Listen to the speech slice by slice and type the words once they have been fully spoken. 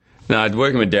No,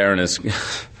 working with Darren is,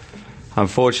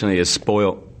 unfortunately, has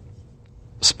spoilt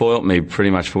me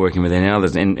pretty much for working with any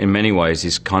others. In many ways,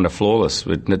 he's kind of flawless.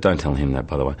 Don't tell him that,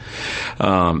 by the way,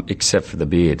 except for the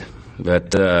beard,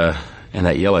 but and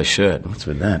that yellow shirt. What's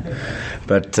with that?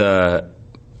 But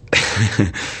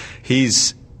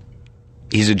he's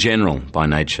a general by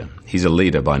nature. He's a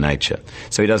leader by nature,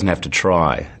 so he doesn't have to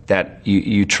try. That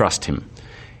you trust him.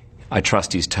 I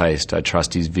trust his taste. I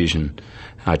trust his vision.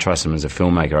 I trust him as a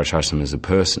filmmaker. I trust him as a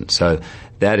person. So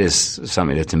that is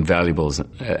something that's invaluable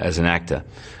as an actor.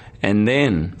 And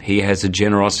then he has a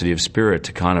generosity of spirit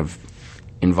to kind of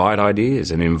invite ideas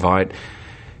and invite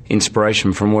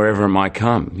inspiration from wherever it might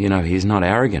come. You know, he's not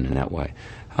arrogant in that way.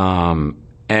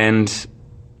 And,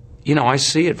 you know, I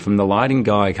see it from the lighting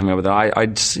guy coming up with it.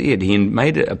 I see it. He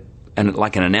made it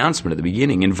like an announcement at the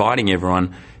beginning, inviting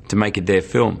everyone to make it their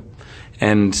film.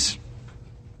 And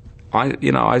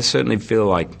I certainly feel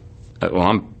like,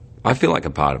 I feel like a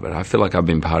part of it. I feel like I've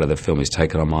been part of the film. He's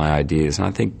taken on my ideas, and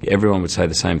I think everyone would say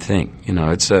the same thing. You know,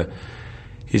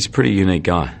 he's a pretty unique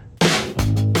guy.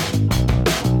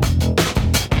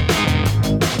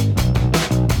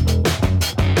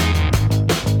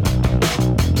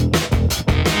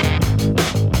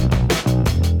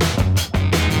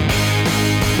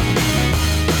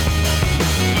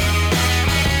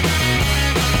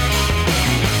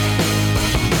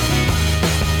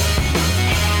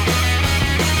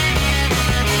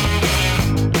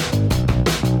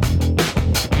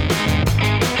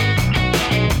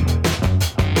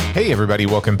 Hey everybody,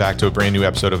 welcome back to a brand new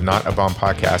episode of Not a Bomb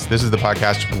Podcast. This is the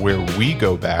podcast where we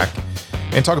go back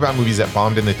and talk about movies that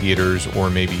bombed in the theaters or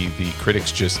maybe the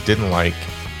critics just didn't like.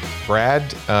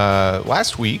 Brad,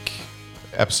 last week,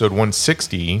 episode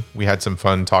 160, we had some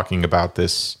fun talking about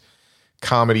this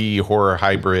comedy horror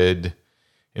hybrid,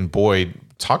 and boy,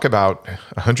 talk about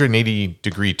 180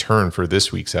 degree turn for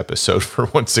this week's episode for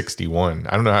 161.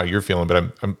 I don't know how you're feeling,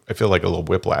 but I feel like a little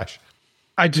whiplash.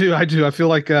 I do. I feel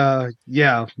like,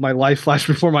 my life flashed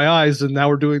before my eyes, and now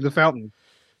we're doing The Fountain.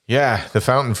 Yeah, The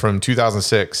Fountain from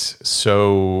 2006.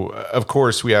 So, of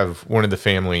course, we have one of the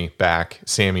family back,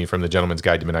 Sammy from The Gentleman's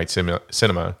Guide to Midnight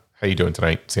Cinema. How you doing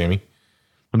tonight, Sammy?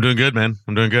 I'm doing good, man.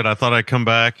 I'm doing good. I thought I'd come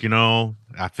back. You know,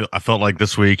 I felt like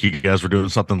this week you guys were doing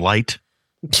something light,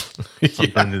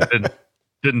 something that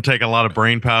didn't take a lot of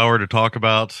brain power to talk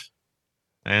about,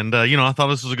 and I thought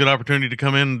this was a good opportunity to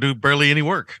come in and do barely any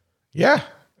work. Yeah,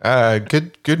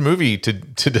 good movie to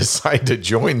decide to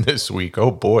join this week.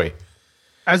 Oh boy,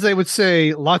 as they would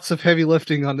say, lots of heavy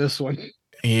lifting on this one.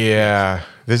 Yeah,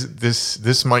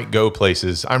 this might go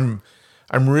places. I'm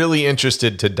really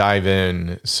interested to dive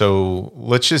in. So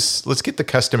let's get the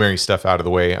customary stuff out of the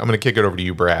way. I'm going to kick it over to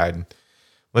you, Brad.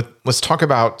 Let's talk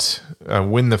about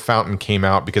when The Fountain came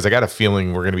out, because I got a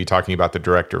feeling we're going to be talking about the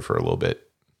director for a little bit.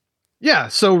 Yeah,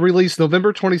 so released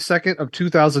November 22nd of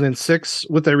 2006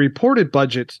 with a reported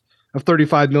budget of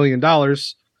 $35 million.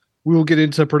 We will get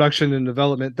into production and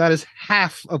development. That is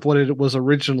half of what it was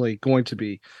originally going to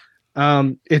be.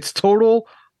 Its total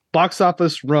box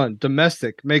office run,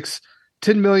 domestic, makes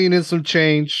 $10 million and some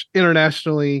change.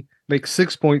 Internationally, makes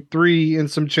 $6.3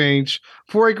 and some change,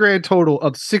 for a grand total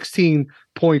of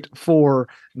 $16.4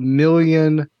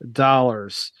 million.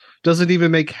 Doesn't even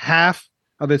make half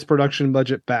of its production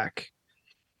budget back.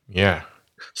 Yeah.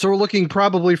 So we're looking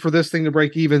probably for this thing to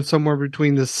break even somewhere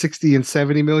between the $60 and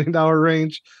 $70 million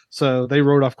range. So they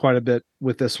wrote off quite a bit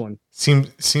with this one.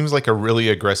 Seems like a really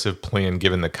aggressive plan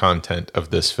given the content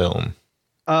of this film.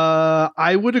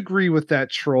 I would agree with that,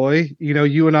 Troy. You know,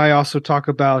 you and I also talk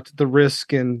about the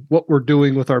risk and what we're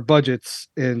doing with our budgets,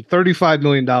 and $35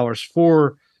 million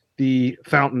for The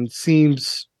Fountain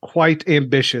seems quite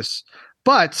ambitious.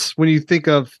 But when you think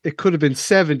of it could have been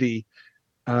 70,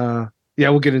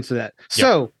 we'll get into that. Yep.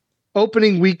 So,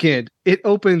 opening weekend, it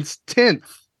opens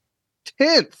 10th.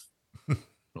 Wow.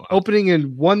 Opening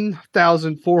in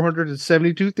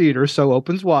 1,472 theaters, so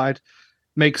opens wide,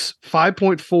 makes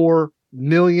 $5.4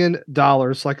 million.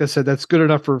 Like I said, that's good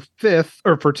enough for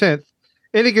 10th.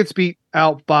 And it gets beat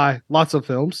out by lots of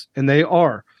films, and they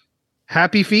are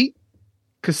Happy Feet,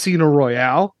 Casino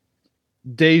Royale,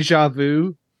 Deja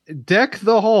Vu, Deck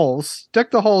the Halls.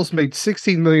 Deck the Halls made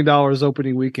 $16 million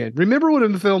opening weekend. Remember when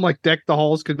a film like Deck the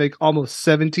Halls could make almost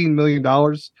 $17 million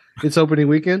its opening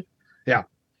weekend? Yeah.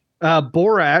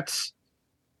 Borat,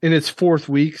 in its fourth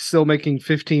week, still making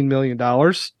 $15 million.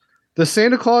 The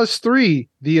Santa Claus 3,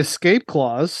 The Escape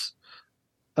Clause,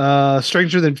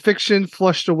 Stranger Than Fiction,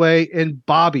 Flushed Away, and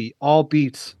Bobby all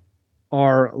beats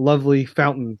our lovely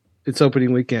Fountain its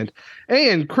opening weekend.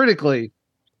 And critically,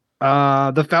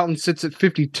 The Fountain sits at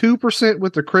 52%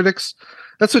 with the critics.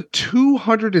 That's a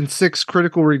 206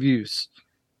 critical reviews.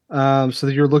 So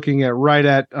that you're looking at right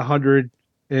at 100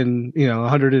 and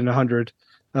 100 and 100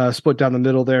 split down the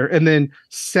middle there, and then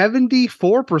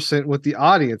 74% with the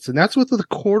audience, and that's with a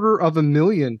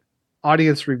 250,000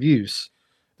 audience reviews.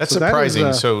 That's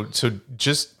surprising. So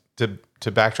just to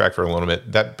backtrack for a little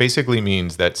bit, that basically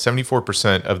means that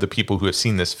 74% of the people who have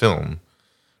seen this film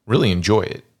really enjoy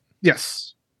it.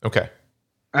 Yes. Okay.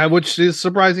 Which is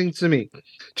surprising to me.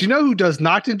 Do you know who does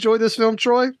not enjoy this film,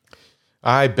 Troy?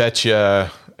 I bet you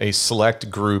a select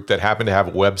group that happen to have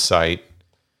a website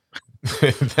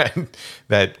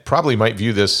that probably might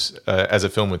view this as a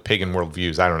film with pagan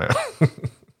worldviews. I don't know.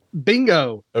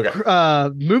 Bingo. Okay.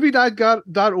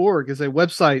 Movie.org is a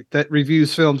website that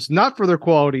reviews films not for their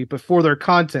quality, but for their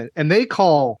content. And they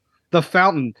call The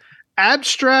Fountain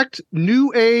abstract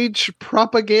new age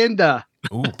propaganda.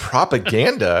 Ooh,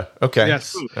 propaganda. Okay.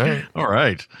 Yes. All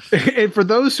right. And for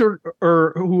those who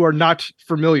are not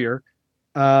familiar,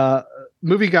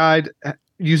 Movie Guide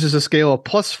uses a scale of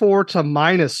 +4 to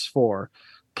 -4.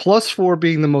 +4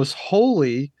 being the most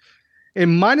holy,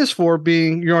 and -4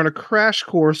 being you're on a crash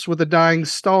course with a dying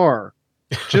star.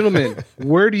 Gentlemen,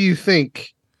 where do you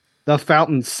think The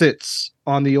Fountain sits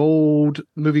on the old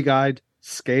Movie Guide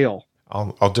scale?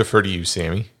 I'll defer to you,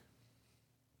 Sammy.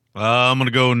 I'm going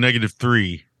to go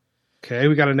 -3. Okay,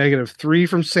 we got a -3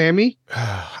 from Sammy.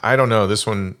 I don't know. This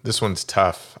one's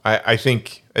tough. I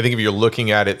think if you're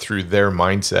looking at it through their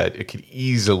mindset, it could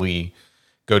easily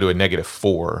go to a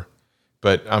 -4.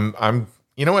 But I'm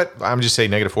you know what? I'm just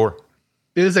saying -4.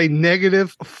 It is a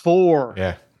 -4.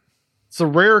 Yeah. It's a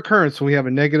rare occurrence when we have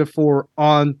a -4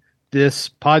 on this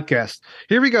podcast.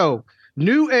 Here we go.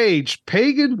 New Age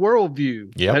pagan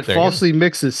worldview that falsely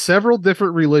mixes several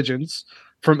different religions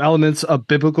from elements of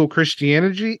biblical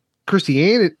Christianity,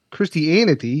 and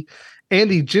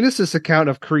the Genesis account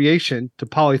of creation to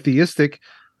polytheistic,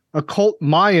 occult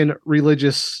Mayan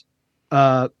religious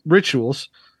rituals,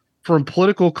 from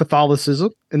political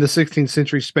Catholicism in the 16th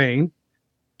century Spain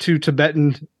to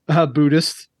Tibetan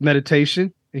Buddhist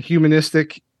meditation and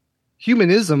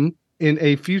humanism in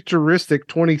a futuristic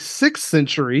 26th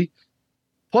century,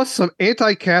 plus some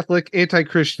anti-Catholic,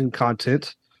 anti-Christian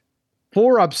content,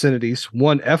 4 obscenities,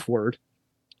 1 F word,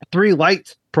 3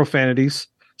 light profanities,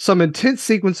 some intense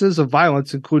sequences of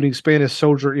violence, including Spanish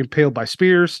soldier impaled by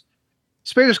spears,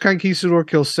 Spanish conquistador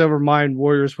kills several Mayan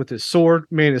warriors with his sword,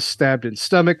 man is stabbed in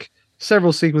stomach,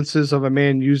 several sequences of a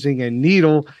man using a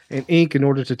needle and ink in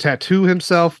order to tattoo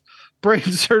himself, brain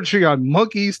surgery on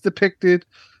monkeys depicted,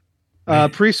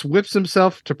 priest whips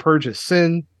himself to purge his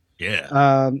sin.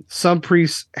 Yeah. Some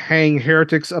priests hang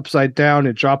heretics upside down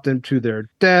and drop them to their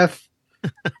death.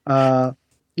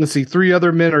 Let's see. 3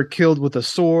 other men are killed with a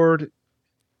sword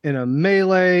in a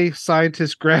melee.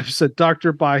 Scientist grabs a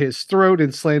doctor by his throat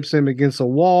and slams him against a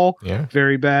wall. Yeah.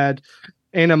 Very bad.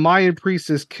 And a Mayan priest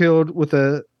is killed with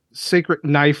a sacred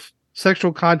knife.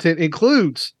 Sexual content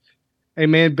includes a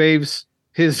man bathes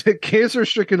his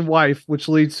cancer-stricken wife, which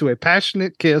leads to a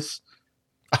passionate kiss.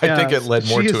 I think it led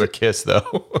more to a kiss,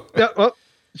 though.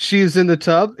 She is in the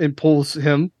tub and pulls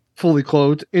him, fully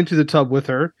clothed, into the tub with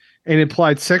her, and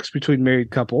implied sex between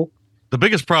married couple. The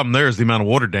biggest problem there is the amount of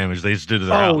water damage they used to do to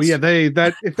their house. Oh, yeah.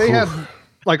 If they had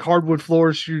like hardwood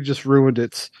floors, you just ruined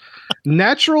it.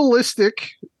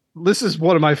 Naturalistic. This is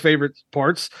one of my favorite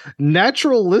parts.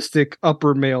 Naturalistic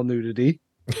upper male nudity.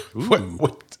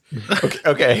 What?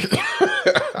 Okay.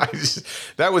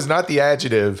 That was not the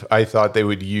adjective I thought they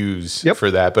would use for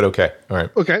that, but okay. All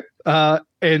right. Okay.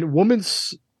 And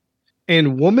woman's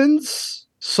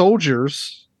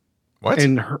soldiers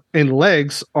and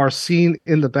legs are seen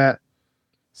in the back.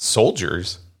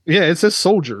 Soldiers? Yeah, it says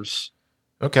soldiers.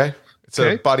 Okay. It's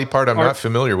a body part I'm not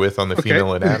familiar with on the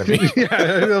female anatomy.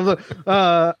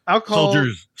 Alcohol.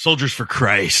 Soldiers for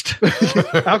Christ.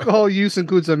 Alcohol use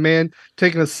includes a man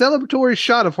taking a celebratory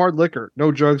shot of hard liquor,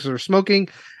 no drugs or smoking,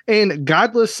 and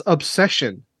godless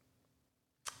obsession.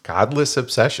 Godless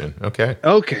obsession. Okay.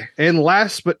 Okay. And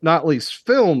last but not least,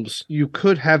 films you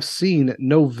could have seen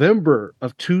November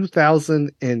of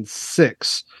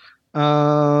 2006.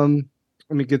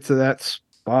 Let me get to that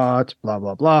spot. Blah,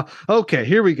 blah, blah. Okay,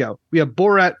 here we go. We have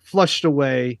Borat, Flushed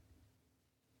Away,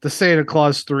 The Santa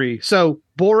Claus 3. So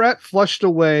Borat, Flushed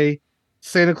Away,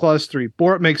 Santa Claus 3.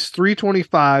 Borat makes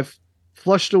 325,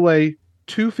 Flushed Away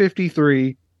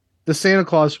 253, The Santa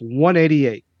Claus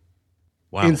 188.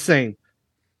 Wow. Insane.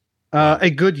 A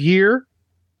good year.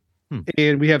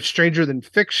 And we have Stranger Than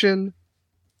Fiction.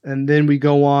 And then we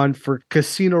go on for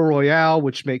Casino Royale,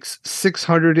 which makes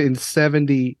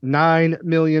 $679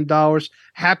 million.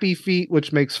 Happy Feet,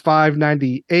 which makes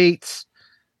 $598.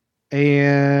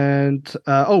 and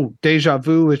Deja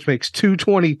Vu, which makes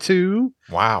 222.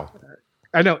 Wow.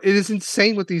 I know it is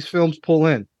insane what these films pull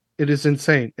in. It is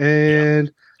insane,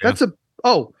 and that's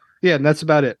and that's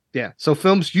about it. Yeah. So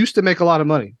films used to make a lot of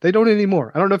money. They don't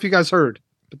anymore. I don't know if you guys heard.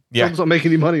 But films don't make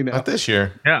any money now. Not this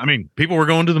year. Yeah, I mean, people were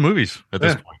going to the movies at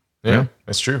this point. Yeah,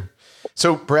 that's true.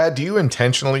 So, Brad, do you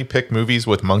intentionally pick movies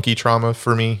with monkey trauma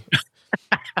for me?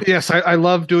 Yes, I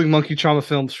love doing monkey trauma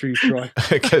films for you, Troy.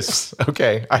 Because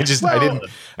I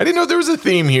didn't know there was a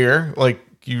theme here. Like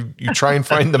you try and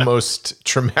find the most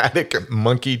traumatic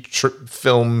monkey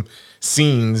film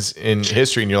scenes in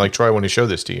history, and you're like, Troy, I want to show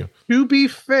this to you. To be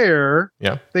fair,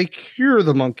 yeah, they cure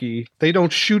the monkey. They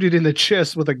don't shoot it in the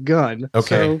chest with a gun.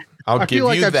 Okay, so I feel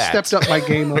like I've stepped up my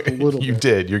game up a little. You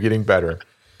did. You're getting better.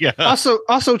 Yeah.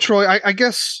 Also, Troy, I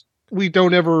guess we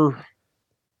don't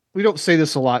say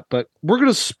this a lot, but we're going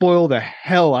to spoil the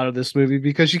hell out of this movie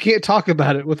because you can't talk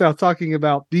about it without talking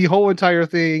about the whole entire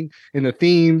thing and the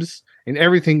themes and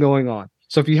everything going on.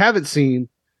 So if you haven't seen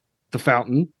The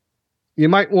Fountain, you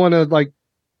might want to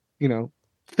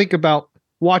think about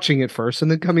watching it first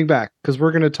and then coming back because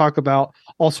we're going to talk about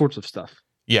all sorts of stuff.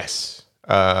 Yes.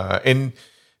 And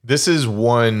this is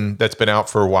one that's been out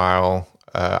for a while.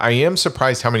 I am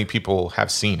surprised how many people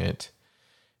have seen it.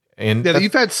 And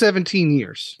you've had 17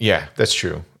 years. Yeah, that's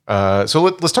true. So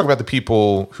let's talk about the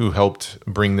people who helped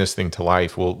bring this thing to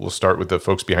life. We'll start with the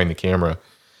folks behind the camera.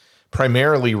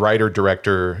 Primarily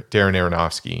writer-director Darren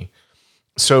Aronofsky.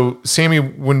 So, Sammy,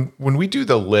 when we do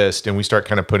the list and we start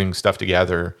kind of putting stuff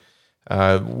together,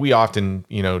 we often,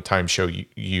 time show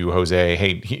you, Jose,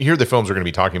 hey, here are the films we're going to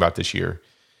be talking about this year.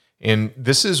 And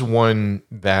this is one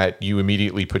that you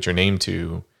immediately put your name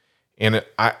to. And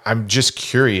I'm just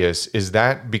curious, is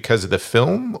that because of the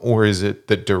film or is it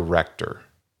the director?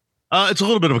 It's a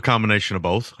little bit of a combination of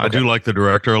both. Okay. I do like the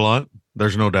director a lot.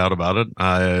 There's no doubt about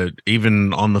it.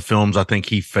 Even on the films, I think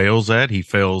he fails at. He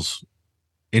fails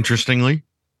interestingly.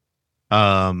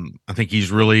 I think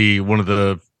he's really one of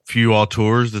the few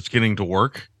auteurs that's getting to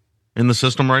work in the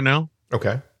system right now.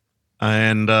 Okay.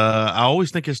 And I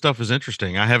always think his stuff is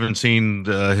interesting. I haven't seen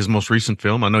his most recent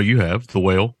film. I know you have, The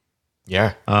Whale.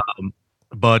 Yeah.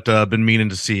 But been meaning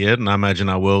to see it, and I imagine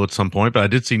I will at some point. But I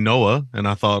did see Noah, and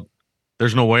I thought,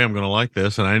 there's no way I'm going to like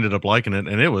this. And I ended up liking it.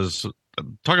 And it was,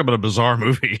 talk about a bizarre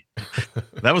movie.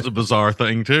 That was a bizarre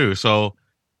thing, too. So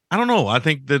I don't know. I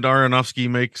think that Aronofsky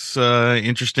makes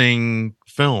interesting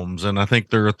films, and I think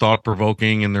they're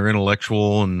thought-provoking and they're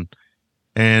intellectual.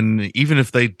 And even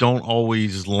if they don't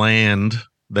always land,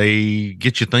 they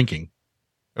get you thinking.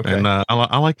 Okay. And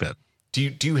I like that. Do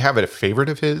you have a favorite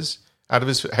of his?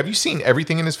 Have you seen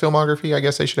everything in his filmography? I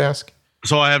guess I should ask.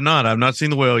 So I have not. I've not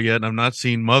seen The Whale yet, and I've not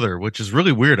seen Mother, which is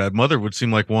really weird. Mother would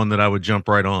seem like one that I would jump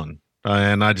right on.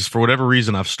 And I just, for whatever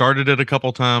reason, I've started it a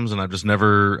couple times, and I've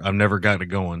never got it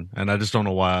going. And I just don't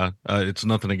know why. It's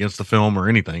nothing against the film or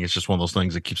anything. It's just one of those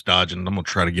things that keeps dodging. I'm going to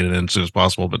try to get it in as soon as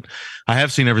possible. But I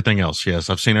have seen everything else. Yes,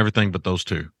 I've seen everything but those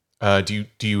two. Do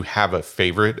you have a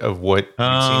favorite of what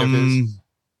you've seen of his?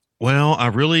 Well, I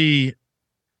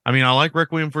like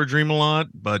Requiem for a Dream a lot,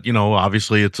 but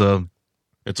obviously it's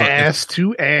ass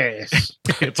to ass.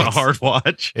 It's a hard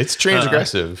watch. It's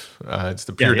transgressive. It's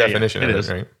the pure definition of it,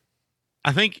 right?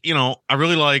 I think, I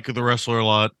really like The Wrestler a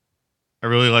lot. I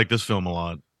really like this film a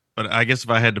lot. But I guess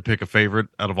if I had to pick a favorite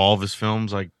out of all of his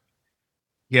films,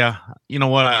 you know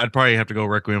what? I'd probably have to go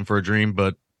Requiem for a Dream,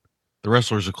 but The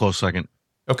Wrestler's a close second.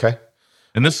 Okay.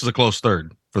 And this is a close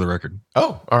third, for the record.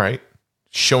 Oh, all right.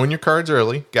 Showing your cards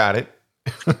early. Got it.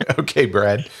 Okay,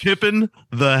 Brad. Tipping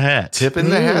the hat. Tipping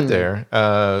the hat there.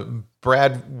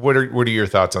 Brad, what are your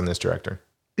thoughts on this director?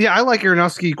 Yeah, I like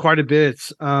Aronofsky quite a bit.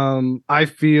 I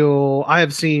feel I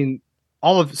have seen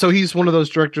so he's one of those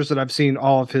directors that I've seen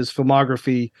all of his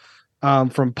filmography,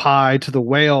 from Pi to The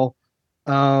Whale.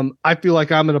 I feel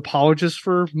like I'm an apologist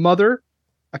for Mother.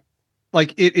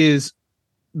 It is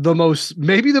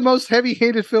maybe the most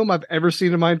heavy-handed film I've ever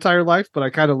seen in my entire life, but I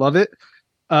kind of love it.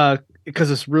 Because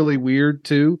it's really weird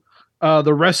too.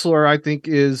 The Wrestler, I think,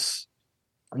 is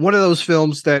one of those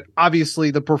films that obviously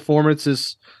the performance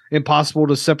is impossible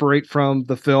to separate from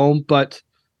the film, but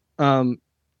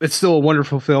it's still a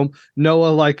wonderful film. Noah,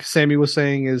 like Sammy was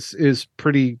saying, is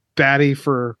pretty batty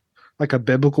for like a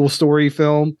biblical story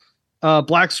film.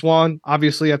 Black Swan,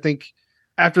 obviously, I think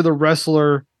after The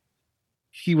Wrestler,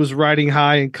 he was riding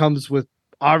high and comes with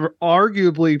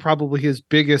arguably probably his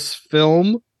biggest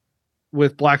film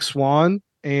with Black Swan.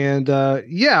 And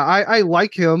I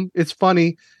like him. It's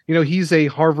funny, he's a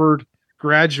Harvard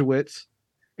graduate,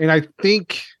 and I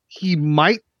think he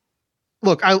might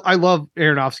I love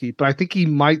Aronofsky, but I think he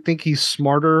might think he's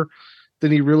smarter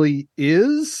than he really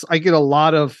is. I get a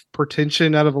lot of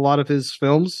pretension out of a lot of his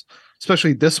films,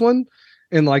 especially this one.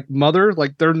 And like Mother,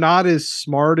 like they're not as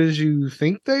smart as you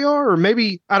think they are. Or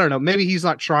maybe, I don't know, maybe he's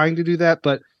not trying to do that,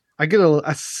 but I get a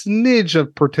smidge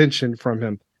of pretension from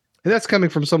him. And that's coming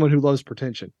from someone who loves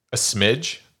pretension. A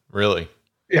smidge? Really?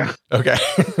 Yeah. Okay.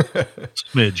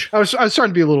 Smidge. I was trying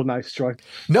to be a little nice, Troy.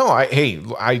 No,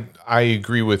 I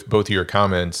agree with both of your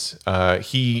comments.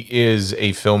 He is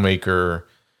a filmmaker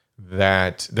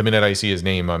that the minute I see his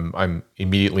name, I'm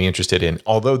immediately interested in.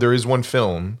 Although there is one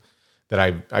film that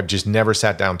I've just never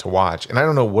sat down to watch, and I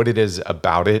don't know what it is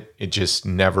about it. It just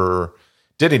never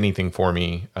did anything for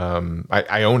me.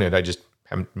 I own it. I just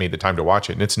haven't made the time to watch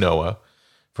it, and it's Noah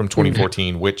from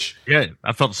 2014, which Yeah,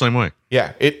 I felt the same way.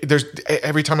 yeah, there's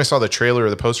every time I saw the trailer or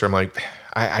the poster, I'm like,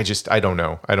 I don't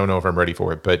know. I don't know if I'm ready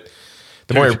for it, but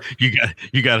the more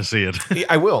You got to see it.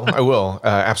 I will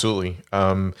absolutely.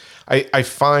 I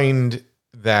find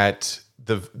that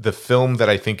the film that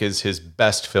I think is his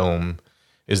best film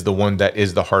is the one that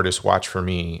is the hardest watch for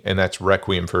me, and that's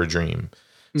Requiem for a Dream.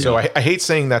 Yeah. So I hate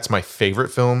saying that's my favorite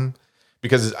film,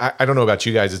 because I don't know about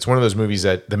you guys. It's one of those movies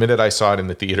that the minute I saw it in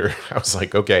the theater, I was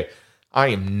like, okay, I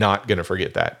am not going to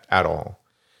forget that at all.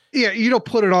 Yeah, you don't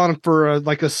put it on for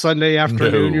like a Sunday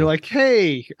afternoon. No. You're like,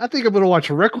 hey, I think I'm going to watch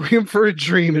Requiem for a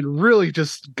Dream and really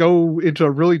just go into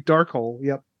a really dark hole.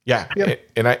 Yep. Yeah. Yep.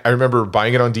 And I remember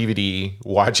buying it on DVD,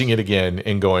 watching it again,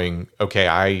 and going, okay,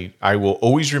 I will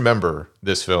always remember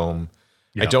this film.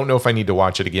 Yeah. I don't know if I need to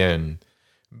watch it again.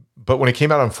 But when it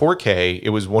came out on 4K, it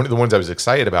was one of the ones I was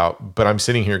excited about. But I'm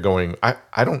sitting here going, I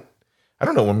don't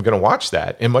know when I'm going to watch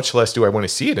that, and much less do I want to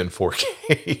see it in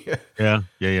 4K.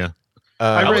 Yeah.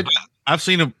 I I've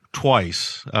seen it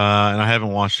twice, and I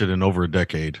haven't watched it in over a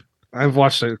decade. I've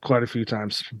watched it quite a few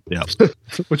times. Yeah.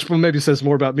 Which maybe says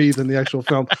more about me than the actual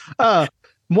film.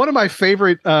 One of my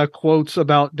favorite quotes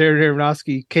about Darren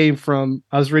Aronofsky came from,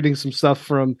 I was reading some stuff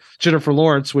from Jennifer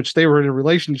Lawrence, which they were in a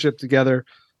relationship together.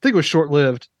 I think it was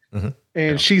short-lived. Mm-hmm.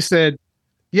 And she said,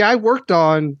 yeah, I worked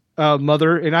on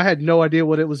Mother, and I had no idea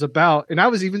what it was about. And I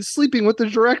was even sleeping with the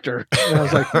director. And I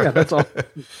was like, yeah, that's all.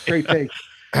 Great take.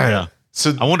 Yeah.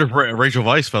 So I wonder if Rachel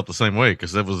Weisz felt the same way,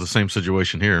 because that was the same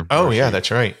situation here. oh yeah, that's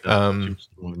right. She was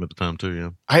with him at the time too.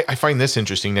 Yeah. I find this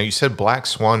interesting. Now, you said Black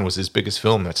Swan was his biggest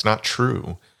film. That's not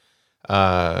true.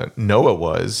 Noah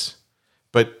was,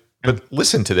 but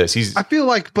listen to this. I feel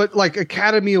like, but like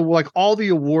Academy, like all the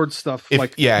award stuff,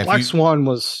 Black Swan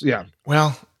was, yeah.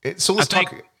 Well, so let's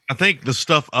talk. I think the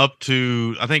stuff up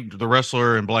to, I think The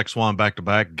Wrestler and Black Swan back to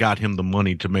back got him the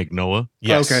money to make Noah.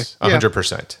 Yes, okay.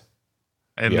 100%.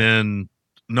 And then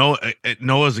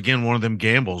Noah's again one of them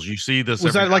gambles. You see this.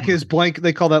 Was that like his blank?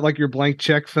 They call that like your blank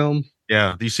check film.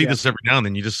 Yeah, you see this every now and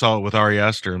then. You just saw it with Ari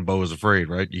Aster and Beau Is Afraid,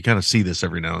 right? You kind of see this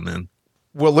every now and then.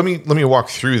 Well, let me walk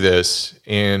through this,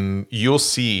 and you'll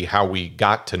see how we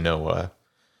got to Noah.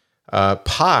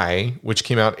 Pi, which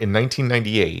came out in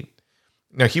 1998.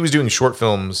 Now, he was doing short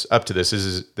films up to this.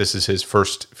 This is his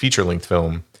first feature-length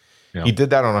film. Yeah. He did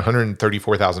that on a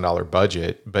 $134,000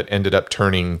 budget, but ended up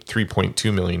turning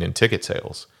 $3.2 million in ticket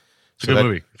sales. It's a good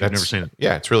movie. I've never seen it.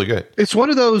 Yeah, it's really good. It's one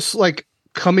of those like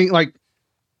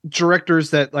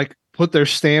directors that like put their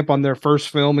stamp on their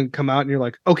first film and come out, and you're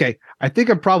like, okay, I think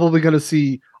I'm probably going to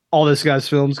see all this guy's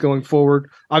films going forward.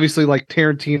 Obviously, like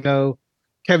Tarantino,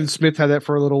 Kevin Smith had that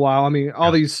for a little while. I mean,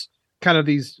 all these kind of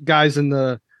these guys in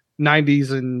the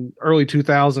 90s and early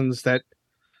 2000s that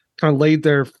kind of laid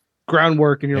their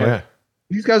groundwork, and you're like,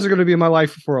 these guys are going to be in my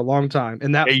life for a long time.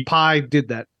 And that Pi did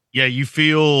that. Yeah, you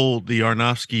feel the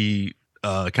Aronofsky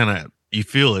you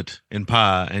feel it in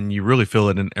Pi, and you really feel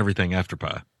it in everything after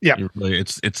Pi. Yeah,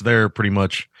 it's there pretty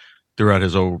much throughout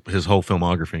his whole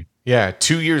filmography. Yeah,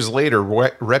 2 years later,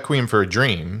 Requiem for a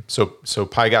Dream. So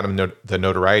Pi got him the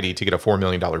notoriety to get a $4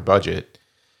 million budget.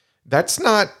 That's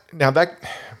not now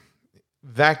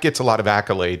that gets a lot of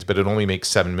accolades, but it only makes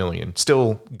 $7 million.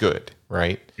 Still good,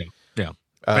 right? Yeah.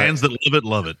 Fans that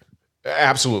love it.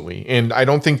 Absolutely. And I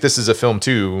don't think this is a film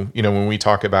too, when we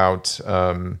talk about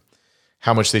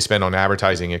how much they spend on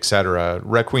advertising, et cetera.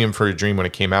 Requiem for a Dream, when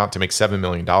it came out, to make $7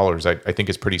 million, I think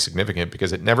is pretty significant,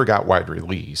 because it never got wide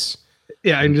release.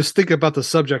 Yeah, and just think about the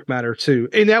subject matter too.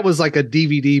 And that was like a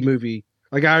DVD movie.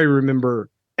 Like, I remember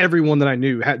everyone that I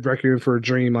knew had Requiem for a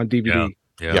Dream on DVD.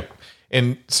 Yeah. Yep.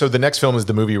 And so the next film is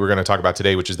the movie we're going to talk about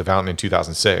today, which is The Fountain in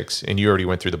 2006. And you already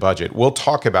went through the budget. We'll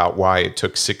talk about why it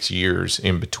took 6 years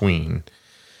in between.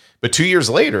 But 2 years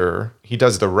later, he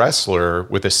does The Wrestler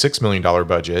with a $6 million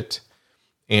budget.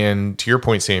 And to your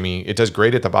point, Sammy, it does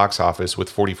great at the box office with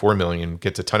 $44 million,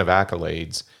 gets a ton of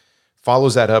accolades.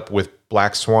 Follows that up with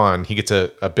Black Swan. He gets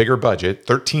a bigger budget,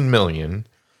 $13 million,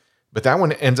 But that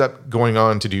one ends up going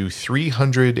on to do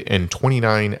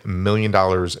 $329 million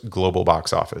global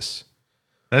box office.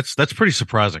 That's pretty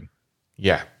surprising.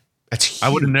 Yeah. That's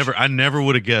huge. I never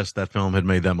would have guessed that film had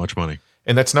made that much money.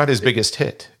 And that's not his biggest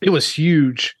hit. It was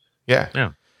huge. Yeah.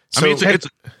 Yeah. So, I mean, it's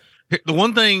the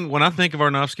one thing when I think of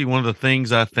Aronofsky, one of the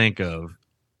things I think of,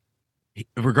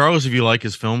 regardless if you like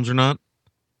his films or not,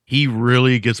 he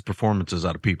really gets performances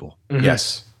out of people. Mm-hmm.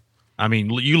 Yes. I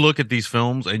mean, you look at these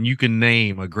films and you can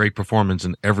name a great performance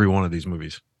in every one of these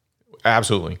movies.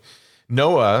 Absolutely.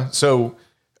 Noah, so,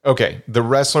 okay, The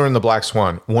Wrestler and the Black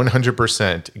Swan,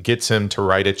 100% gets him to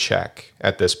write a check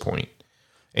at this point.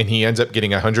 And he ends up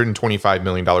getting a $125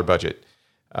 million budget.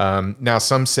 Now,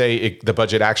 some say the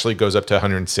budget actually goes up to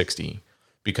 160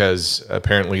 because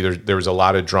apparently there was a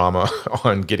lot of drama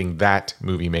on getting that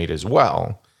movie made as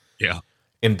well. Yeah.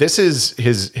 And this is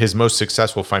his most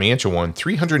successful financial one,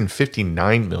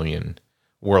 $359 million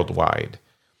worldwide.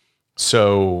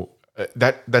 So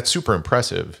that's super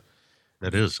impressive.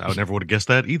 That is. I never would have guessed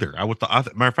that either. Matter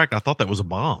of fact, I thought that was a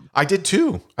bomb. I did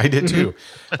too. I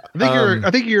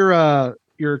think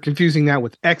you're confusing that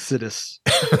with Exodus.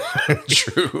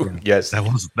 True. Yes.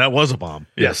 That was a bomb.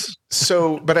 Yes.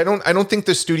 So, but I don't think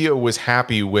the studio was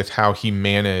happy with how he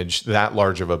managed that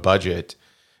large of a budget,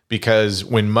 because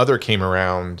when Mother came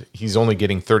around, he's only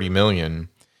getting 30 million.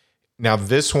 Now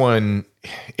this one,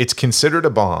 it's considered a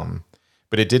bomb,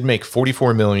 but it did make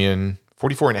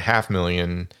 44.5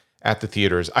 million at the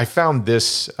theaters. I found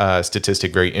this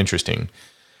statistic very interesting.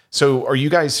 So are you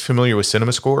guys familiar with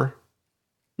CinemaScore?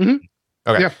 Mm-hmm.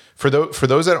 Okay. Yeah. For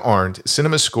those that aren't,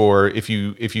 CinemaScore, if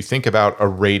you think about a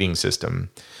rating system,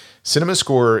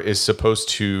 CinemaScore is supposed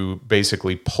to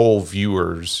basically poll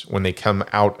viewers when they come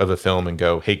out of a film and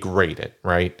go, "Hey, grade it."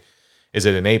 Right? Is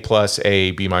it an A+, A,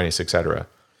 B-, etc.?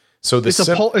 So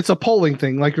it's a polling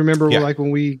thing. Like remember, Yeah. like when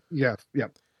we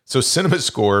So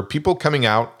CinemaScore, people coming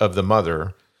out of The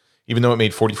Mother, even though it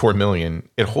made 44 million,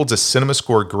 it holds a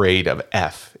CinemaScore grade of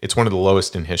F. It's one of the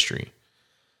lowest in history.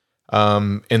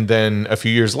 And then a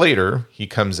few years later, he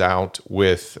comes out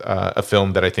with a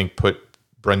film that I think put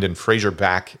Brendan Fraser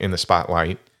back in the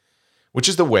spotlight, which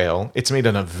is The Whale. It's made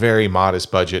on a very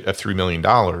modest budget of $3 million,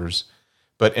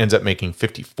 but ends up making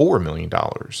 $54 million,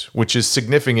 which is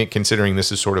significant considering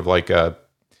this is sort of like a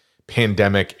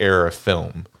pandemic era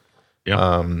film.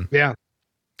 Yeah. yeah.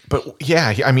 But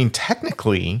yeah, I mean,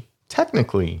 technically,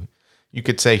 you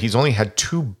could say he's only had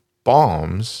 2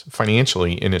 bombs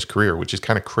financially in his career, which is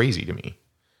kind of crazy to me.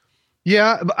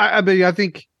 Yeah, I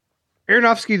think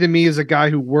Aronofsky to me is a guy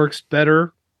who works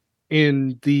better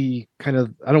in the kind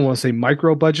of, I don't want to say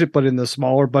micro budget, but in the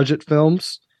smaller budget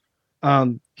films.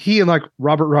 He and like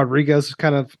Robert Rodriguez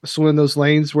kind of swim those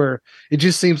lanes where it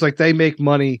just seems like they make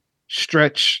money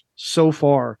stretch so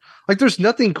far. Like there's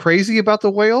nothing crazy about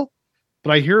The Whale,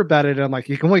 but I hear about it and I'm like,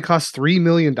 it can only cost $3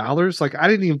 million. Like I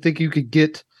didn't even think you could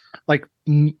get like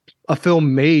a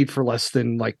film made for less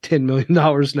than like $10 million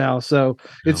now. So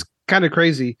it's kind of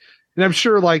crazy. And I'm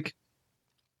sure like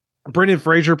Brendan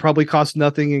Fraser probably cost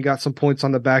nothing and got some points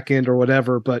on the back end or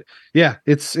whatever. But yeah,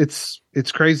 it's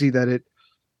crazy that it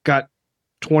got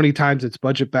 20 times its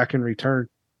budget back in return.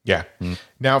 Yeah.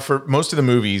 Now, for most of the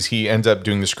movies, he ends up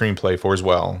doing the screenplay for as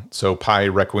well. So Pi,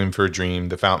 Requiem for a Dream,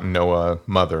 The Fountain, Noah,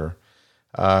 Mother.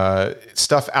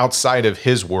 Stuff outside of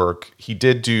his work, he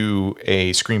did do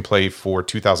a screenplay for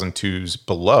 2002's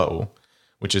Below,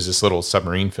 which is this little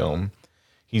submarine film.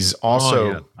 He's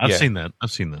also... I've seen that.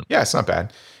 Yeah, it's not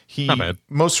bad. He Not bad.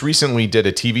 most recently did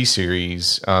a TV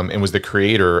series and was the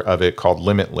creator of it called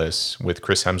Limitless with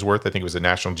Chris Hemsworth. I think it was a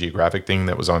National Geographic thing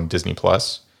that was on Disney+.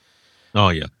 Oh,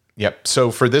 yeah. Yep.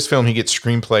 So for this film, he gets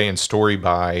screenplay and story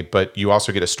by, but you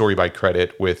also get a story by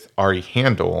credit with Ari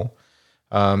Handel,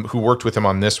 who worked with him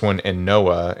on this one and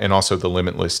Noah, and also the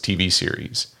Limitless TV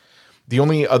series. The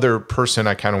only other person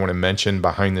I kind of want to mention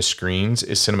behind the screens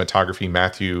is cinematography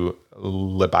Matthew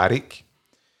Libatic.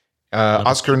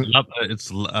 Oscar.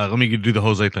 Let me do the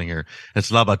Jose thing here.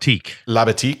 It's Labatique.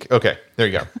 Labatique. Okay, there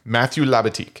you go. Matthew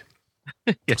Labatique.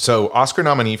 Yeah. So Oscar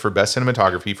nominee for Best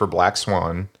Cinematography for Black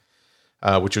Swan,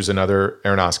 which was another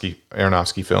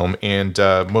Aronofsky film, and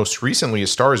most recently A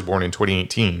Star Is Born in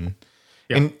 2018.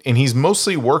 Yeah. And he's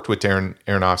mostly worked with Darren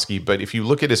Aronofsky, but if you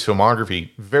look at his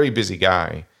filmography, very busy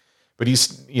guy. But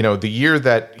he's, the year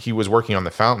that he was working on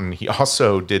The Fountain, he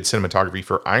also did cinematography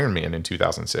for Iron Man in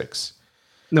 2006.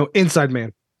 No, Inside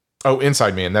Man. Oh,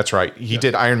 Inside Man. That's right. He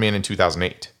did Iron Man in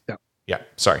 2008. Yeah. Yeah.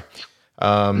 Sorry.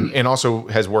 And also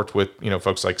has worked with,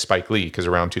 folks like Spike Lee, because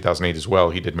around 2008 as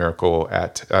well, he did Miracle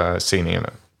at St.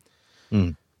 Anna.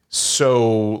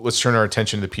 So let's turn our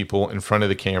attention to the people in front of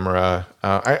the camera.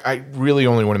 I really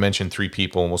only want to mention 3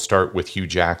 people, and we'll start with Hugh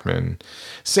Jackman.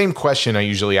 Same question I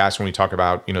usually ask when we talk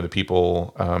about, the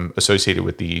people associated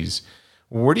with these.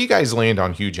 Where do you guys land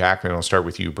on Hugh Jackman? I'll start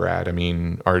with you, Brad. I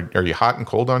mean, are you hot and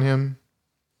cold on him?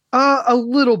 A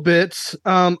little bit.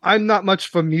 I'm not much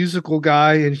of a musical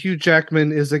guy, and Hugh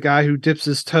Jackman is a guy who dips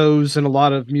his toes in a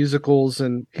lot of musicals,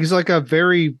 and he's like a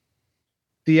very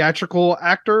theatrical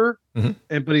actor,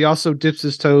 but he also dips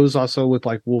his toes also with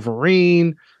like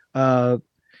Wolverine. I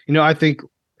think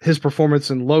his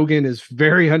performance in Logan is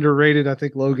very underrated. I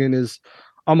think Logan is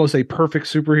almost a perfect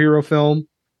superhero film.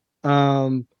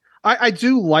 I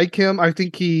do like him. I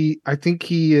think he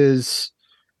is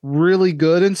really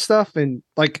good and stuff. And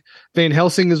like Van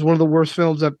Helsing is one of the worst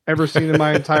films I've ever seen in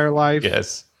my entire life.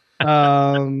 Yes.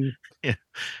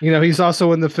 He's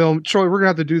also in the film Troy. We're gonna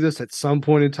have to do this at some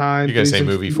point in time. You guys say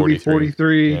movie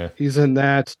 43. Yeah. He's in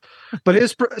that,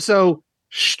 but so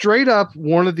straight up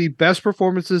one of the best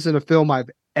performances in a film I've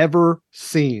ever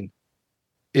seen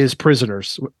is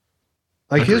Prisoners.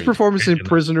 Like his performance in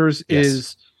Prisoners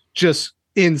is just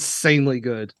insanely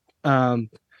good.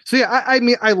 So yeah, I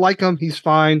mean, I like him. He's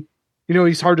fine.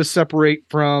 He's hard to separate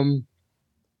from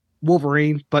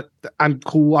Wolverine, but I'm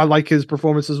cool. I like his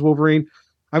performance as Wolverine.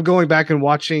 I'm going back and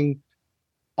watching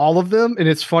all of them, and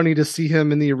it's funny to see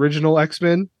him in the original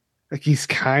X-Men. Like he's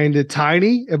kind of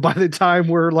tiny, and by the time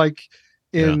we're like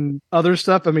in other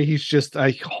stuff, I mean, he's just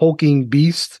a hulking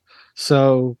beast.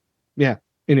 So yeah.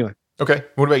 Anyway. Okay.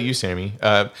 What about you, Sammy?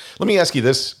 Let me ask you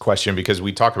this question, because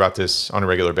we talk about this on a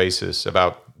regular basis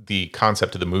about the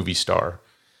concept of the movie star.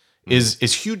 Is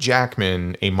Hugh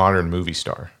Jackman a modern movie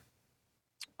star?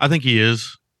 I think he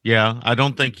is. Yeah, I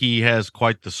don't think he has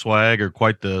quite the swag or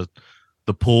quite the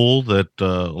pull that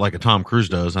like a Tom Cruise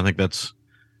does. I think that's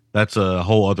a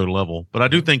whole other level. But I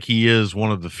do think he is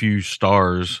one of the few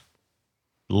stars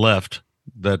left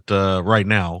that right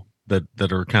now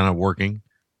that are kind of working.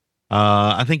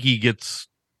 I think he gets,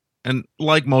 and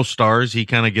like most stars, he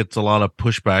kind of gets a lot of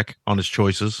pushback on his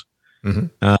choices.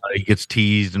 He gets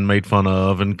teased and made fun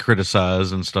of and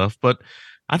criticized and stuff. But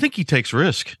I think he takes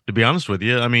risk, to be honest with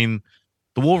you. I mean,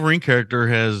 the Wolverine character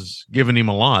has given him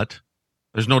a lot.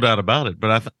 There's no doubt about it.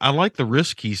 But I like the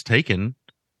risk he's taken,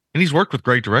 and he's worked with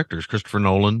great directors, Christopher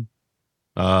Nolan.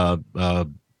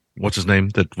 What's his name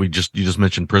that you just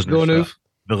mentioned? Prisoners.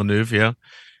 Villeneuve. Yeah,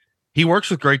 he works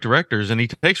with great directors, and he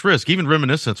takes risk. Even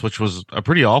Reminiscence, which was a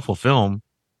pretty awful film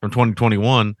from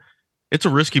 2021, it's a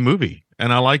risky movie,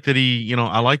 and I like that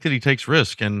he takes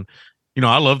risk. And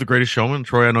I love The Greatest Showman.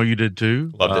 Troy, I know you did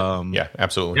too. Loved it. Yeah,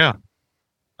 absolutely. Yeah.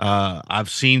 I've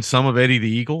seen some of Eddie the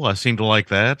Eagle. I seem to like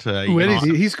that.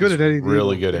 He's good at Eddie.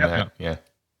 Really good at that. Yeah.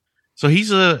 So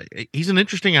he's an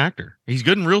interesting actor. He's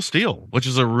good in Real Steel, which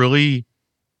is a really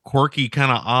quirky,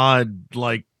 kind of odd,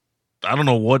 like I don't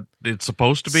know what it's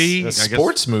supposed to be. A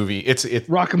sports movie. It's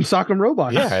Rock'em Sock'em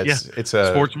Robot. Yeah, it's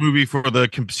a sports movie for the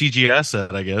CGI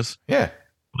set, I guess. Yeah.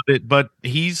 But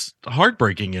he's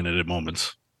heartbreaking in it at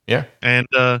moments. Yeah. And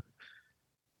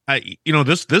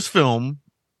this film,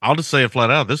 I'll just say it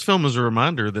flat out. This film is a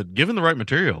reminder that given the right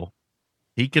material,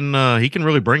 he can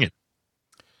really bring it.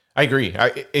 I agree.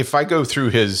 If I go through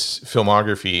his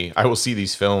filmography, I will see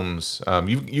these films.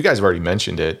 You guys have already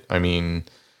mentioned it. I mean,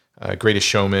 Greatest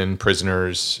Showman,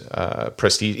 Prisoners,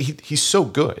 Prestige. He's so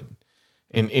good.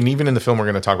 And even in the film we're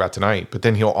going to talk about tonight, but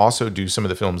then he'll also do some of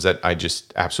the films that I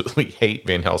just absolutely hate,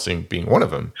 Van Helsing being one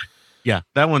of them. Yeah,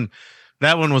 that one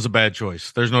was a bad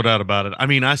choice. There's no doubt about it. I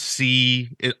mean, I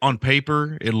see it on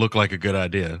paper, it looked like a good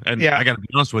idea. And I got to be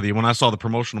honest with you, when I saw the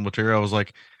promotional material, I was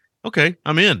like, okay,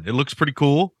 I'm in. It looks pretty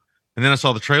cool. And then I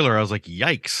saw the trailer, I was like,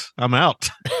 yikes, I'm out.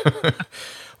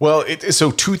 Well,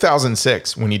 so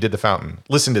 2006, when he did The Fountain,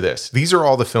 listen to this. These are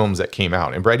all the films that came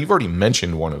out. And Brad, you've already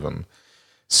mentioned one of them.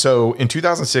 So in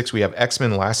 2006, we have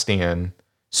X-Men Last Stand,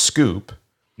 Scoop,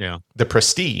 The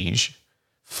Prestige,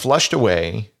 Flushed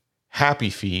Away, Happy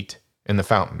Feet, and The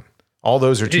Fountain. All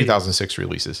those are 2006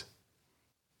 releases.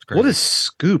 What is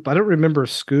Scoop? I don't remember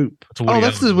Scoop.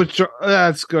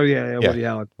 That's good. Yeah. Woody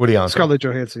Allen. Woody Allen. Scarlett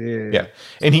Johansson. Yeah.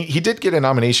 And he did get a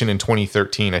nomination in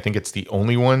 2013. I think it's the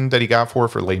only one that he got for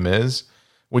Les Mis,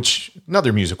 which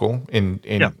another musical. And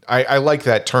I like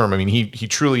that term. I mean, he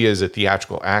truly is a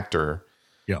theatrical actor.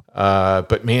 Yeah.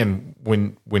 But man,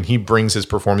 when he brings his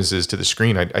performances to the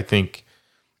screen, I think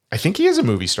he is a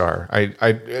movie star. I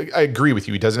agree with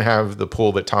you. He doesn't have the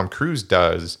pull that Tom Cruise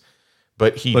does.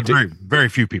 But very, very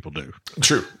few people do.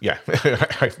 True. Yeah.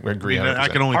 I agree. I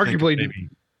can only arguably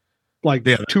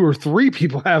maybe 2 or 3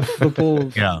 people have the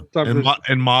pull.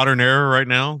 In modern era right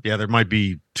now, there might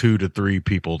be 2 to 3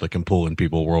 people that can pull in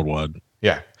people worldwide.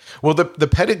 Yeah. Well, the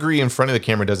pedigree in front of the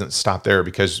camera doesn't stop there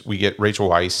because we get Rachel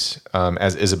Weisz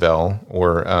as Isabel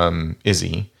or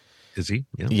Izzy. Izzy,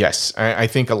 yeah. Yes. I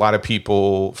think a lot of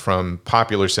people from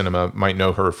popular cinema might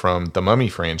know her from the Mummy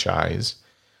franchise.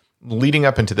 Leading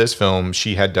up into this film,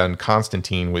 she had done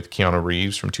Constantine with Keanu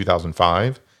Reeves from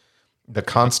 2005. The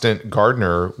Constant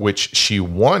Gardener, which she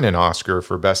won an Oscar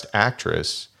for Best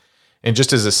Actress. And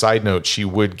just as a side note, she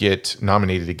would get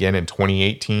nominated again in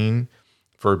 2018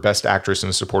 for Best Actress in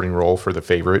a Supporting Role for The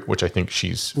Favorite, which I think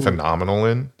she's phenomenal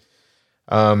in.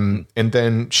 And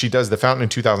then she does The Fountain in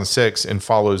 2006 and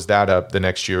follows that up the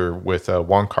next year with a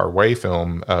Wong Kar-wai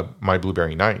film, My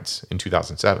Blueberry Nights, in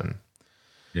 2007.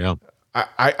 Yeah.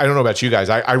 I don't know about you guys.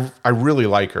 I really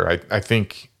like her. I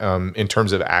think in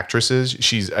terms of actresses,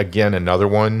 she's again another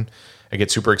one. I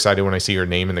get super excited when I see her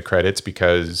name in the credits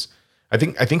because I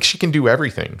think she can do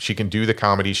everything. She can do the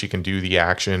comedy, she can do the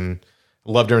action.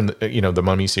 Loved her in the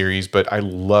Mummy series, but I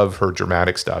love her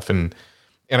dramatic stuff. And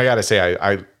I gotta say,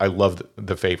 I loved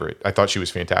The Favorite. I thought she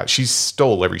was fantastic. She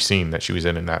stole every scene that she was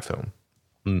in that film.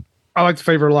 I like The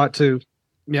Favorite a lot too.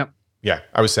 Yep. Yeah,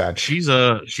 I was sad. She's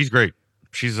great.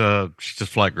 She's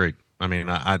just flat great. I mean,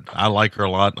 I like her a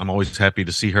lot. I'm always happy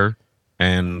to see her,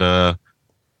 and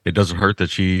it doesn't hurt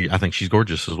that I think she's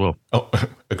gorgeous as well. Oh,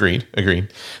 agreed.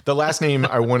 The last name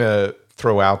I want to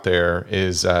throw out there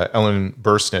is Ellen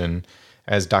Burstyn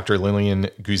as Dr. Lillian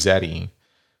Guzzetti.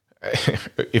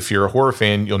 If you're a horror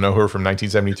fan, you'll know her from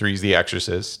 1973's The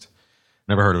Exorcist.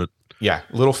 Never heard of it. Yeah,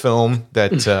 little film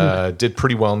that did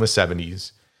pretty well in the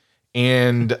 70s.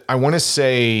 And I want to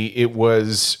say it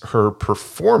was her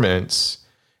performance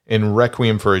in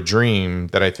Requiem for a Dream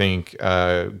that I think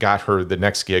got her the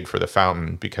next gig for The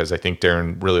Fountain, because I think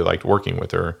Darren really liked working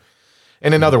with her.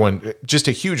 And another one, just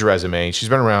a huge resume. She's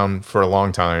been around for a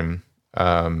long time.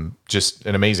 Just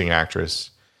an amazing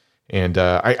actress. And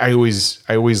I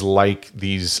always like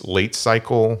these late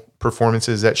cycle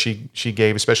performances that she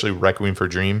gave, especially Requiem for a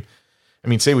Dream. I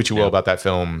mean, say what you will about that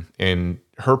film, and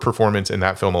her performance in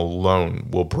that film alone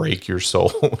will break your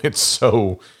soul. It's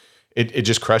so, it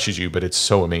just crushes you, but it's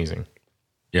so amazing.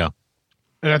 Yeah.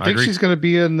 And I think she's going to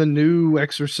be in the new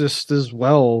Exorcist as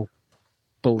well.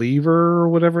 Believer or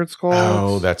whatever it's called.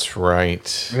 Oh, that's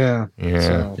right. Yeah.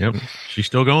 Yeah. Yep. She's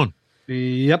still going.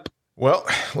 Yep. Well,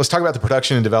 let's talk about the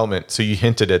production and development. So you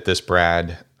hinted at this,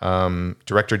 Brad.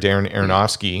 Director Darren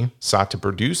Aronofsky sought to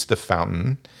produce The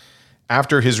Fountain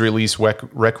after his release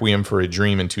Requiem for a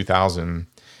Dream in 2000.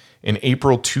 In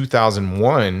April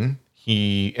 2001,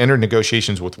 he entered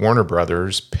negotiations with Warner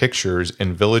Brothers Pictures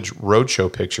and Village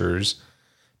Roadshow Pictures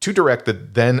to direct the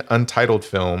then untitled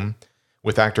film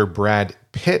with actor Brad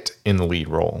Pitt in the lead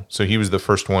role. So he was the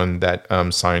first one that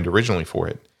signed originally for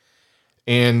it.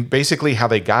 And basically how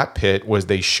they got Pitt was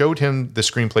they showed him the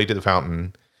screenplay to The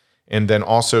Fountain and then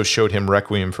also showed him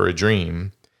Requiem for a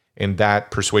Dream. And that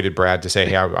persuaded Brad to say,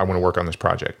 hey, I want to work on this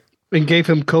project. And gave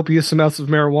him copious amounts of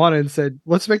marijuana and said,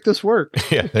 let's make this work.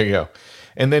 Yeah, there you go.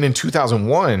 And then in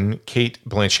 2001, Cate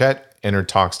Blanchett entered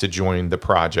talks to join the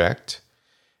project.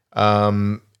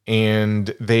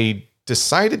 And they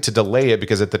decided to delay it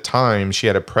because at the time she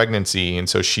had a pregnancy. And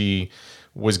so she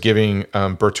was giving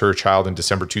birth to her child in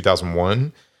December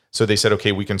 2001. So they said,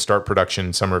 okay, we can start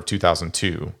production summer of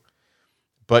 2002.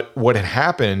 But what had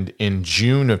happened in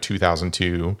June of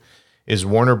 2002 is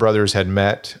Warner Brothers had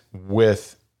met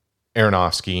with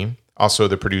Aronofsky, also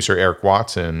the producer Eric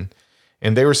Watson,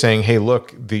 and they were saying, hey,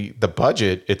 look, the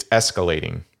budget, it's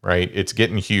escalating, right? It's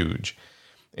getting huge.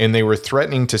 And they were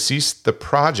threatening to cease the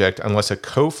project unless a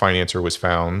co-financer was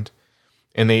found.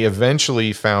 And they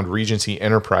eventually found Regency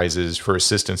Enterprises for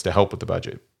assistance to help with the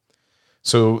budget.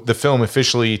 So the film,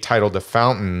 officially titled The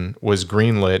Fountain, was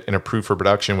greenlit and approved for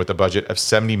production with a budget of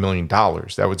 $70 million.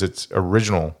 That was its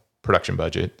original production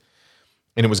budget.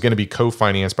 And it was going to be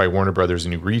co-financed by Warner Brothers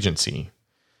and New Regency.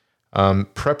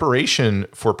 Preparation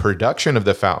for production of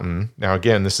The Fountain, now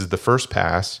again, this is the first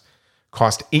pass,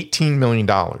 cost $18 million.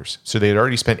 So they had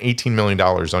already spent $18 million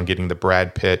on getting the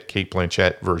Brad Pitt, Cate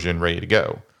Blanchett version ready to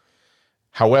go.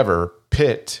 However,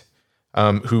 Pitt,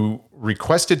 who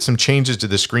requested some changes to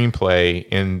the screenplay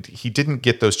and he didn't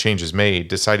get those changes made,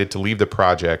 decided to leave the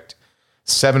project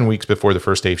 7 weeks before the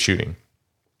first day of shooting.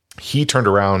 He turned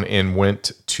around and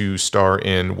went to star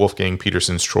in Wolfgang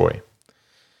Petersen's Troy.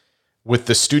 With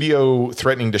the studio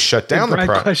threatening to shut down the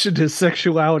project. Questioned his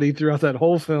sexuality throughout that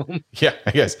whole film. Yeah,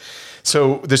 I guess.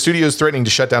 So the studio's threatening to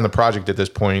shut down the project at this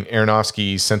point.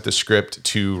 Aronofsky sent the script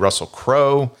to Russell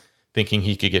Crowe, thinking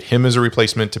he could get him as a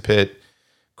replacement to Pitt.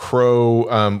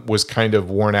 Crowe was kind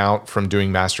of worn out from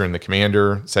doing Master and the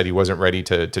Commander, said he wasn't ready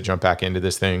to jump back into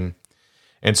this thing.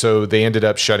 And so they ended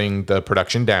up shutting the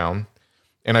production down.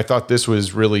 And I thought this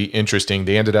was really interesting.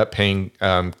 They ended up paying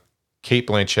Cate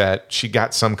Blanchett. She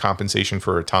got some compensation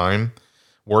for her time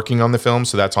working on the film,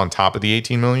 so that's on top of the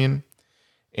 $18 million.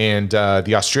 And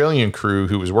the Australian crew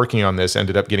who was working on this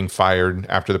ended up getting fired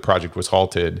after the project was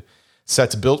halted.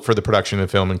 Sets built for the production of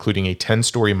the film, including a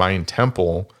 10-story Mayan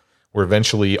temple, were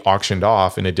eventually auctioned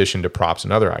off in addition to props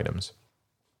and other items.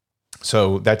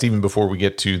 So that's even before we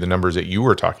get to the numbers that you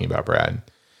were talking about, Brad.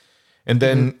 And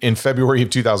then in February of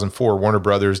 2004, Warner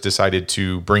Brothers decided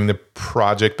to bring the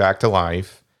project back to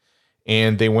life.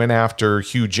 And they went after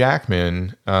Hugh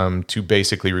Jackman to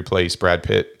basically replace Brad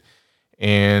Pitt.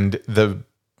 And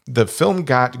the film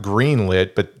got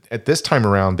greenlit, but at this time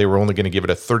around, they were only going to give it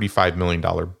a $35 million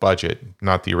budget,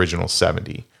 not the original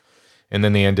 70. And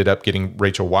then they ended up getting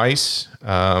Rachel Weisz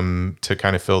to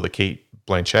kind of fill the Cate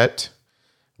Blanchett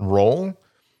role.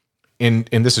 And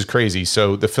this is crazy.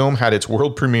 So the film had its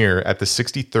world premiere at the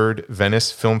 63rd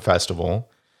Venice Film Festival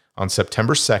on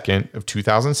September 2nd of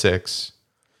 2006.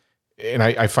 And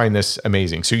I find this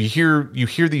amazing. So you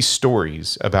hear these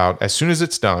stories about as soon as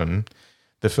it's done,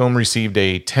 the film received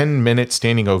a 10-minute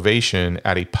standing ovation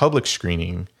at a public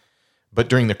screening. But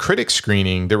during the critics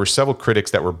screening, there were several critics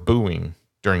that were booing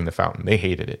during The Fountain. They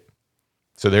hated it.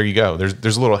 So there you go.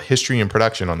 There's a little history in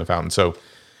production on The Fountain. So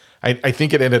I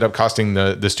think it ended up costing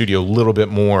the studio a little bit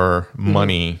more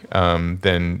money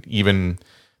than even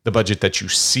the budget that you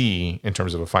see in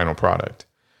terms of a final product.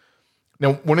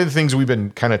 Now, one of the things we've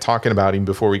been kind of talking about even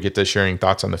before we get to sharing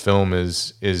thoughts on the film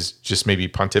is just maybe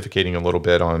pontificating a little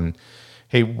bit on,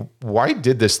 hey, why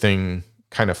did this thing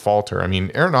kind of falter? I mean,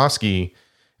 Aronofsky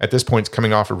at this point is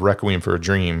coming off of Requiem for a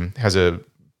Dream, has a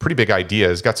pretty big idea,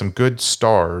 has got some good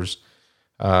stars,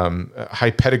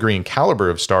 high pedigree and caliber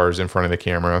of stars in front of the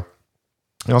camera.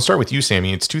 And I'll start with you,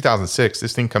 Sammy. It's 2006.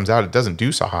 This thing comes out. It doesn't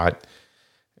do so hot.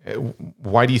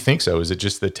 Why do you think so? Is it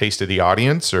just the taste of the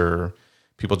audience, or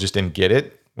people just didn't get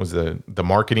it? Was the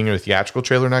marketing or the theatrical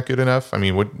trailer not good enough? I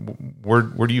mean, where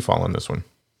do you fall on this one?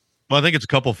 Well, I think it's a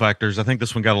couple factors. I think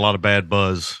this one got a lot of bad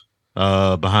buzz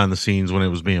behind the scenes when it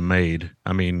was being made.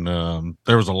 I mean,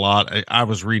 there was a lot. I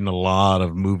was reading a lot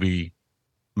of movie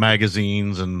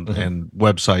magazines and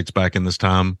websites back in this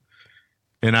time.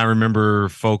 And I remember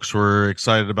folks were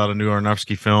excited about a new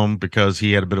Aronofsky film because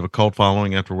he had a bit of a cult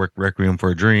following after Requiem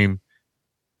for a Dream.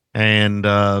 And,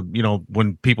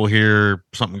 when people hear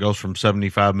something goes from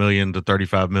 75 million to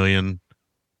 35 million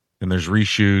and there's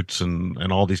reshoots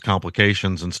and all these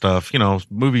complications and stuff,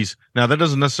 movies. Now, that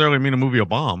doesn't necessarily mean a movie will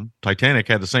bomb. Titanic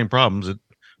had the same problems. It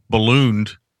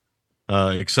ballooned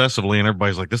excessively, and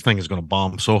everybody's like, this thing is going to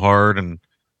bomb so hard and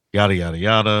yada, yada,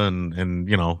 yada. And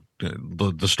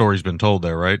the story's been told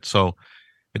there, right? So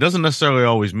it doesn't necessarily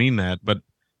always mean that. But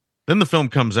then the film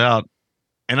comes out,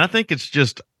 and I think it's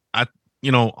just,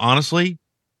 honestly,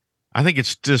 I think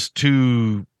it's just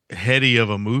too heady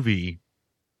of a movie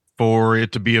for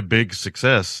it to be a big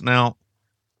success. Now,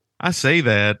 I say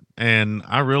that, and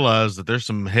I realize that there's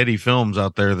some heady films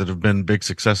out there that have been big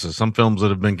successes. Some films that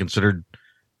have been considered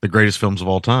the greatest films of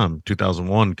all time.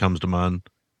 2001 comes to mind.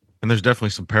 And there's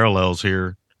definitely some parallels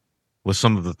here with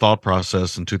some of the thought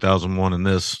process in 2001 and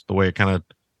this, the way it kind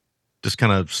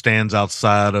of stands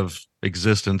outside of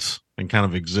existence and kind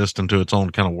of exists into its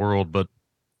own kind of world. But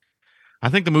I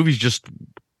think the movie's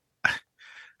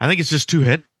I think it's just too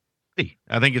heady.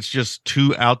 I think it's just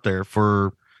too out there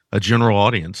for a general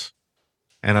audience.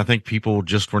 And I think people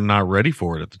just were not ready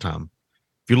for it at the time.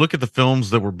 If you look at the films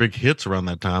that were big hits around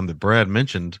that time that Brad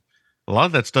mentioned, a lot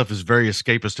of that stuff is very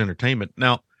escapist entertainment.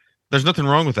 Now, there's nothing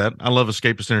wrong with that. I love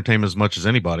escapist entertainment as much as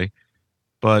anybody,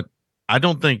 but I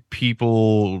don't think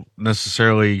people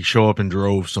necessarily show up in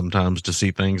droves sometimes to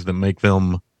see things that make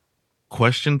them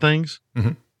question things. Mm-hmm.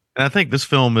 And I think this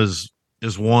film is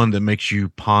one that makes you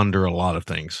ponder a lot of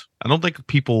things. I don't think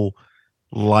people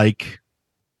like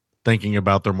thinking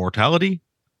about their mortality.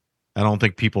 I don't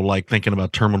think people like thinking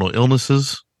about terminal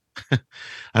illnesses.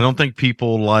 I don't think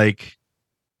people like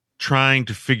trying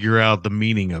to figure out the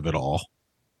meaning of it all.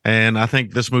 And I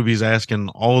think this movie is asking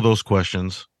all of those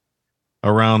questions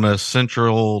around a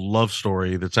central love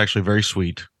story that's actually very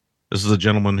sweet. This is a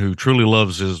gentleman who truly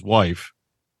loves his wife.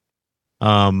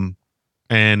 And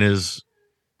this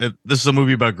is a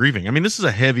movie about grieving. I mean, this is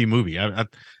a heavy movie.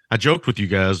 I joked with you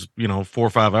guys, 4 or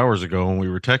 5 hours ago when we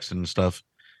were texting and stuff.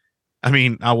 I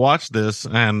mean, I watched this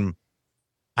and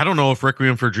I don't know if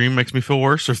Requiem for a Dream makes me feel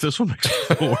worse or if this one makes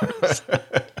me feel worse.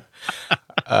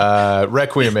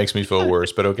 Requiem makes me feel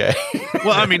worse, but okay.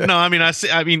 Well, I mean,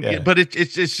 Yeah. But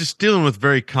it's just dealing with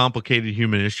very complicated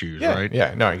human issues, right?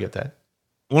 Yeah, no, I get that.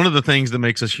 One of the things that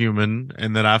makes us human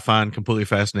and that I find completely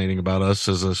fascinating about us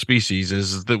as a species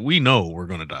is that we know we're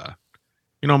going to die.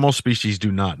 most species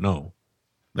do not know.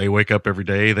 They wake up every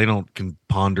day. They don't can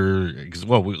ponder.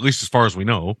 Well, at least as far as we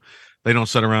know, they don't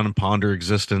sit around and ponder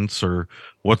existence or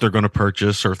what they're going to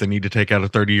purchase or if they need to take out a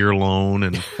 30-year loan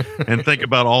and think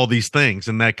about all these things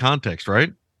in that context,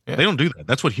 right? Yeah. They don't do that.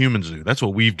 That's what humans do. That's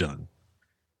what we've done.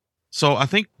 So I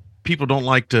think people don't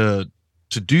like to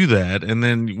do that. And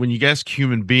then when you ask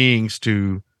human beings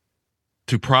to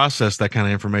process that kind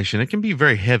of information, it can be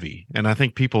very heavy. And I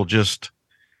think people just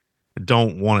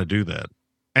don't want to do that.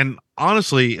 And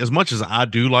honestly, as much as I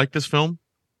do like this film,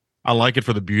 I like it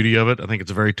for the beauty of it. I think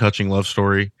it's a very touching love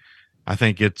story. I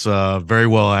think it's very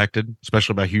well acted,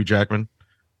 especially by Hugh Jackman,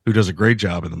 who does a great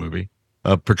job in the movie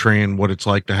of portraying what it's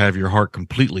like to have your heart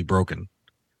completely broken.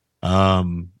 I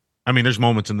mean, there's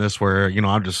moments in this where,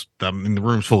 the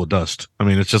room's full of dust. I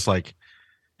mean, it's just like,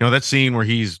 that scene where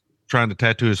he's trying to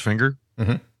tattoo his finger,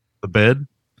 the bed.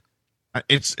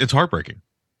 It's heartbreaking.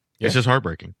 Yeah. It's just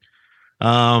heartbreaking.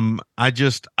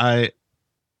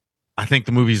 I think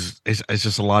the movie's it's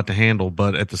just a lot to handle,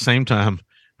 but at the same time,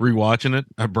 rewatching it,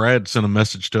 Brad sent a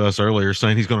message to us earlier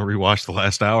saying he's going to rewatch the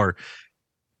last hour.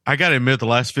 I got to admit, the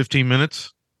last 15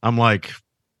 minutes, I'm like,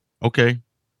 okay.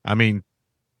 I mean,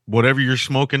 whatever you're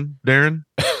smoking, Darren,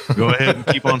 go ahead and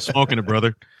keep on smoking it,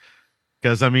 brother.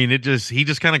 Because I mean, he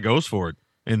just kind of goes for it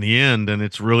in the end, and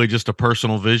it's really just a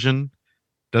personal vision.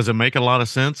 Does it make a lot of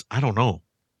sense? I don't know.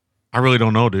 I really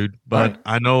don't know, dude. But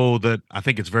I know that I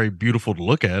think it's very beautiful to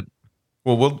look at.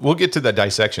 Well, we'll get to the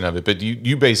dissection of it, but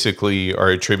you basically are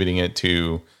attributing it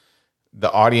to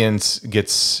the audience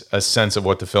gets a sense of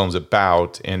what the film's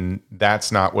about, and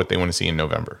that's not what they want to see in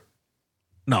November.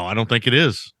 No, I don't think it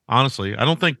is. Honestly, I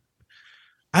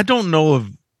don't know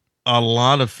of a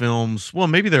lot of films. Well,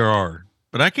 maybe there are,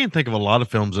 but I can't think of a lot of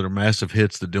films that are massive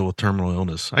hits that deal with terminal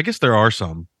illness. I guess there are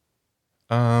some.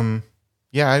 Yeah,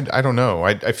 I don't know.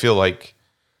 I feel like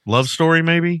Love Story,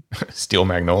 maybe. Steel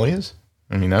Magnolias.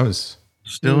 I mean, that was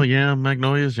still, yeah,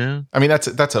 Magnolias, yeah. I mean,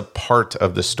 that's a part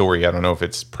of the story. I don't know if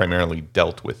it's primarily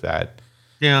dealt with that.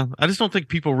 Yeah, I just don't think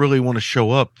people really want to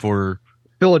show up for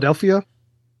Philadelphia.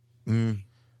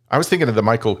 I was thinking of the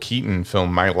Michael Keaton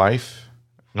film, My Life.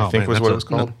 I think was what it was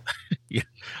called. Yeah,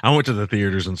 I went to the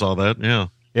theaters and saw that. Yeah,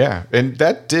 yeah, and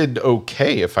that did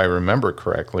okay if I remember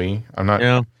correctly. I'm not.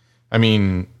 Yeah, I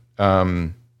mean,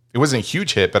 it wasn't a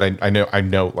huge hit, but I know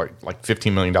like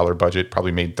 $15 million budget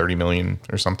probably made 30 million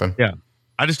or something. Yeah,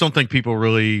 I just don't think people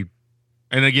really.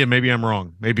 And again, maybe I'm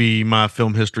wrong. Maybe my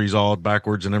film history is all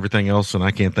backwards and everything else, and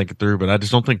I can't think it through. But I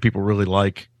just don't think people really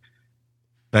like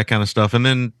that kind of stuff. And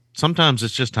then sometimes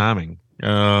it's just timing.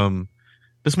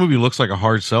 This movie looks like a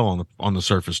hard sell on the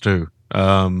surface too.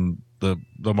 The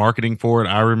marketing for it,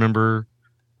 I remember,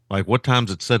 like what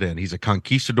times it set in. He's a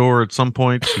conquistador at some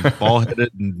points. He's bald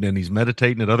headed, and he's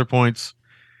meditating at other points.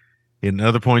 In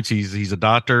other points, he's a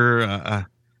doctor.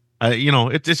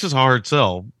 It's just a hard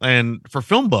sell. And for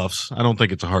film buffs, I don't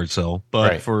think it's a hard sell.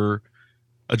 But for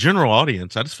a general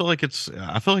audience, I just feel like it's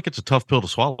a tough pill to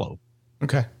swallow.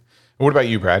 Okay. What about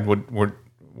you, Brad?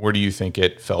 Where do you think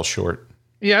it fell short?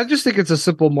 Yeah, I just think it's a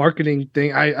simple marketing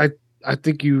thing. I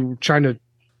think you trying to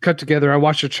cut together. I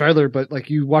watched the trailer, but like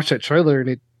you watch that trailer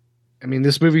and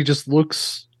this movie just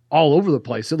looks all over the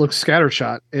place. It looks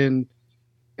scattershot, and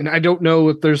I don't know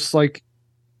if there's like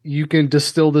you can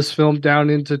distill this film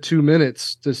down into 2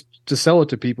 minutes to sell it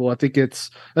to people. I think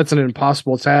that's an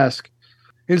impossible task.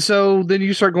 And so then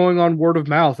you start going on word of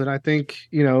mouth, and I think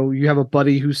you have a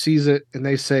buddy who sees it, and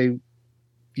they say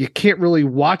you can't really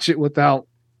watch it without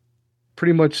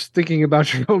pretty much thinking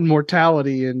about your own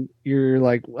mortality, and you're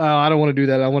like, well, I don't want to do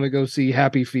that. I want to go see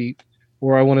Happy Feet,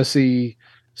 or I want to see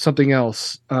something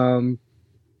else.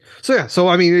 So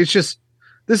I mean, it's just,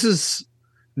 this is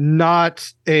not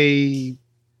a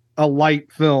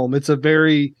light film. It's a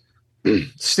very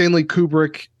Stanley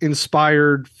Kubrick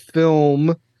inspired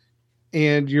film,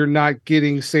 and you're not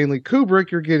getting Stanley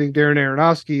Kubrick, you're getting Darren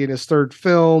Aronofsky in his third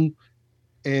film.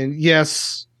 And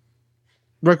yes,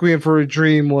 Requiem for a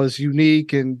Dream was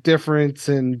unique and different,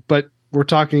 but we're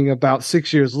talking about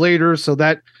 6 years later, so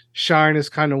that shine is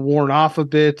kind of worn off a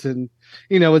bit. And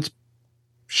it's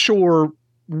sure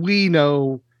we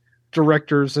know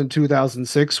directors in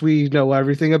 2006, we know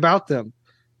everything about them,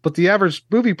 but the average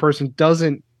moviegoer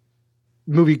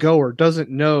doesn't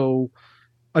know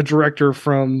a director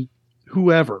from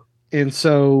whoever. And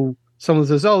so someone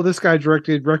says, "Oh, this guy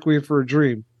directed Requiem for a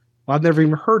Dream." Well, I've never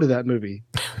even heard of that movie.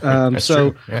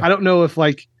 So yeah. I don't know if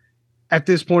like at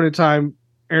this point in time,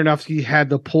 Aronofsky had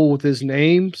the pull with his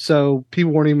name, so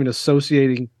people weren't even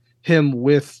associating him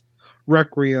with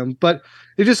Requiem. But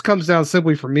it just comes down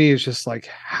simply for me, it's just like,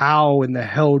 how in the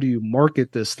hell do you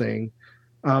market this thing?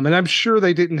 And I'm sure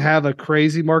they didn't have a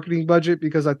crazy marketing budget,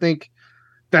 because I think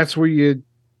that's where you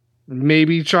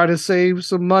maybe try to save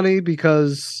some money,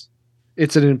 because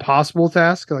it's an impossible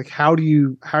task. Like, how do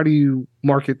you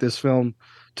market this film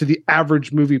to the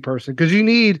average movie person? Because you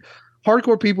need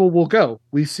hardcore people will go.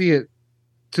 We see it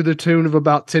to the tune of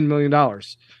about $10 million,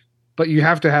 but you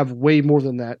have to have way more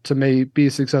than that to be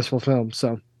a successful film.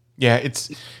 So yeah, it's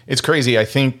crazy. I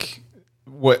think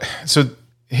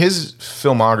his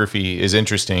filmography is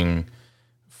interesting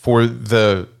for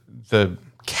the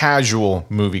casual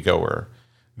moviegoer.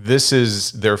 This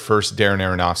is their first Darren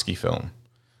Aronofsky film.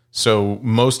 So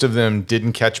most of them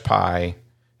didn't catch Pi.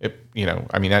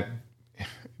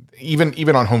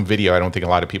 Even on home video, I don't think a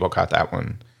lot of people caught that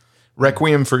one.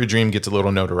 Requiem for a Dream gets a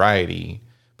little notoriety,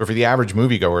 but for the average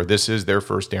moviegoer, this is their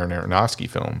first Darren Aronofsky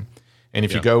film. And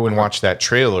if you go and watch that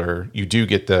trailer, you do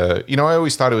get I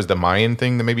always thought it was the Mayan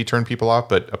thing that maybe turned people off,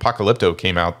 but Apocalypto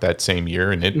came out that same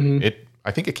year, and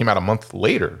I think it came out a month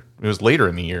later. It was later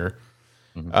in the year.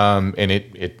 And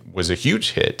it was a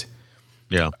huge hit.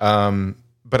 Yeah.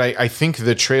 But I think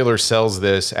the trailer sells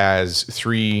this as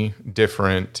 3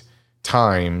 different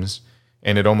times,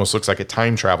 and it almost looks like a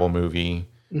time travel movie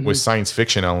with science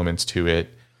fiction elements to it.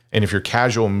 And if you're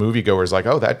casual moviegoers, like,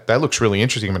 oh, that looks really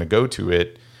interesting, I'm going to go to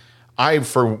it. I,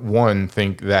 for one,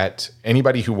 think that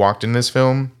anybody who walked in this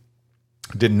film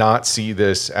did not see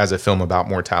this as a film about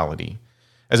mortality.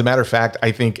 As a matter of fact,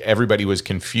 I think everybody was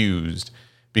confused,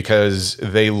 because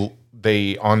they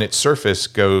on its surface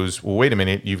goes, well, wait a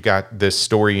minute, you've got this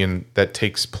story that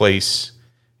takes place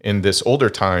in this older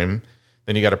time,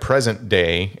 then you got a present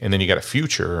day, and then you got a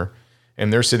future,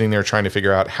 and they're sitting there trying to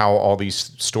figure out how all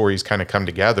these stories kind of come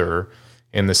together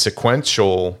in the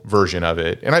sequential version of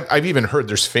it. And I've even heard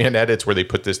there's fan edits where they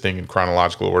put this thing in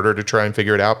chronological order to try and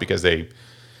figure it out, because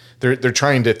they're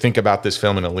trying to think about this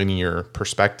film in a linear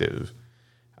perspective.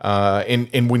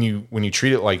 And when you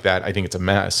treat it like that, I think it's a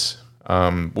mess.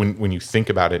 When you think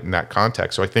about it in that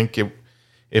context. So I think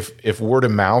if word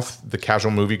of mouth, the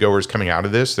casual moviegoers coming out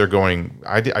of this, they're going,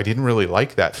 I didn't really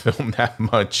like that film that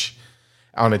much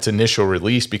on its initial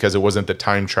release, because it wasn't the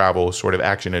time travel sort of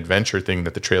action adventure thing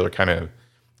that the trailer kind of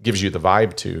gives you the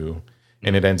vibe to.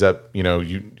 And it ends up,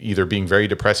 you either being very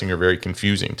depressing or very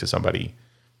confusing to somebody.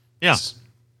 Yeah.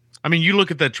 I mean, you look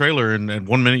at that trailer, and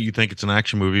 1 minute you think it's an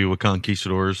action movie with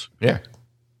conquistadors. Yeah.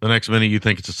 The next minute you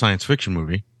think it's a science fiction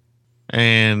movie.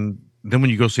 And then when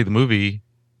you go see the movie,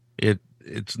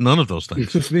 it's none of those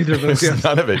things. It's neither of those. It's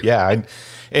none of it. Yeah.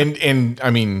 And I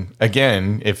mean,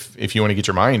 again, if you want to get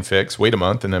your mind fixed, wait a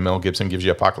month, and then Mel Gibson gives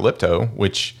you Apocalypto,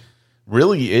 which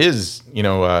really is,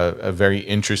 a very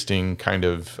interesting kind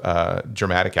of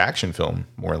dramatic action film,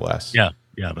 more or less. Yeah.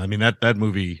 Yeah. I mean, that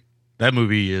movie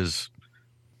is,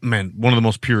 man, one of the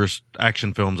most purest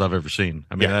action films I've ever seen.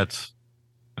 I mean, that's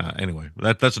anyway,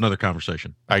 that's another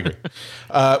conversation. I agree.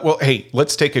 Well, hey,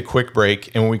 let's take a quick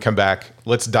break. And when we come back,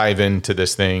 let's dive into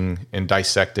this thing and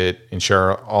dissect it and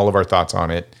share all of our thoughts on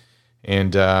it.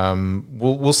 And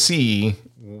we'll see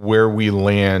where we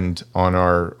land on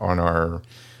our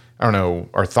I don't know,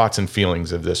 our thoughts and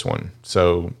feelings of this one.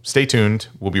 So stay tuned.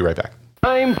 We'll be right back.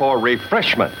 Time for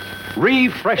refreshment.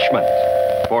 Refreshment.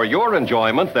 For your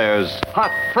enjoyment, there's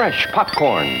hot, fresh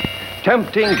popcorn,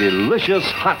 tempting, delicious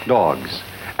hot dogs,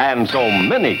 and so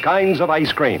many kinds of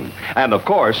ice cream. And, of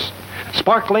course,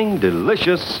 sparkling,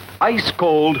 delicious,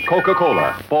 ice-cold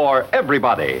Coca-Cola for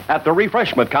everybody at the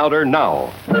refreshment counter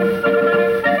now.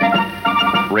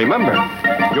 Remember,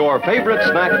 your favorite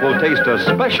snack will taste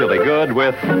especially good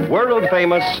with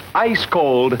world-famous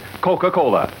ice-cold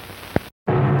Coca-Cola.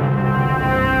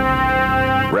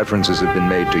 References have been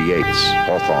made to Yeats,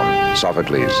 Hawthorne,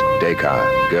 Sophocles,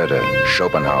 Descartes, Goethe,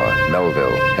 Schopenhauer,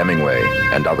 Melville, Hemingway,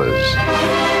 and others.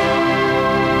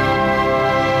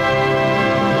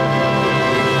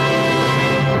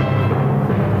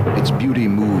 Its beauty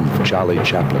moved Charlie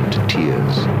Chaplin to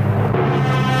tears.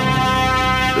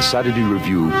 The Saturday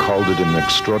Review called it an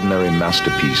extraordinary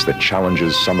masterpiece that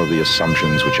challenges some of the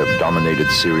assumptions which have dominated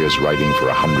serious writing for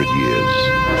 100 years.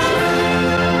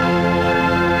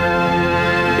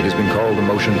 It has been called the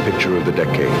motion picture of the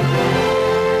decade.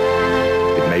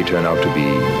 It may turn out to be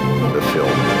the film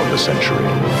of the century.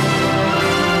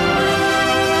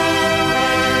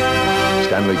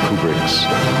 Stanley Kubrick's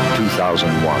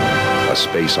 2001, A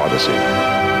Space Odyssey.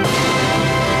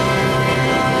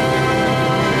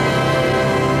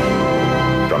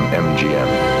 From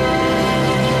MGM.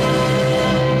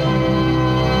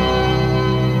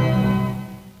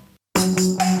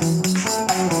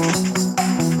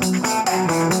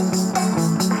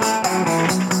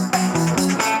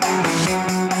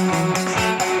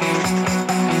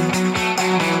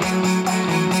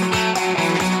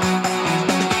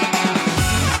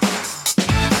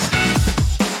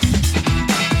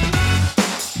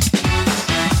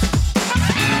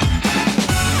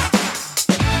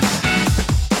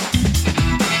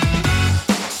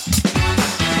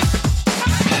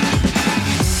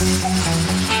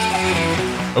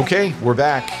 Okay, we're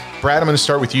back. Brad, I'm going to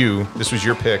start with you. This was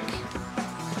your pick.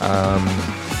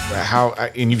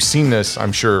 And you've seen this,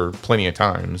 I'm sure, plenty of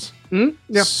times. Mm-hmm.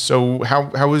 Yeah. So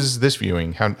how was this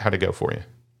viewing? How'd it go for you?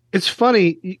 It's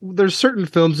funny. There's certain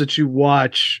films that you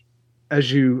watch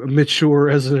as you mature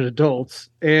as an adult,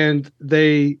 and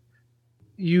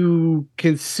you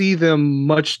can see them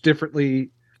much differently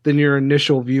than your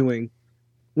initial viewing.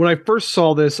 When I first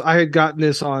saw this, I had gotten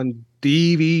this on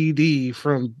DVD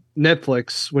from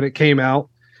Netflix when it came out,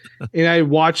 and I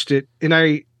watched it, and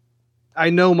I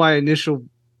know my initial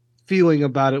feeling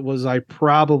about it was I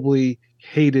probably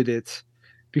hated it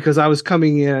because I was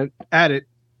coming in at it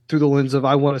through the lens of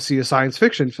I want to see a science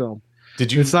fiction film.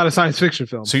 It's not a science fiction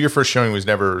film. So your first showing was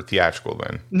never theatrical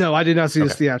then? No, I did not see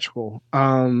this theatrical.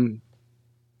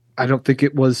 I don't think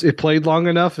it played long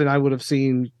enough, and I would have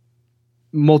seen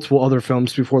multiple other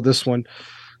films before this one.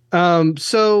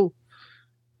 So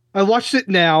I watched it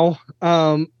now,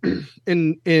 and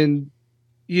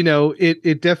you know,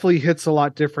 it definitely hits a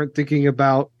lot different thinking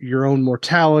about your own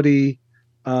mortality,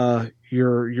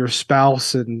 your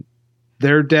spouse and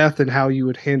their death and how you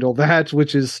would handle that,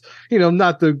 which is, you know,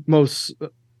 not the most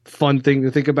fun thing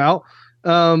to think about.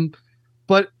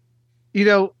 But you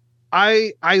know,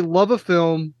 I love a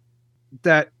film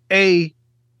that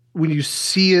when you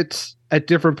see it at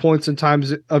different points in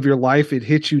times of your life, it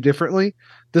hits you differently.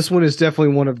 This one is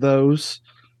definitely one of those.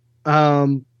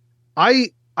 I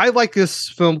like this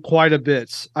film quite a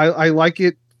bit. I like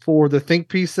it for the think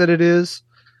piece that it is.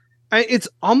 It's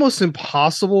almost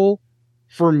impossible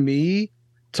for me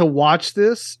to watch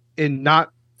this and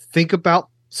not think about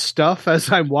stuff as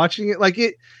I'm watching it. Like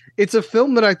it's a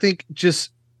film that I think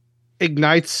just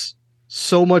ignites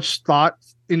so much thought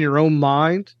in your own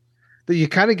mind that you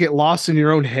kind of get lost in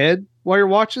your own head while you're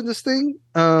watching this thing.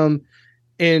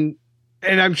 And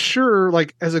I'm sure,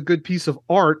 like, as a good piece of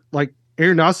art, like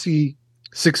Aronofsky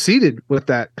succeeded with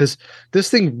that, because this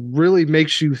thing really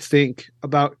makes you think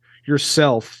about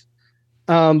yourself.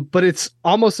 But it's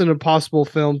almost an impossible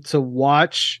film to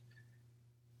watch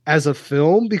as a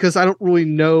film because I don't really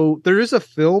know. There is a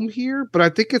film here, but I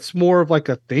think it's more of like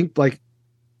a think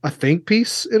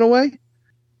piece in a way.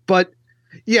 But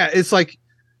yeah, it's like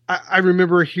I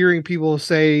remember hearing people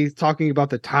talking about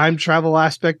the time travel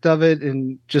aspect of it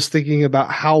and just thinking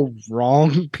about how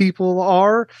wrong people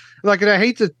are. Like, and I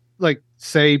hate to like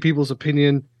say people's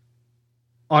opinion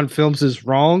on films is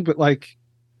wrong, but like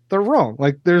they're wrong.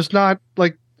 Like there's not,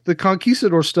 like, the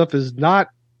Conquistador stuff is not,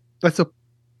 that's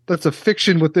a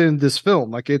fiction within this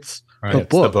film. Like it's the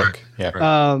book.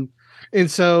 Yeah.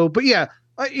 And so, but yeah,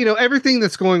 you know, everything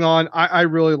that's going on, I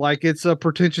really like. It's a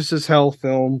pretentious as hell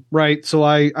film, right? So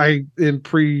I am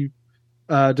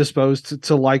predisposed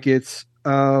to like it.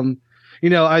 You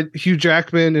know, Hugh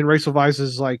Jackman and Rachel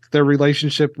Weisz's, like, their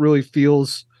relationship really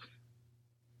feels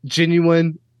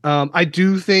genuine. I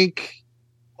do think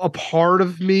a part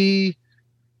of me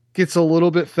gets a little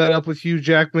bit fed up with Hugh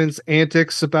Jackman's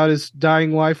antics about his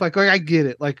dying wife. Like I get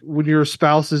it. Like, when your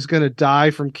spouse is going to die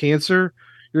from cancer,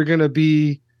 you're going to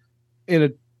be in a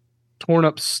torn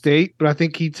up state, but I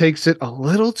think he takes it a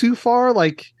little too far,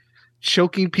 like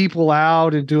choking people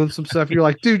out and doing some stuff. You're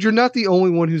like, dude, you're not the only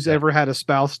one who's ever had a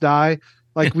spouse die.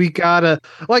 Like, we gotta,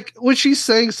 like, when she's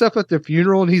saying stuff at the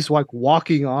funeral and he's like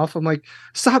walking off, I'm like,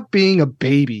 stop being a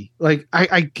baby. Like,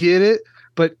 I get it,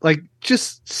 but like,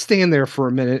 just stand there for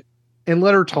a minute and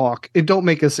let her talk and don't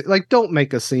make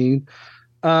a scene.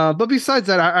 But besides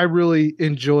that, I really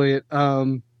enjoy it.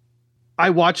 I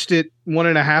watched it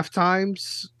 1.5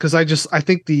 times because I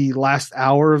think the last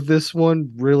hour of this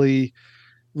one really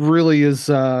is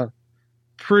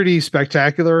pretty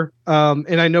spectacular.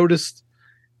 And I noticed,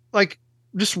 like,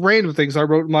 just random things I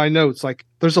wrote in my notes. Like,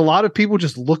 there's a lot of people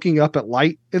just looking up at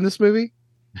light in this movie,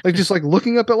 like just like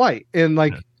looking up at light, and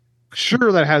like,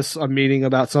 sure, that has a meaning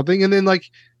about something. And then, like,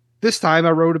 this time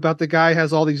I wrote about the guy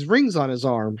has all these rings on his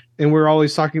arm, and we're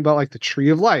always talking about like the tree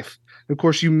of life. And of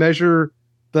course, you measure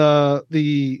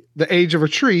the age of a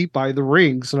tree by the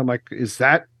rings, and I'm like, is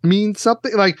that mean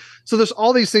something? Like, so there's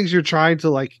all these things you're trying to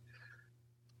like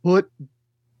put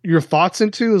your thoughts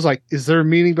into. Is like, is there a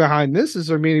meaning behind this? Is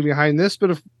there a meaning behind this? But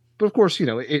of course, you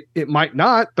know, it might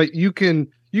not, but you can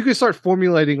start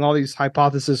formulating all these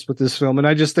hypotheses with this film. And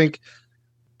I just think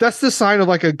that's the sign of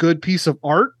like a good piece of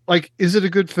art. Like, is it a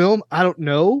good film? I don't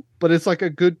know, but it's like a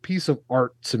good piece of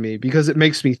art to me because it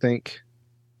makes me think.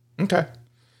 Okay.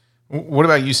 What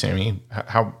about you, Sammy?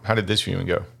 How did this viewing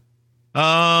go?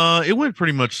 It went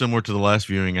pretty much similar to the last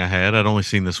viewing I had. I'd only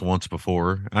seen this once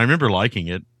before. I remember liking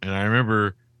it, and I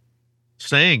remember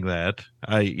saying that.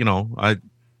 I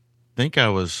think I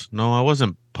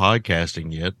wasn't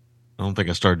podcasting yet. I don't think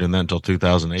I started doing that until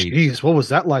 2008. Jeez, what was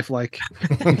that life like?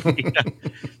 Yeah.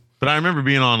 But I remember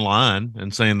being online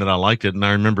and saying that I liked it, and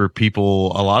I remember a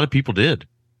lot of people did.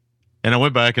 And I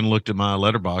went back and looked at my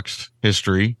Letterboxd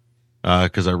history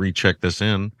because I rechecked this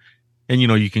in. And,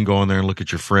 you can go in there and look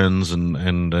at your friends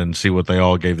and see what they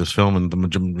all gave this film. And the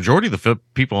majority of the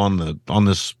people on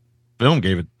this film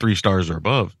gave it 3 stars or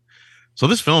above. So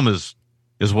this film is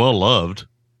well loved.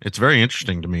 It's very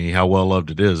interesting to me how well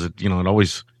loved it is. It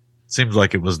always seems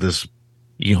like it was this,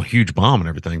 huge bomb and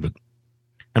everything. But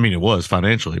I mean, it was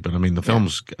financially, but I mean, the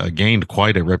film's gained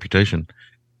quite a reputation.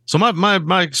 So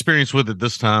my experience with it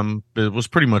this time, it was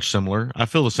pretty much similar. I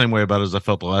feel the same way about it as I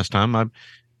felt the last time.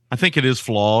 I think it is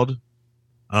flawed.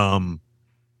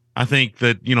 I think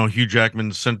that, Hugh Jackman,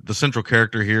 the central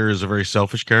character here, is a very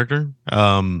selfish character.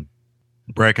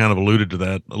 Brad kind of alluded to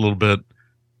that a little bit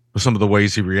with some of the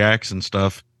ways he reacts and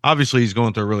stuff. Obviously, he's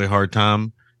going through a really hard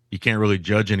time. You can't really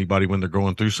judge anybody when they're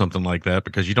going through something like that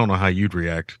because you don't know how you'd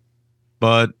react.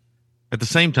 But at the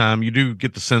same time, you do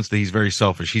get the sense that he's very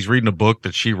selfish. He's reading a book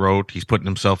that she wrote. He's putting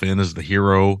himself in as the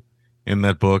hero in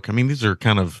that book. I mean, these are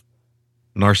kind of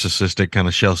narcissistic, kind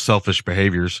of selfish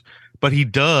behaviors. But he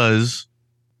does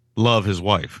love his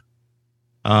wife.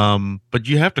 But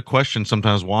you have to question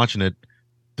sometimes watching it,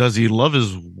 does he love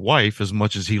his wife as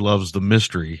much as he loves the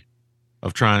mystery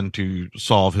of trying to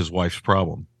solve his wife's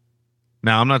problem?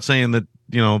 Now, I'm not saying that,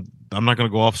 I'm not going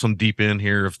to go off some deep end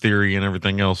here of theory and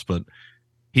everything else, but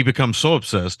he becomes so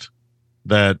obsessed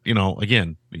that,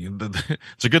 again,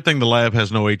 it's a good thing the lab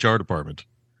has no HR department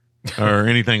or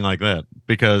anything like that,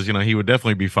 because, he would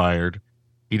definitely be fired.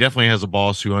 He definitely has a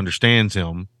boss who understands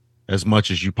him as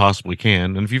much as you possibly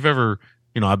can. And if you've ever,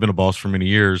 I've been a boss for many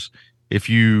years. If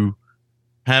you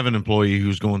have an employee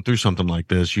who's going through something like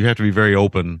this, you have to be very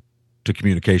open to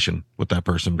communication with that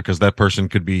person, because that person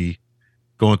could be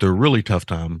going through a really tough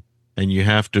time, and you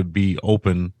have to be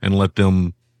open and let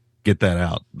them get that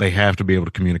out. They have to be able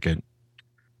to communicate.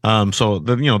 So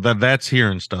that's here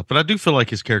and stuff, but I do feel like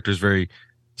his character is very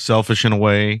selfish in a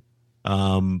way.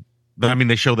 I mean,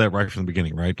 they show that right from the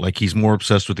beginning, right? Like, he's more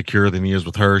obsessed with the cure than he is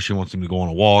with her. She wants him to go on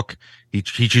a walk. He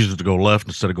chooses to go left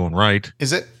instead of going right. Is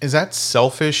that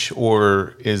selfish,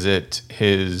 or is it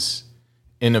his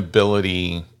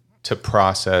inability to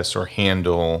process or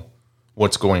handle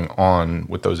what's going on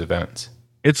with those events?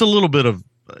 It's a little bit of,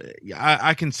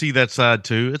 I can see that side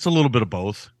too. It's a little bit of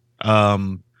both.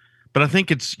 But I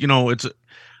think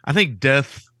I think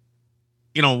death,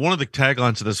 one of the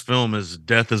taglines of this film is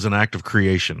death is an act of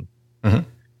creation. Mm-hmm.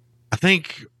 I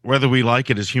think whether we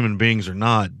like it as human beings or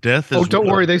not, death is... Oh, don't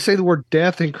worry. They say the word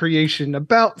death and creation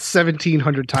about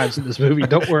 1,700 times in this movie.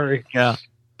 Don't worry. Yeah.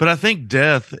 But I think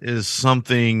death is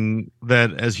something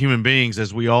that as human beings,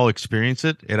 as we all experience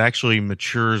it, it actually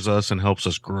matures us and helps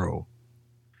us grow.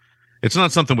 It's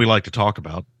not something we like to talk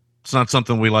about. It's not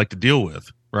something we like to deal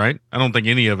with, right? I don't think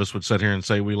any of us would sit here and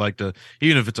say we like to,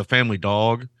 even if it's a family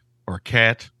dog or a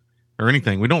cat or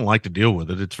anything, we don't like to deal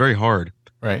with it. It's very hard.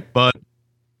 Right. But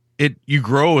you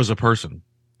grow as a person.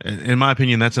 In my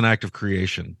opinion, that's an act of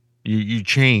creation. You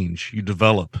change, you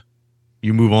develop,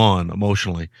 you move on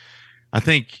emotionally. I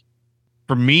think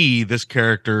for me, this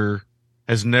character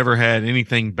has never had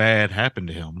anything bad happen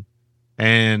to him.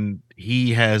 And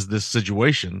he has this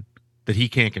situation that he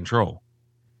can't control.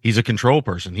 He's a control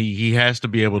person. He has to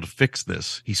be able to fix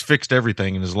this. He's fixed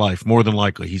everything in his life. More than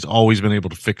likely, he's always been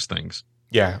able to fix things.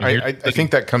 Yeah, I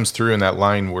think that comes through in that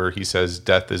line where he says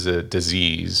death is a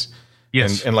disease.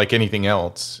 Yes. And like anything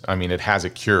else, I mean, it has a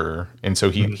cure. And so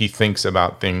he thinks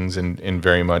about things in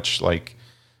very much like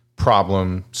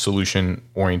problem solution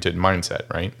oriented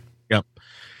mindset, right? Yep.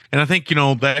 And I think,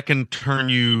 that can turn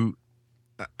you,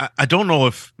 I don't know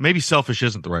if maybe selfish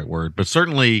isn't the right word, but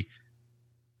certainly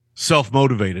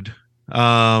self-motivated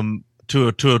to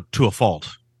a fault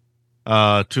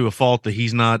that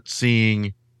he's not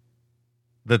seeing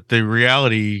that the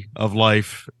reality of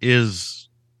life is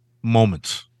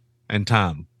moments and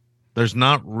time. There's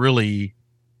not really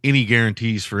any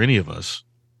guarantees for any of us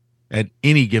at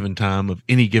any given time of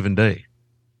any given day.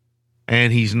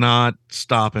 And he's not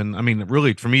stopping. I mean,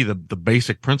 really, for me, the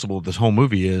basic principle of this whole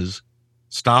movie is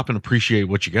stop and appreciate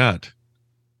what you got,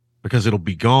 because it'll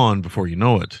be gone before you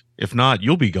know it. If not,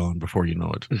 you'll be gone before you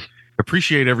know it.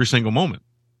 Appreciate every single moment.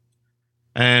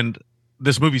 And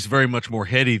this movie's very much more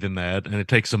heady than that, and it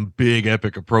takes some big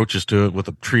epic approaches to it with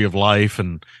a tree of life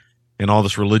and all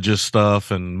this religious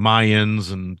stuff and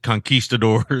Mayans and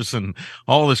conquistadors and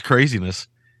all this craziness,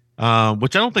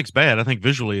 which I don't think is bad. I think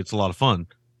visually it's a lot of fun.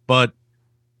 But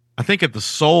I think at the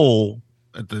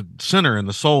center and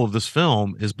the soul of this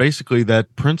film is basically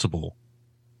that principle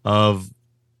of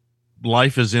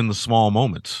life is in the small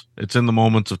moments. It's in the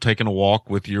moments of taking a walk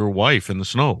with your wife in the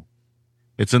snow.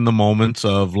 It's in the moments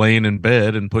of laying in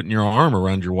bed and putting your arm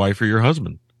around your wife or your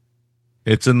husband.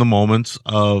 It's in the moments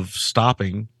of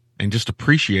stopping and just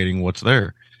appreciating what's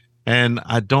there. And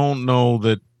I don't know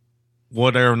that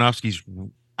what Aronofsky's,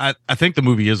 I think the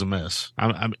movie is a mess.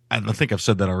 I think I've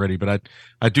said that already, but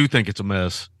I do think it's a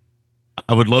mess.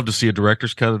 I would love to see a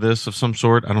director's cut of this of some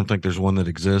sort. I don't think there's one that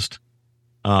exists.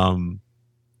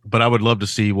 But I would love to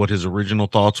see what his original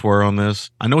thoughts were on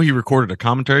this. I know he recorded a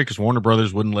commentary because Warner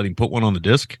Brothers wouldn't let him put one on the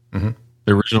disc. Mm-hmm.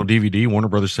 The original DVD, Warner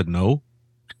Brothers said no.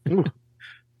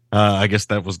 I guess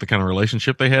that was the kind of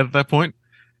relationship they had at that point.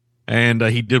 And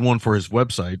he did one for his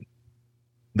website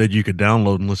that you could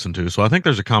download and listen to. So I think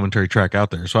there's a commentary track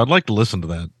out there. So I'd like to listen to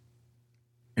that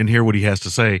and hear what he has to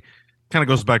say. Kind of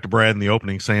goes back to Brad in the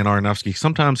opening saying Aronofsky,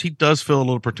 sometimes he does feel a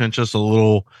little pretentious, a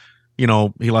little,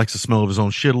 he likes the smell of his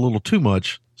own shit a little too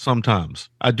much sometimes.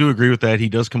 I do agree with that. He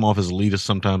does come off as elitist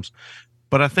sometimes.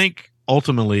 But I think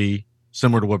ultimately,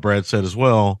 similar to what Brad said as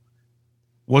well,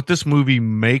 what this movie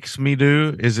makes me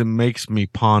do is it makes me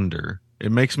ponder.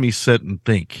 It makes me sit and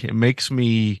think. It makes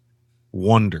me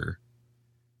wonder.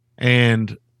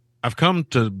 And I've come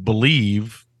to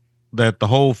believe that the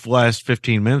whole last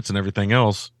 15 minutes and everything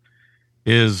else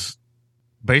is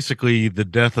basically the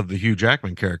death of the Hugh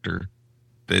Jackman character.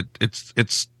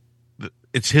 It's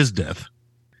his death.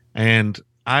 And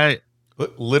I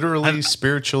literally,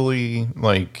 spiritually,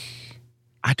 like,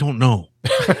 I don't know.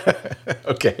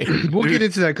 Okay. We'll get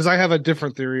into that because I have a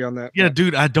different theory on that. Yeah,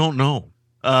 dude, I don't know.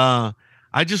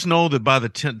 I just know that by the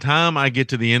time I get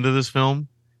to the end of this film,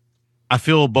 I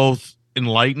feel both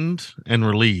enlightened and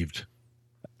relieved.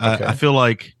 Okay. I feel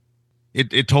like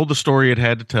it told the story it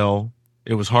had to tell.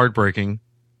 It was heartbreaking.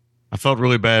 I felt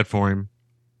really bad for him,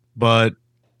 but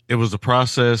it was the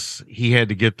process he had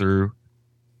to get through.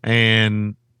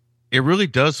 And it really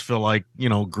does feel like,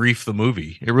 Grief the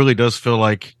movie. It really does feel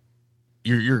like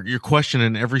you're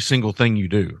questioning every single thing you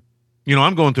do.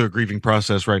 I'm going through a grieving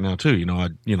process right now too.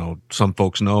 Some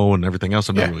folks know and everything else.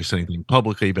 I'm not really saying anything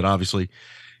publicly, but obviously,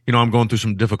 I'm going through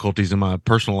some difficulties in my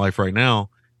personal life right now.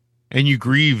 And you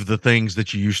grieve the things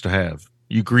that you used to have.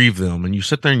 You grieve them and you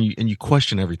sit there and you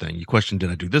question everything. You question, did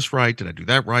I do this right? Did I do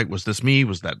that right? Was this me?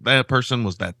 Was that person?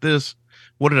 Was that this?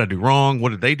 What did I do wrong? What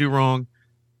did they do wrong?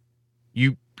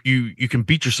 You can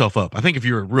beat yourself up. I think if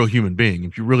you're a real human being,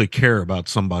 if you really care about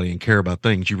somebody and care about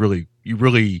things, you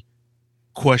really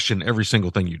question every single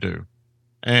thing you do.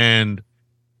 And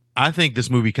I think this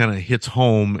movie kind of hits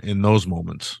home in those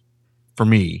moments for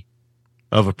me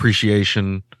of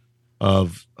appreciation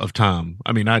of time.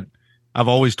 I mean, I've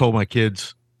always told my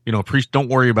kids, don't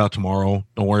worry about tomorrow.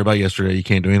 Don't worry about yesterday. You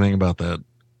can't do anything about that.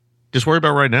 Just worry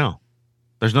about right now.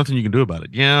 There's nothing you can do about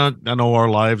it. Yeah, I know our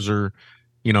lives are,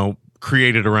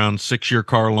 created around 6-year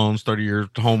car loans, 30-year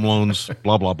home loans,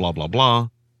 blah, blah, blah, blah, blah.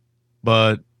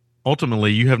 But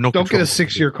ultimately, you have no Don't control. get a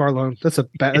 6-year car loan. That's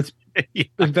that's Yeah,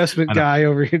 investment guy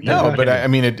over here. No, but I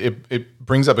mean, it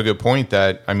brings up a good point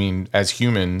that, I mean, as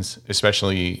humans,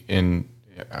 especially in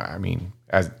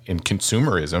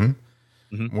consumerism,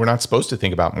 mm-hmm. we're not supposed to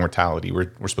think about mortality.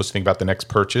 We're supposed to think about the next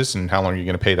purchase and how long you're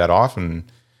going to pay that off. And,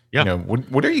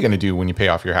 what are you going to do when you pay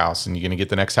off your house and you're going to get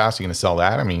the next house? You're going to sell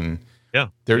that? I mean,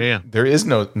 there is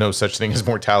no such thing as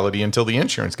mortality until the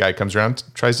insurance guy comes around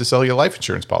and tries to sell you a life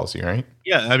insurance policy, right?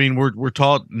 Yeah, I mean, we're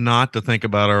taught not to think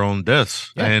about our own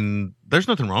deaths, and there's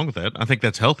nothing wrong with that. I think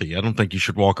that's healthy. I don't think you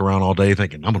should walk around all day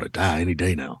thinking, I'm going to die any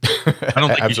day now. I don't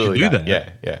think you should do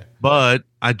that. Yeah. But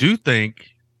I do think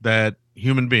that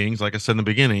human beings, like I said in the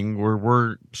beginning,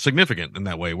 we're significant in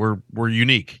that way. We're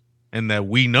unique in that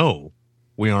we know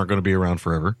we aren't going to be around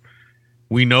forever.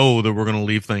 We know that we're going to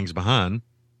leave things behind.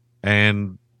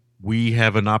 And we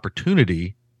have an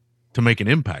opportunity to make an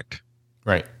impact,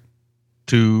 right,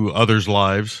 to others'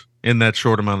 lives in that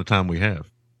short amount of time we have.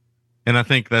 And I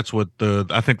think that's what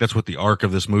the arc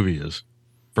of this movie is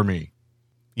for me.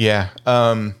 Yeah.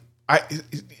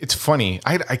 It's funny.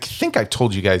 I think I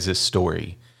told you guys this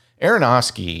story.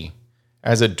 Aronofsky,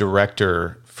 as a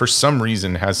director, for some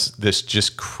reason has this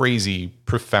just crazy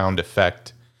profound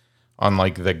effect on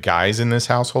like the guys in this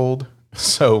household.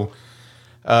 So,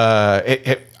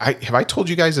 have I told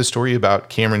you guys a story about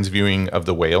Cameron's viewing of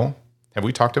The Whale? Have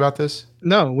we talked about this?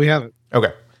 No, we haven't.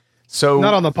 Okay. So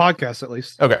not on the podcast, at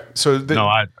least. Okay. So no,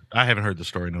 I haven't heard the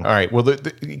story. No. All right. Well,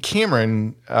 the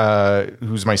Cameron,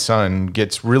 who's my son,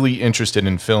 gets really interested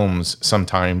in films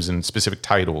sometimes and specific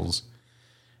titles.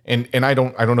 And I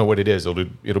don't know what it is.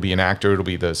 It'll be an actor, it'll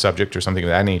be the subject or something of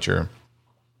that nature.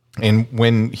 And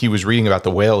when he was reading about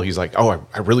The Whale, he's like, "Oh,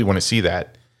 I really want to see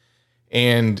that."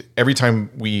 And every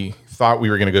time we thought we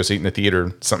were going to go see it in the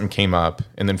theater, something came up.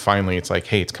 And then finally it's like,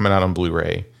 hey, it's coming out on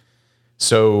Blu-ray.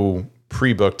 So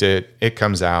pre-booked it. It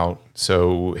comes out.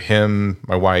 So him,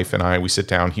 my wife, and I, we sit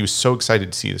down. He was so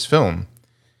excited to see this film.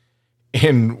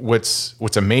 And what's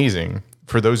amazing,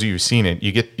 for those of you who've seen it,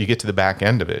 you get to the back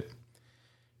end of it.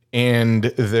 And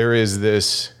there is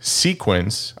this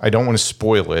sequence. I don't want to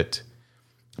spoil it,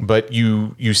 but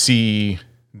you see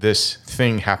this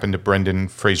thing happen to Brendan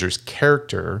Fraser's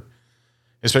character,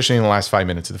 especially in the last 5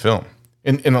 minutes of the film.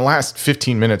 In the last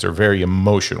 15 minutes are very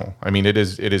emotional. I mean, it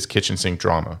is kitchen sink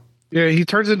drama. Yeah, he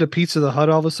turns into Pizza the Hut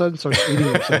all of a sudden, starts eating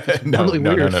himself. It's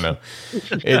No.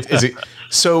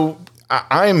 So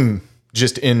I'm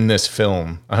just in this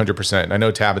film 100%. I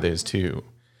know Tabitha is too.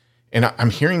 And I'm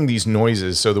hearing these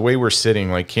noises. So the way we're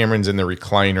sitting, like Cameron's in the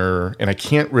recliner, and I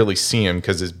can't really see him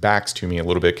because his back's to me a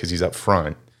little bit because he's up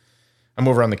front. I'm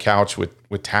over on the couch with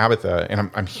Tabitha,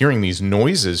 and I'm hearing these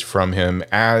noises from him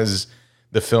as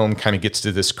the film kind of gets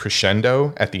to this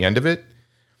crescendo at the end of it.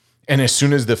 And as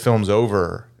soon as the film's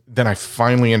over, then I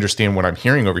finally understand what I'm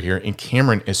hearing over here. And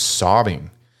Cameron is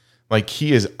sobbing. Like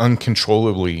he is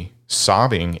uncontrollably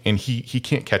sobbing, and he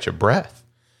can't catch a breath.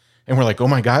 And we're like, oh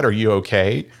my God, are you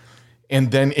okay?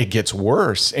 And then it gets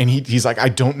worse. And he's like, I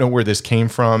don't know where this came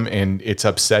from. And it's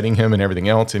upsetting him and everything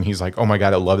else. And he's like, oh my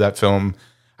God, I love that film.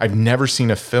 I've never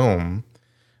seen a film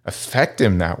affect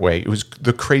him that way. It was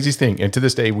the craziest thing. And to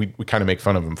this day, we kind of make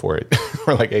fun of him for it.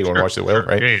 We're like, hey, you want to watch the whale,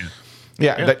 right?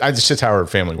 Yeah. That's just how our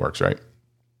family works, right?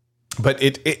 But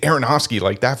Aronofsky,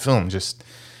 like that film just,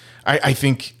 I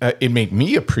think it made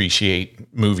me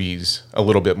appreciate movies a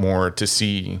little bit more to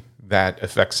see that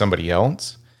affect somebody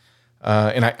else.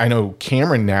 And I know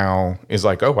Cameron now is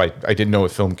like, oh, I didn't know a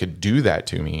film could do that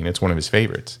to me. And it's one of his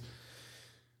favorites.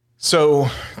 So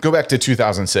go back to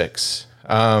 2006.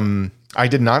 I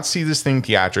did not see this thing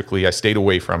theatrically. I stayed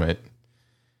away from it.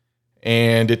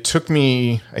 And it took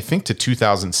me, I think, to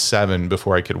 2007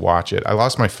 before I could watch it. I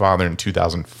lost my father in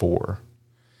 2004.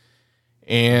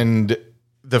 And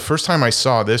the first time I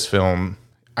saw this film,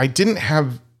 I didn't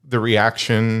have the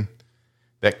reaction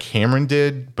that Cameron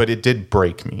did, but it did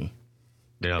break me.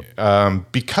 Yeah.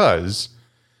 Because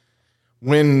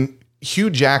when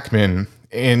Hugh Jackman,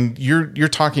 and you're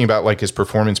talking about like his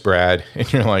performance, Brad,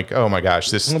 and you're like, oh my gosh,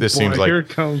 this seems like, here it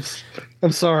comes.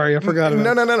 I'm sorry, I forgot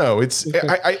about it. No. It's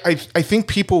I think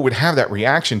people would have that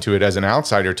reaction to it as an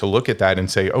outsider to look at that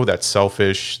and say, oh, that's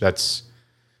selfish. That's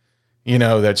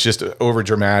just over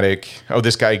dramatic. Oh,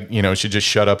 this guy, should just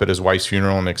shut up at his wife's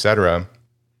funeral and etc.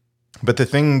 But the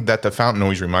thing that The Fountain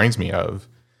always reminds me of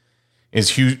is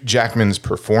Hugh Jackman's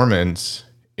performance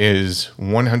is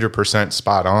 100%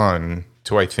 spot on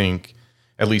to, I think,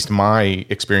 at least my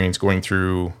experience going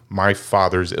through my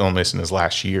father's illness in his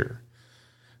last year.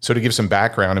 So to give some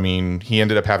background, I mean, he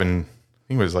ended up having, I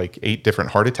think it was like 8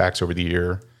 different heart attacks over the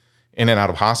year, in and out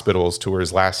of hospitals, to where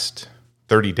his last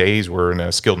 30 days were in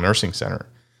a skilled nursing center.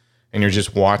 And you're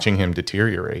just watching him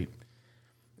deteriorate.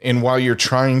 And while you're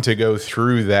trying to go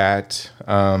through that,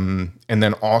 and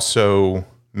then also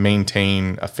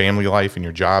maintain a family life and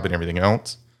your job and everything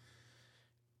else,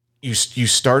 you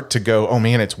start to go, oh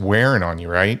man, it's wearing on you,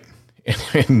 right?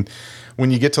 And when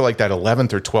you get to like that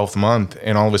 11th or 12th month,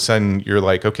 and all of a sudden you're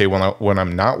like, okay, when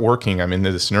I'm not working, I'm in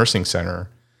this nursing center,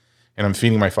 and I'm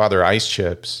feeding my father ice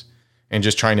chips and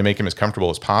just trying to make him as comfortable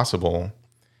as possible.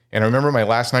 And I remember my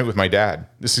last night with my dad.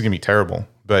 This is gonna be terrible,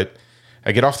 but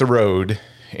I get off the road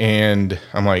and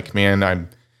I'm like, man,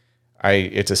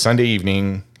 it's a Sunday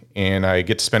evening, and I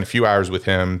get to spend a few hours with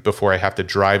him before I have to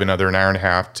drive another an hour and a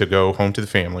half to go home to the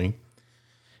family.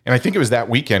 And I think it was that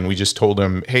weekend we just told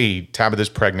him, hey, Tabitha's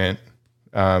pregnant.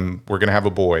 We're going to have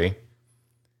a boy.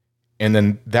 And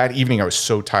then that evening I was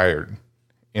so tired.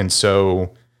 And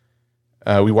so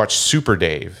we watched Super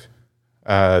Dave,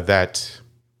 that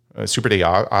Super Dave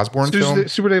Osborne film.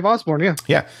 Super Dave Osborne, yeah.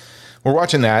 Yeah. We're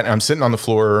watching that. I'm sitting on the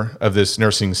floor of this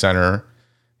nursing center.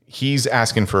 He's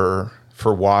asking for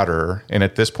water. And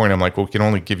at this point, I'm like, well, we can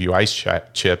only give you ice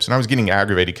chips. And I was getting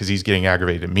aggravated because he's getting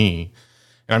aggravated at me.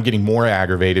 And I'm getting more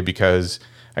aggravated because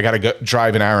I got to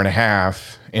drive an hour and a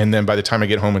half. And then by the time I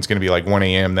get home, it's going to be like 1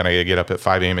 a.m. Then I got to get up at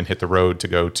 5 a.m. and hit the road to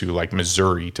go to like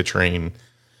Missouri to train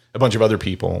a bunch of other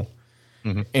people.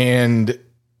 Mm-hmm. And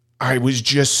I was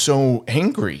just so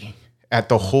angry at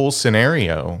the whole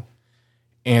scenario.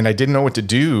 And I didn't know what to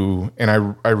do.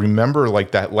 And I remember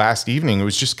like that last evening, it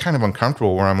was just kind of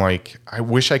uncomfortable, where I'm like, I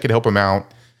wish I could help him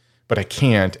out, but I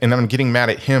can't. And then I'm getting mad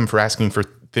at him for asking for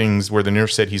things where the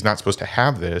nurse said he's not supposed to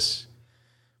have this.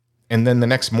 And then the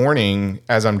next morning,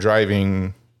 as I'm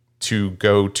driving to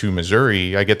go to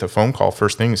Missouri, I get the phone call.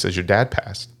 First thing, it says, your dad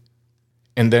passed.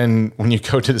 And then when you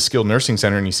go to the skilled nursing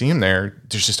center and you see him there,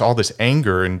 there's just all this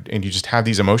anger and you just have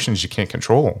these emotions you can't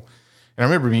control. And I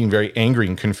remember being very angry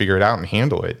and couldn't figure it out and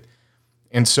handle it.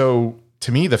 And so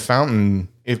to me, The Fountain,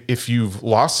 if you've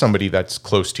lost somebody that's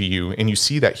close to you and you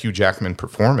see that Hugh Jackman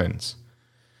performance,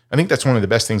 I think that's one of the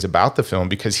best things about the film,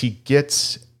 because he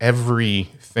gets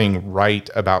everything right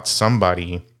about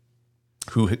somebody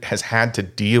who has had to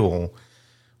deal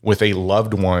with a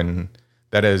loved one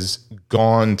that has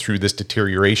gone through this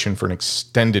deterioration for an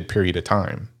extended period of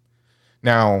time.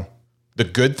 Now, the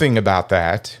good thing about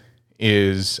that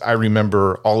is I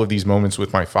remember all of these moments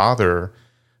with my father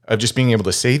of just being able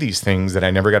to say these things that I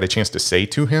never got a chance to say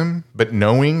to him, but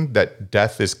knowing that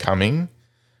death is coming,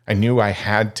 I knew I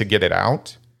had to get it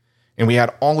out. And we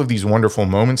had all of these wonderful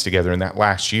moments together in that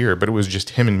last year, but it was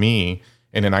just him and me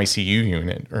in an ICU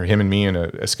unit, or him and me in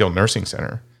a skilled nursing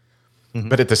center. Mm-hmm.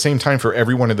 But at the same time, for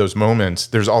every one of those moments,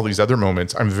 there's all these other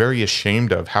moments I'm very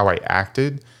ashamed of how I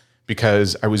acted,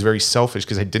 because I was very selfish,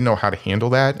 because I didn't know how to handle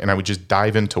that. And I would just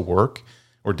dive into work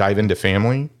or dive into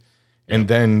family. And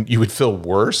then you would feel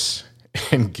worse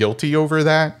and guilty over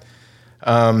that.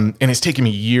 And it's taken me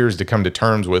years to come to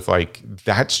terms with, like,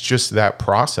 that's just that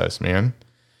process, man.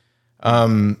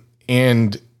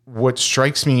 And what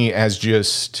strikes me as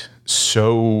just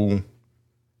so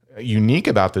unique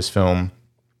about this film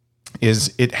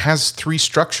is it has 3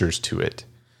 structures to it,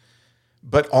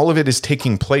 but all of it is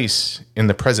taking place in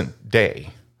the present day.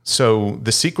 So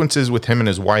the sequences with him and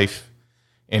his wife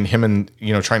and him and,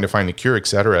 trying to find the cure, et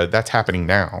cetera, that's happening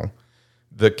now.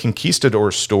 The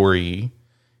Conquistador story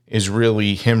is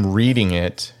really him reading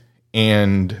it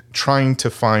and trying to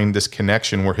find this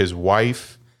connection where his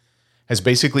wife has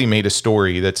basically made a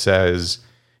story that says,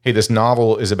 hey, this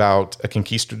novel is about a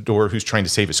conquistador who's trying to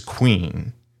save his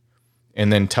queen,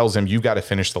 and then tells him, you got to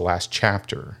finish the last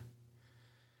chapter.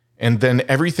 And then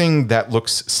everything that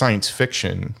looks science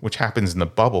fiction, which happens in the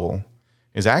bubble,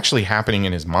 is actually happening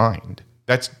in his mind.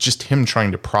 That's just him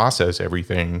trying to process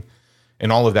everything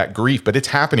and all of that grief, but it's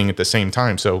happening at the same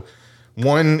time. So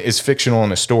one is fictional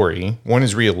in a story, one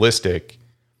is realistic,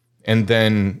 and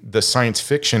then the science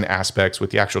fiction aspects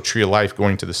with the actual tree of life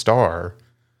going to the star,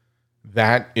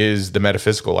 that is the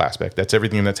metaphysical aspect. That's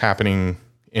everything that's happening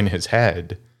in his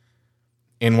head.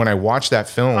 And when I watch that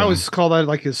film, I always call that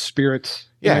like his spirit.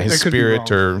 Yeah, his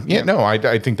spirit,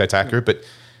 I think that's accurate. But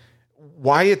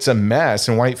why it's a mess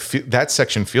and why that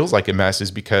section feels like a mess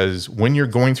is because when you're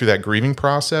going through that grieving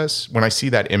process, when I see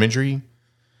that imagery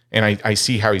and I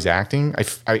see how he's acting,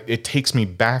 it takes me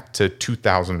back to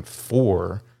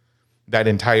 2004, that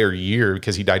entire year,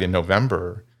 because he died in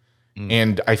November.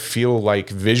 And I feel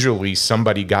like visually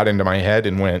somebody got into my head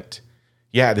and went,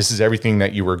 yeah, this is everything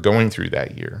that you were going through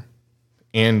that year.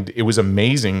 And it was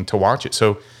amazing to watch it.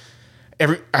 So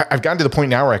I've gotten to the point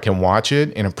now where I can watch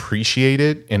it and appreciate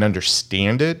it and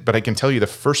understand it. But I can tell you the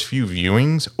first few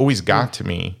viewings always got to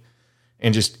me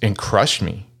and crushed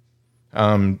me.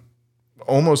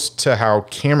 Almost to how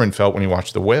Cameron felt when he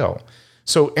watched The Whale.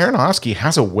 So Aronofsky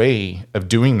has a way of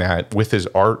doing that with his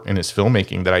art and his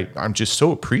filmmaking that I'm just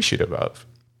so appreciative of.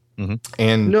 Mm-hmm.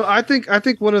 And I think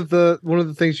one of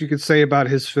the things you could say about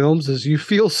his films is you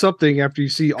feel something after you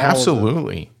see all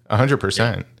absolutely of them.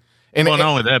 100%. And not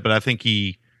only that, but I think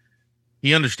he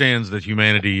understands that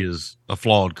humanity is a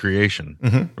flawed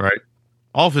creation, right?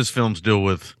 All of his films deal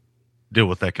with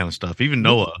that kind of stuff. Even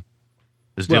Noah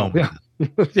is dealing with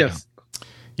it. Yes.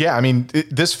 Yeah, I mean,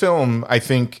 this film, I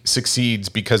think, succeeds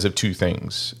because of 2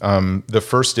 things. The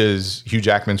first is Hugh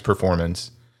Jackman's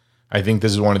performance. I think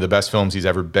this is one of the best films he's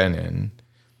ever been in.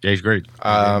 Yeah, he's great.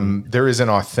 There is an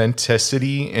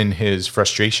authenticity in his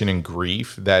frustration and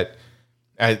grief that,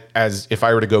 as if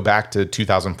I were to go back to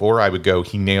 2004, I would go,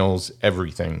 he nails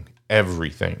everything.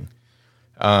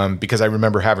 Because I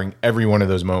remember having every one of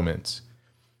those moments.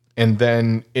 And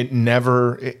then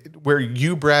where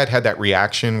you, Brad, had that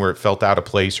reaction where it felt out of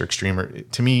place or extreme,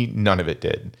 to me, none of it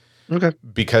did. Okay.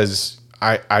 Because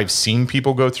I've seen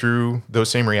people go through those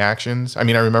same reactions. I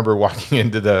mean, I remember walking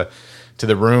into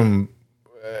the room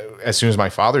as soon as my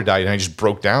father died, and I just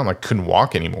broke down, like couldn't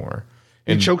walk anymore.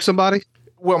 And you choked somebody?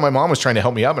 Well, my mom was trying to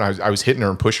help me up, and I was hitting her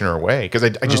and pushing her away because I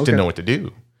just didn't know what to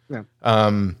do. Yeah.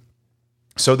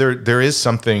 So there is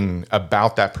something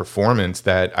about that performance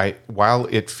that while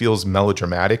it feels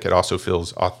melodramatic, it also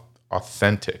feels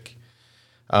authentic.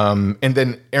 And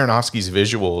then Aronofsky's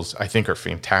visuals, I think, are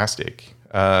fantastic.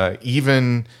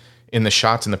 Even in the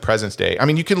shots in the present day. I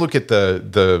mean, you can look at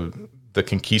the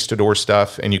Conquistador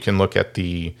stuff, and you can look at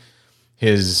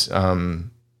his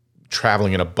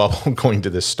traveling in a bubble going to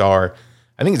the star.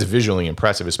 I think it's visually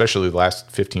impressive, especially the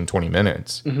last 15, 20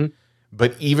 minutes. Mm-hmm.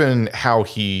 But even how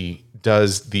he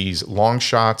does these long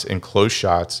shots and close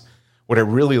shots. What I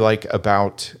really like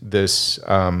about this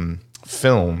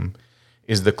film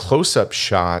is the close-up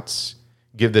shots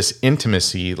give this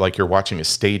intimacy like you're watching a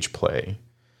stage play.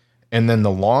 And then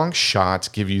the long shots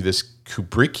give you this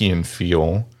Kubrickian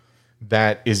feel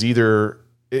that is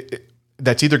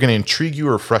that's either going to intrigue you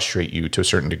or frustrate you to a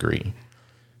certain degree.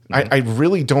 I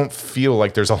really don't feel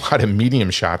like there's a lot of medium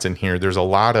shots in here. There's a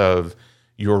lot of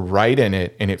you're right in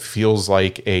it, and it feels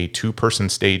like a two-person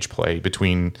stage play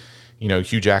between,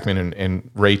 Hugh Jackman and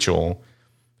Rachel,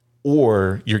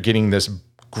 or you're getting this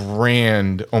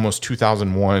grand, almost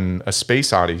 2001 A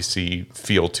Space Odyssey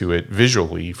feel to it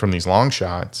visually from these long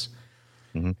shots.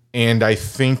 Mm-hmm. And I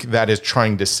think that is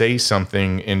trying to say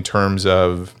something in terms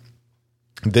of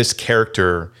this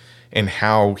character and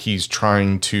how he's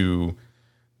trying to,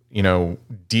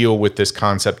 deal with this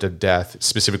concept of death,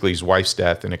 specifically his wife's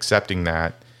death, and accepting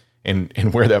that,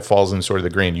 and where that falls in sort of the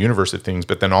grand universe of things,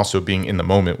 but then also being in the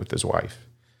moment with his wife.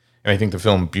 And I think the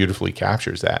film beautifully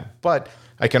captures that. But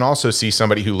I can also see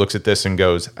somebody who looks at this and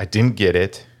goes, I didn't get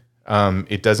it.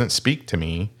 It doesn't speak to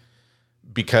me,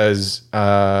 because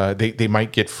they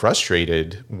might get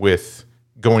frustrated with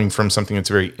going from something that's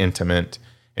very intimate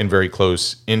and very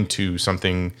close into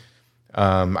something.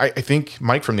 I think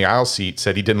Mike from the aisle seat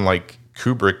said he didn't like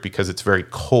Kubrick because it's very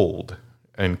cold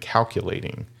and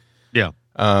calculating. Yeah.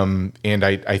 And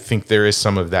I think there is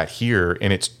some of that here.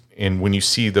 And when you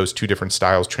see those two different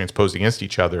styles transposed against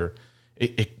each other,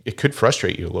 it could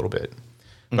frustrate you a little bit.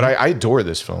 Mm-hmm. But I adore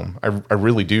this film. I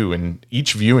really do. And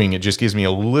each viewing, it just gives me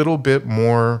a little bit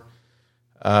more,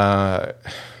 I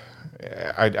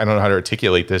don't know how to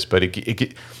articulate this, but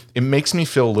it makes me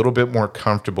feel a little bit more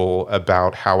comfortable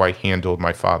about how I handled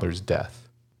my father's death.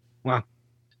 Wow.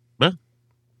 Well,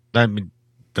 I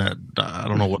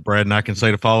don't know what Brad and I can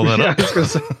say to follow that up. I was gonna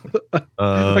say,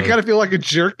 I kind of feel like a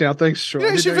jerk now. Thanks, Troy.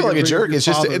 Yeah, you should feel like a jerk. It's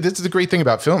just, this is the great thing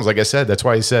about films. Like I said, that's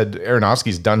why I said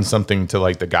Aronofsky's done something to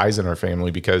like the guys in our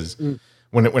family, because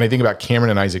when I think about Cameron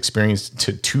and I's experience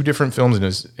to two different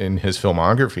films in his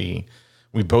filmography,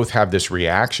 we both have this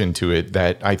reaction to it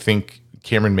that I think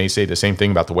Cameron may say the same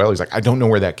thing about The Whale. He's like, I don't know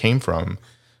where that came from,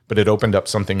 but it opened up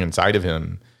something inside of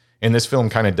him. And this film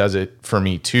kind of does it for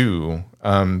me too.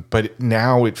 But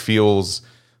now it feels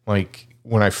like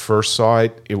when I first saw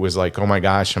it, it was like, oh my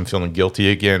gosh, I'm feeling guilty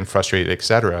again, frustrated,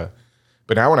 etc.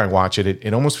 But now when I watch it,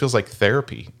 it almost feels like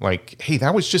therapy. Like, hey,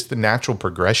 that was just the natural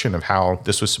progression of how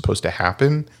this was supposed to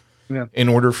happen. Yeah. In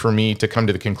order for me to come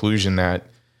to the conclusion that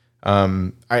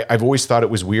I've always thought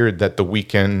it was weird that the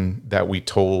weekend that we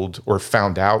told or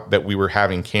found out that we were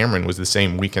having Cameron was the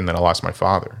same weekend that I lost my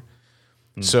father.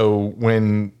 So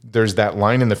when there's that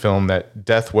line in the film that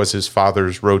death was his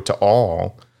father's road to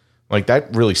all, like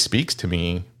that really speaks to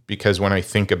me, because when I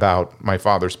think about my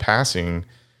father's passing,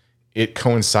 it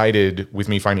coincided with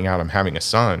me finding out I'm having a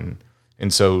son.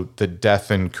 And so the death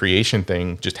and creation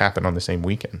thing just happened on the same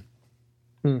weekend.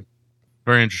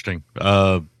 Very interesting.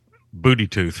 Booty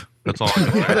tooth. That's all.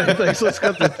 Thanks. Let's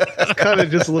cut it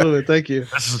just a little bit. Thank you.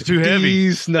 This is too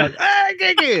heavy.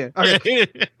 Okay.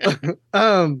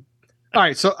 All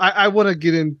right, so I want to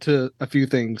get into a few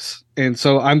things, and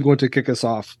so I'm going to kick us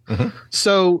off. Mm-hmm.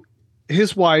 So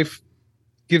his wife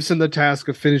gives him the task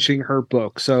of finishing her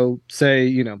book. So say,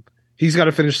 he's got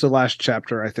to finish the last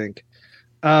chapter, I think.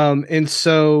 And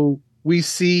so we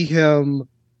see him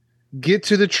get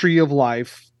to the Tree of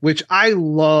Life, which I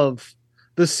love.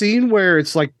 The scene where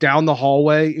it's like down the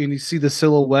hallway and you see the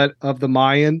silhouette of the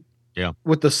Mayan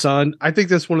with the sun. I think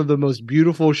that's one of the most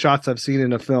beautiful shots I've seen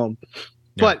in a film. Yeah.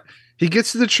 But he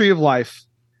gets to the Tree of Life.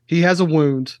 He has a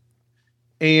wound.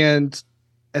 And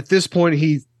at this point,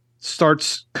 he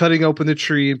starts cutting open the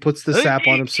tree and puts the sap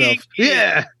on himself.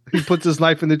 Yeah. He puts his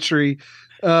knife in the tree.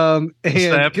 And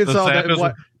gets all that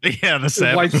the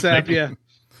sap. White sap, yeah.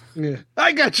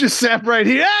 I got your sap right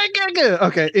here.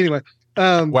 Okay, anyway.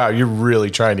 Wow, you're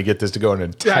really trying to get this to go in an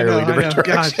entirely different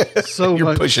direction. God, so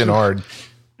you're pushing hard.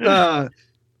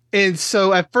 And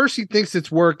so at first he thinks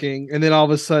it's working, and then all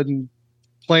of a sudden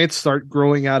plants start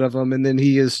growing out of him, and then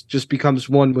he just becomes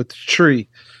one with the tree.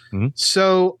 Mm-hmm.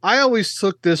 So I always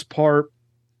took this part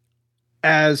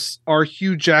as our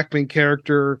Hugh Jackman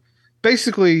character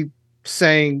basically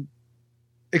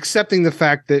accepting the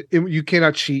fact that you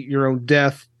cannot cheat your own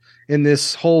death, in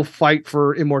this whole fight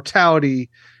for immortality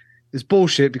is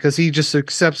bullshit, because he just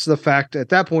accepts the fact at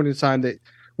that point in time that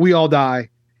we all die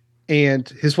and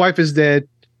his wife is dead,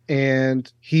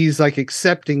 and he's like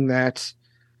accepting that.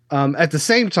 At the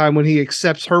same time, when he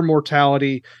accepts her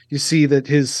mortality, you see that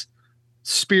his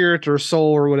spirit or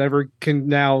soul or whatever can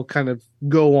now kind of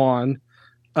go on.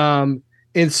 And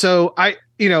so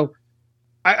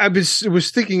I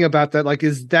was thinking about that. Like,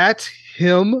 is that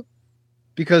him?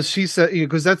 Because she said,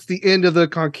 because that's the end of the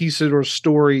conquistador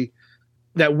story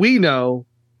that we know,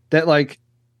 that like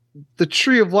the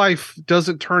tree of life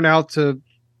doesn't turn out to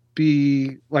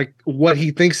be like what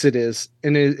he thinks it is.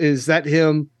 And is that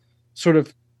him sort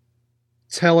of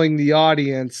telling the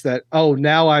audience that, oh,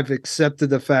 now I've accepted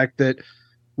the fact that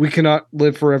we cannot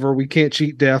live forever, we can't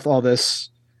cheat death, all this.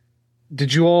 Is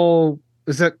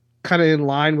that kind of in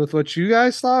line with what you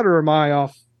guys thought, or am I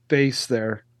off base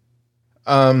there?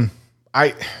 I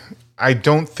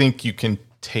don't think you can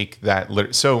take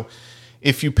that. So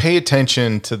if you pay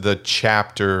attention to the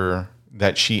chapter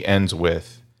that she ends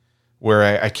with,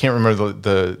 where I can't remember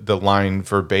the line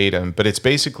verbatim, but it's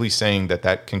basically saying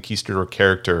that conquistador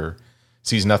character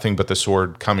sees nothing but the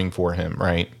sword coming for him,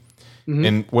 right? Mm-hmm.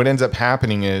 And what ends up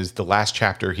happening is the last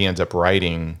chapter he ends up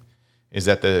writing is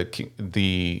that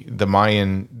the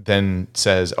Mayan then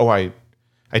says, "Oh, I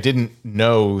didn't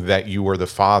know that you were the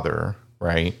father,"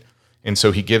 right? And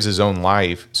so he gives his own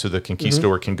life so the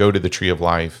conquistador can go to the tree of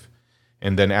life.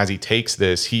 And then as he takes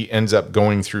this, he ends up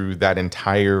going through that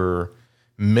entire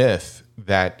myth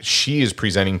that she is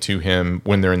presenting to him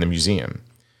when they're in the museum.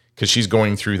 Because she's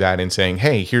going through that and saying,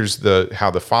 hey, here's how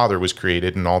the father was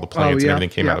created and all the plants and everything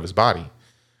came out of his body.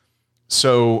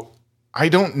 So I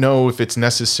don't know if it's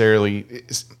necessarily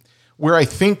where I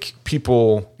think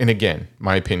people, and again,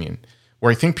 my opinion,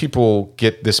 where I think people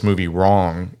get this movie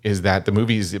wrong is that the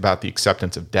movie is about the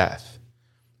acceptance of death.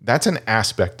 That's an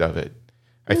aspect of it.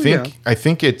 I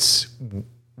think it's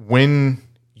when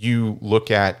you look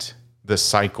at the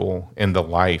cycle and the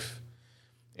life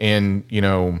and,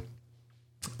 The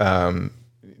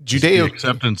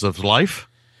acceptance of life?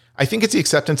 I think it's the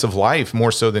acceptance of life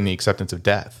more so than the acceptance of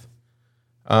death.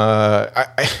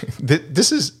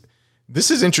 This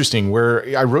is interesting,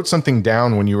 where I wrote something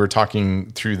down when you were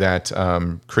talking through that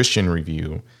Christian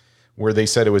review where they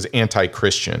said it was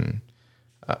anti-Christian.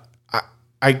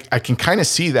 I can kind of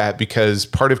see that, because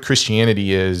part of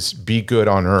Christianity is be good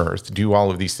on earth, do all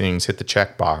of these things, hit the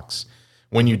checkbox.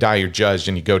 When you die, you're judged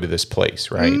and you go to this place,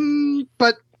 right?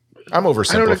 But I'm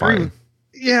oversimplifying.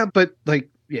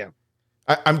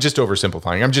 I'm just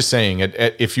oversimplifying. I'm just saying,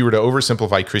 if you were to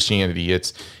oversimplify Christianity,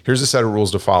 it's here's a set of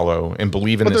rules to follow and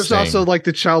believe in this thing. But there's also like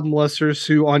the child molesters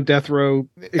who on death row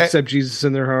accept Jesus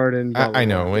in their heart, and I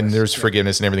know, and there's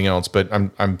forgiveness and everything else. But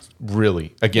I'm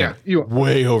really, again,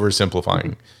 way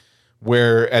oversimplifying.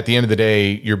 Where at the end of the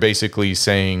day, you're basically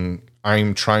saying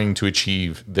I'm trying to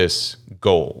achieve this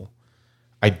goal.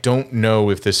 I don't know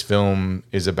if this film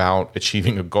is about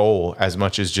achieving a goal as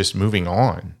much as just moving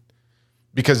on.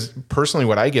 Because personally,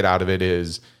 what I get out of it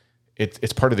is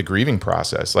it's part of the grieving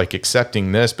process, like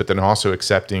accepting this, but then also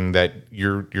accepting that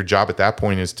your job at that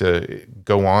point is to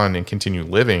go on and continue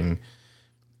living.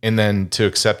 And then to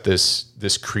accept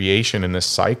this creation and this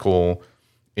cycle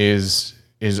is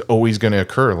always going to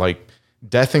occur. Like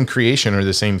death and creation are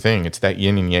the same thing. It's that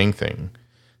yin and yang thing.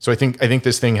 So I think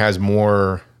this thing has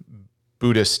more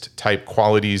Buddhist type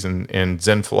qualities and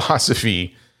Zen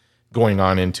philosophy going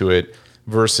on into it,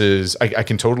 versus I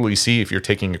can totally see if you're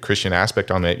taking a Christian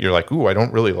aspect on it, you're like, ooh, I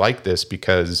don't really like this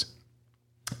because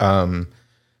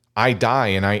I die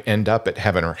and I end up at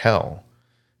heaven or hell.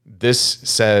 This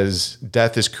says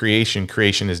death is creation,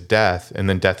 creation is death, and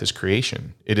then death is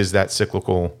creation. It is that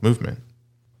cyclical movement.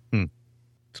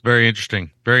 It's very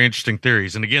interesting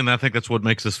theories. And again, I think that's what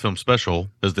makes this film special,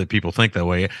 is that people think that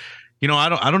way.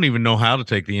 I don't even know how to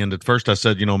take the end. At first I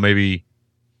said,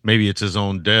 maybe it's his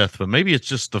own death, but maybe it's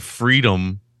just the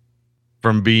freedom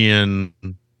from being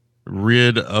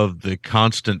rid of the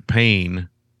constant pain.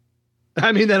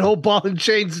 I mean, that whole ball and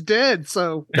chain's dead.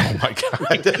 So, oh my God.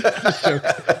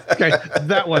 Okay.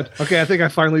 That one. Okay. I think I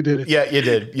finally did it. Yeah, you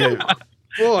did. Yeah.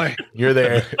 Boy, you're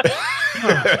there.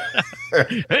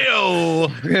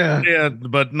 Hey-o. Yeah.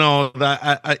 But no,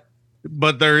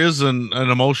 but there is an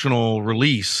emotional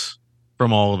release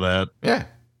from all of that. Yeah.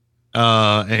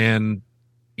 And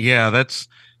yeah, there's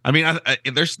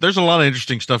a lot of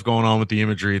interesting stuff going on with the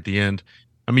imagery at the end.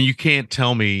 I mean, you can't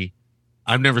tell me,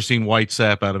 I've never seen white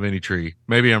sap out of any tree.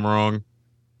 Maybe I'm wrong,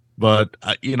 but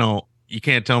you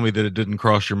can't tell me that it didn't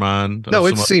cross your mind. No,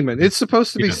 it's semen. It's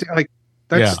supposed to be like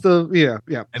that's And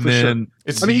then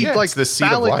he like the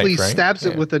seed of life, right? stabs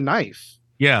it with a knife.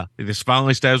 Yeah, this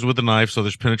finally stabs with a knife, so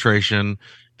there's penetration.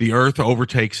 The earth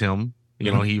overtakes him.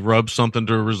 He rubs something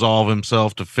to resolve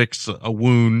himself to fix a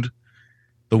wound.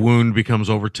 The wound becomes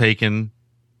overtaken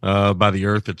by the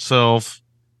earth itself.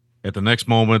 At the next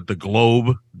moment, the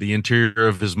globe, the interior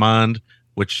of his mind,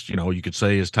 which, you could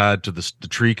say is tied to the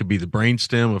tree, could be the brain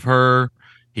stem of her.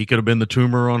 He could have been the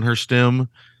tumor on her stem.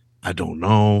 I don't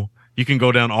know. you can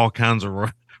go down all kinds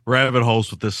of rabbit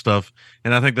holes with this stuff.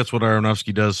 And I think that's what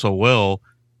Aronofsky does so well,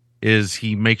 is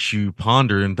he makes you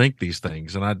ponder and think these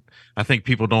things. And I think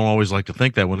people don't always like to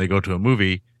think that when they go to a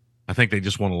movie. I think they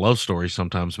just want a love story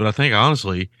sometimes. But I think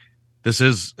honestly, this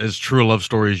is as true a love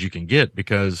story as you can get,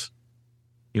 because,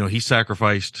 he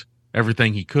sacrificed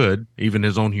everything he could, even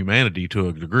his own humanity to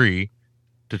a degree,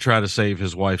 to try to save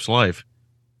his wife's life.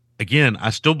 Again, I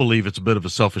still believe it's a bit of a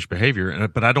selfish behavior,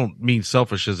 but I don't mean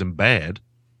selfish as in bad.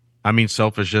 I mean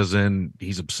selfish as in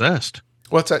he's obsessed.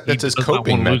 Well, that's his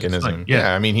coping mechanism.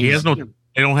 Yeah. I mean, he has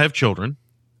they don't have children.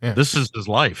 Yeah. This is his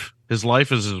life. His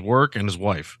life is his work and his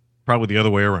wife, probably the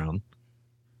other way around.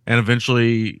 And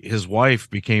eventually his wife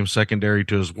became secondary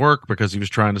to his work because he was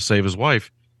trying to save his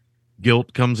wife.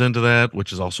 Guilt comes into that,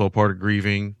 which is also a part of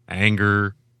grieving,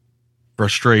 anger,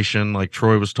 frustration, like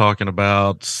Troy was talking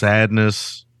about,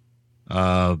 sadness,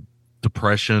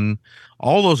 depression.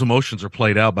 All those emotions are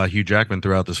played out by Hugh Jackman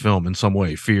throughout this film in some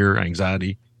way, fear,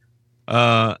 anxiety.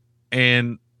 And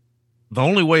the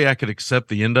only way I could accept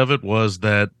the end of it was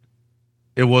that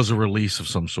it was a release of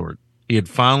some sort. He had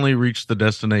finally reached the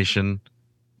destination.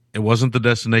 It wasn't the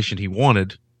destination he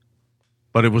wanted,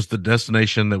 but it was the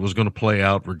destination that was going to play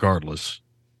out regardless.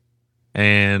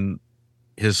 And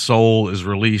his soul is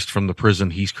released from the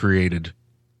prison he's created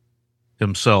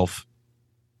himself.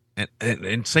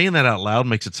 And saying that out loud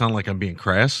makes it sound like I'm being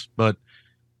crass, but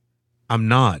I'm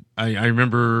not. I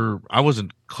remember I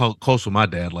wasn't close with my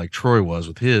dad like Troy was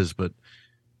with his, but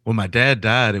when my dad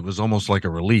died, it was almost like a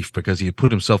relief, because he had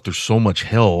put himself through so much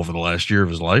hell over the last year of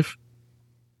his life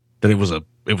that it was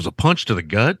a punch to the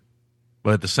gut,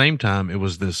 but at the same time, it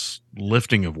was this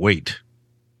lifting of weight.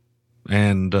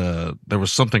 And there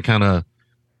was something kind of,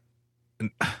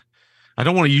 I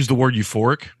don't want to use the word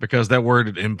euphoric because that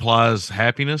word implies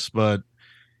happiness, but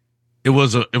it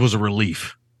was a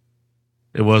relief.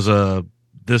 It was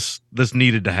this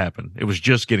needed to happen. It was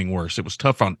just getting worse. It was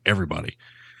tough on everybody,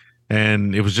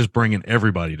 and it was just bringing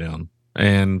everybody down,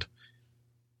 and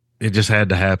it just had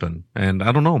to happen. And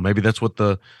I don't know, maybe that's what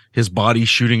his body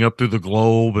shooting up through the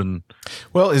globe. And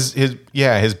well,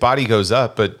 his body goes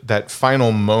up, but that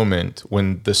final moment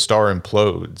when the star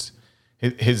implodes,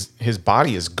 his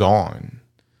body is gone.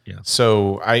 Yeah.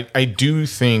 So I do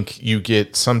think you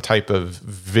get some type of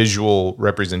visual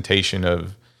representation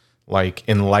of like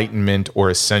enlightenment or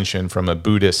ascension from a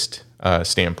Buddhist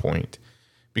standpoint,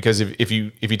 because if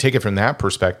you take it from that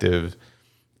perspective,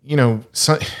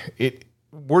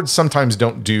 words sometimes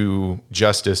don't do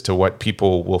justice to what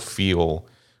people will feel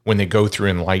when they go through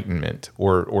enlightenment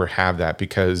or have that,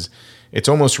 because it's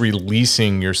almost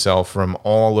releasing yourself from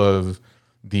all of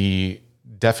the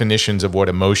definitions of what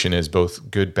emotion is,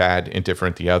 both good, bad,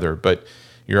 indifferent, the other. But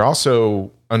you're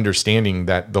also understanding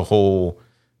that the whole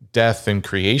death and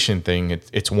creation thing,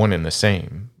 it's one and the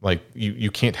same. Like you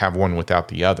can't have one without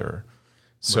the other.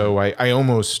 So right. I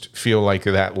almost feel like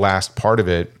that last part of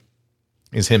it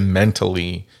is him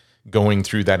mentally going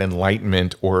through that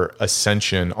enlightenment or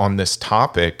ascension on this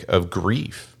topic of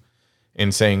grief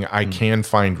and saying, I can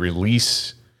find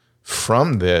release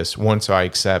from this once I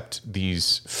accept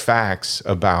these facts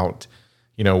about,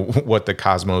 what the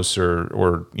cosmos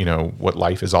or what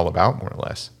life is all about, more or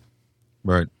less.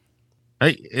 Right.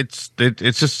 It's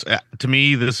just, to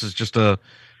me, this is just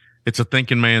it's a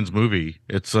thinking man's movie.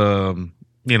 It's, I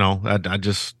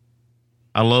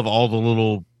love all the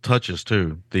little touches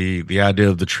too. The idea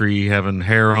of the tree having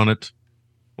hair on it,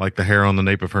 like the hair on the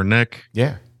nape of her neck.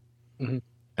 Yeah. Mm-hmm.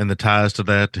 And the ties to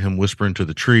that, to him whispering to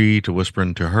the tree, to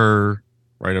whispering to her,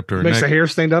 right up to her Makes neck. the hair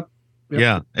stand up. Yep.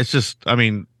 Yeah. It's just,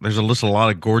 there's a lot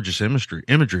of gorgeous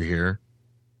imagery here.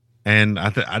 And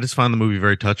I just find the movie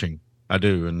very touching. I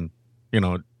do. And,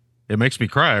 it makes me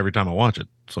cry every time I watch it.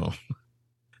 So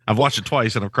I've watched it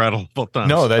twice and I've cried both times.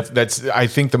 No, that's I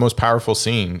think the most powerful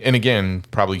scene. And again,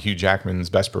 probably Hugh Jackman's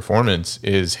best performance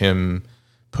is him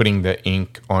putting the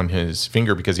ink on his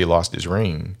finger because he lost his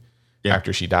ring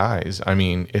after she dies. I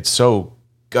mean, it's so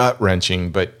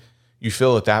gut-wrenching, but you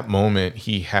feel at that moment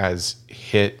he has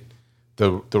hit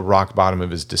the rock bottom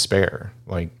of his despair.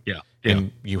 Like,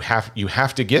 and you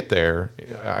have to get there,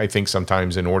 I think,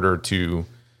 sometimes in order to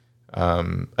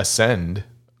ascend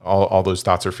all those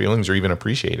thoughts or feelings, or even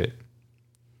appreciate it.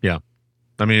 Yeah.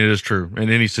 I mean, it is true. In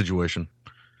any situation,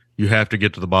 you have to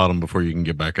get to the bottom before you can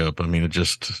get back up. I mean,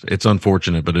 it's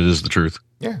unfortunate, but it is the truth.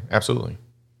 Yeah, absolutely.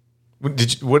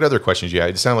 What other questions you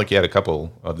had? It sounded like you had a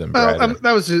couple of them, Brad.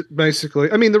 That was it,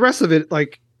 basically. I mean, the rest of it,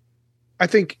 like, I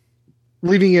think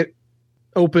leaving it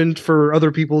open for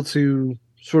other people to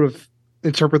sort of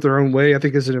interpret their own way, I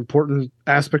think is an important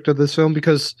aspect of this film,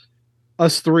 because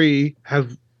us three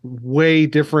have way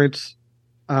different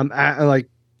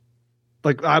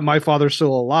My father's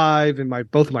still alive,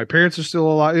 and both of my parents are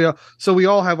still alive. You know, so we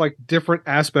all have like different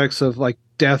aspects of like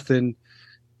death, and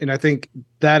I think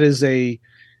that is a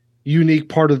unique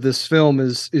part of this film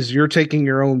is you're taking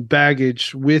your own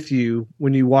baggage with you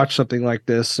when you watch something like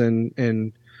this, and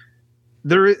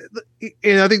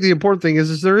I think the important thing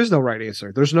is there is no right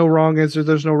answer. There's no wrong answer.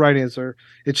 There's no right answer.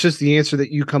 It's just the answer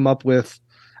that you come up with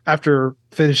after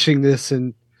finishing this.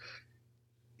 And,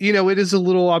 you know, it is a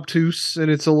little obtuse and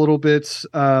it's a little bit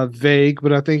vague,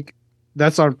 but I think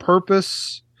that's on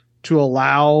purpose to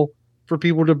allow for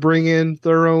people to bring in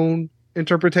their own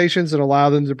interpretations and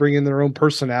allow them to bring in their own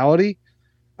personality.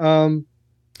 I'm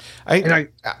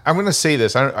going to say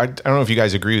this. I don't know if you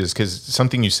guys agree with this, because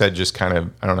something you said just kind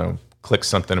of, I don't know, clicked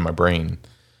something in my brain.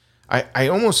 I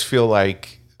almost feel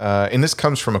like, and this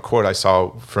comes from a quote I saw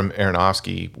from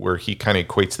Aronofsky, where he kind of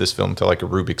equates this film to like a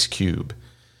Rubik's Cube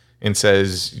and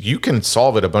says, you can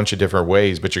solve it a bunch of different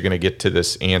ways, but you're going to get to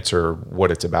this answer,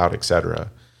 what it's about,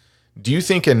 etc. Do you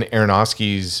think, in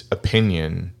Aronofsky's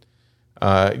opinion,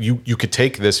 you could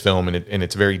take this film and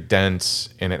it's very dense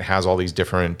and it has all these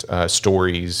different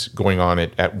stories going on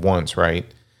at once, right?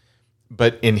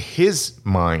 But in his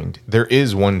mind, there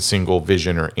is one single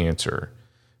vision or answer,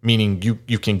 meaning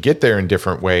you can get there in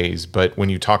different ways. But when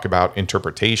you talk about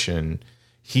interpretation,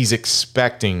 he's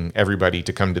expecting everybody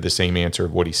to come to the same answer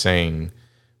of what he's saying,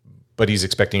 but he's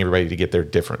expecting everybody to get there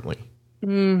differently.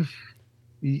 When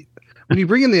you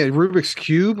bring in the Rubik's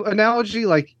Cube analogy,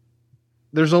 like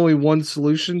there's only one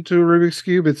solution to a Rubik's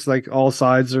Cube. It's like all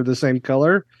sides are the same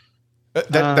color.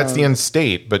 That's the end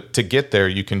state, but to get there,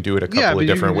 you can do it a couple of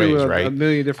different ways, right? A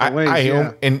million different ways.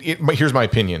 Here's my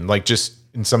opinion. Like, just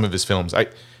in some of his films, I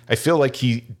feel like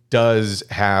he does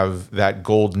have that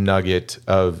gold nugget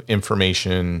of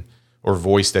information or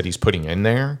voice that he's putting in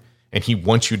there, and he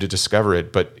wants you to discover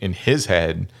it. But in his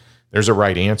head, there's a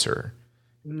right answer.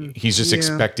 He's just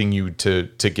expecting you to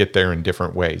get there in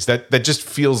different ways. That just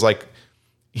feels like.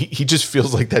 He just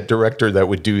feels like that director that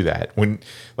would do that. When,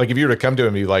 like, if you were to come to him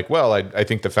and be like, well, I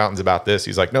think the fountain's about this.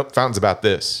 He's like, nope, fountain's about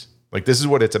this. Like, this is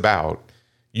what it's about.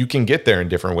 You can get there in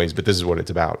different ways, but this is what it's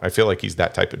about. I feel like he's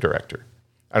that type of director.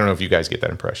 I don't know if you guys get that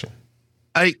impression.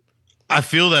 I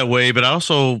feel that way, but I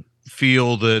also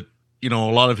feel that, you know,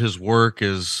 a lot of his work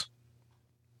is,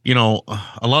 you know,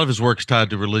 a lot of his work is tied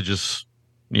to religious,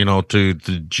 you know, to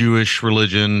the Jewish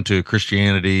religion, to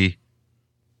Christianity,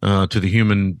 to the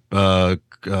human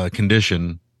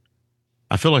condition.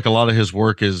 I feel like a lot of his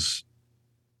work is,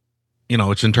 you know,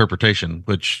 it's interpretation,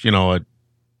 which, you know,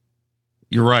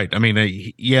 you're right. I mean,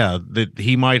 that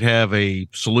he might have a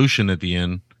solution at the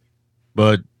end,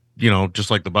 but, you know,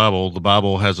 just like the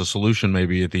Bible has a solution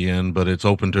maybe at the end, but it's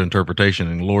open to interpretation,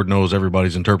 and Lord knows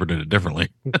everybody's interpreted it differently.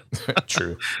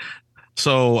 True.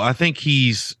 So I think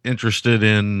he's interested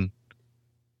in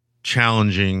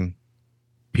challenging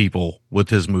people with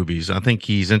his movies. I think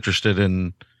he's interested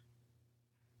in,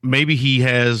 maybe he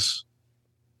has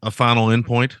a final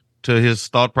endpoint to his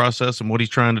thought process and what he's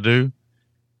trying to do,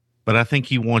 but I think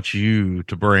he wants you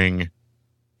to bring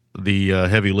the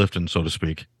heavy lifting, so to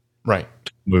speak, right,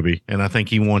 to the movie. And I think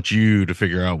he wants you to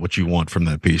figure out what you want from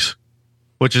that piece,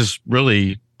 which is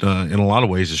really in a lot of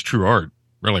ways is true art,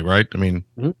 really, right? I mean,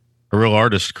 a real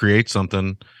artist creates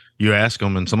something, you ask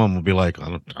them, and some of them will be like,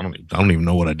 I don't even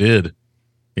know what I did.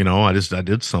 You know, I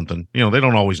did something. You know, they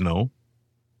don't always know.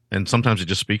 And sometimes it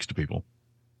just speaks to people.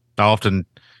 I often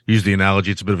use the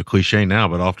analogy, it's a bit of a cliche now,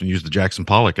 but I often use the Jackson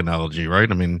Pollock analogy, right?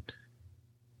 I mean,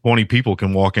 20 people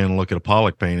can walk in and look at a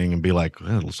Pollock painting and be like,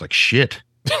 well, it looks like shit.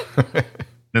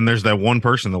 Then there's that one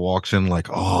person that walks in like,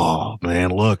 oh, man,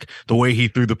 look, the way he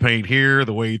threw the paint here,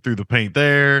 the way he threw the paint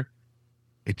there,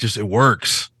 it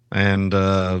works. And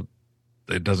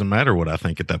it doesn't matter what I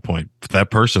think at that point. For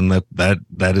that person,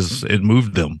 that is, it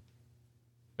moved them.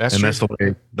 That's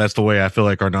the way I feel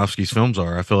like Aronofsky's films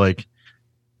are. I feel like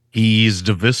he's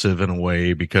divisive in a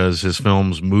way because his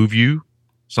films move you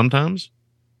sometimes,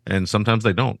 and sometimes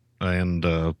they don't. And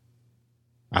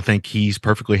I think he's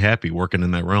perfectly happy working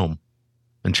in that realm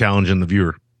and challenging the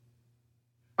viewer.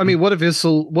 I mean, what if his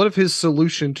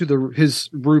solution to his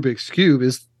Rubik's Cube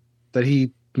is that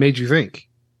he made you think?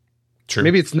 True.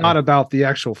 Maybe it's not about the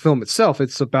actual film itself.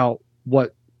 It's about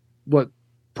what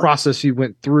process you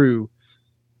went through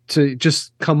to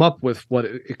just come up with what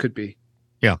it could be.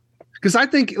 Yeah. Because I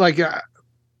think, like,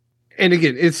 and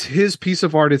again, it's his piece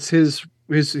of art. It's his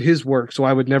work. So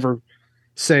I would never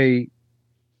say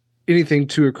anything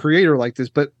to a creator like this,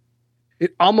 but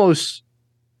it almost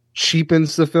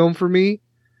cheapens the film for me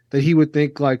that he would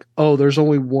think like, oh, there's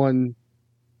only one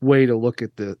way to look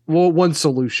at this. Well, one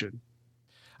solution.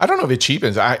 I don't know if it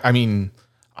cheapens. I mean,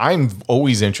 I'm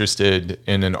always interested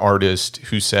in an artist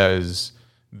who says,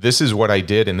 this is what I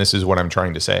did and this is what I'm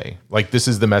trying to say. Like, this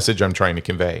is the message I'm trying to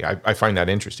convey. I find that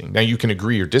interesting. Now, you can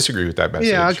agree or disagree with that message.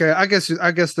 Yeah, okay. I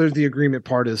guess there's the agreement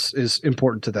part is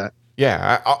important to that.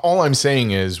 Yeah, all I'm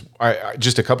saying is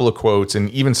just a couple of quotes, and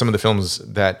even some of the films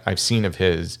that I've seen of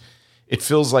his, it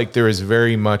feels like there is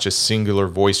very much a singular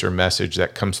voice or message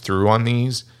that comes through on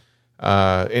these.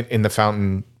 In The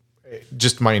Fountain,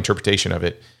 just my interpretation of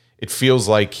it, it feels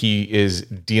like he is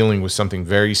dealing with something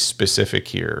very specific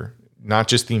here, not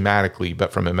just thematically,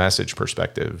 but from a message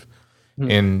perspective.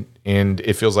 And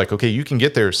it feels like, okay, you can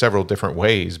get there several different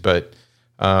ways, but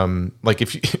like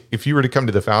if you were to come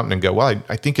to The Fountain and go, well,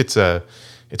 I think it's a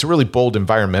really bold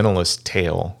environmentalist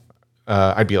tale.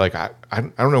 I'd be like, I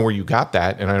don't know where you got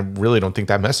that. And I really don't think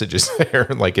that message is there,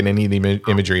 like in any of the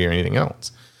imagery or anything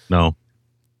else. No,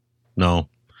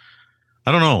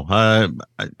 I don't know.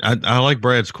 I like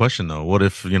Brad's question though. What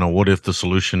if the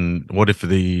solution, what if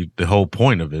the whole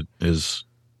point of it is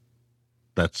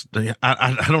I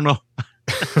don't know.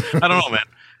 I don't know, man.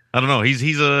 I don't know.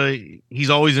 He's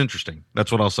always interesting.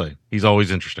 That's what I'll say. He's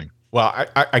always interesting. Well,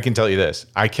 I can tell you this.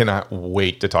 I cannot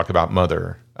wait to talk about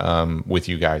Mother with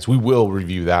you guys. We will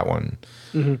review that one.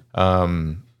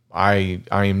 Mm-hmm. I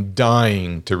am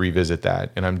dying to revisit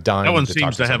that, and I'm dying. That one to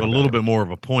seems to have a little bit more of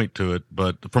a point to it,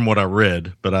 but from what I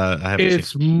read, but I haven't.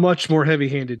 It's much more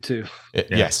heavy-handed too.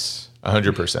 Yes,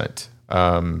 100%.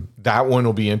 That one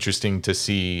will be interesting to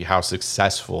see how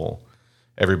successful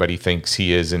everybody thinks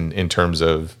he is in terms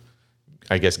of,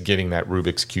 I guess, getting that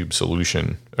Rubik's Cube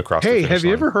solution across. Hey, the have you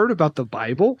line. ever heard about the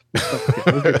Bible?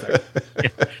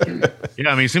 Yeah,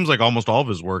 I mean, it seems like almost all of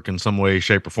his work in some way,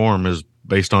 shape, or form is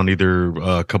based on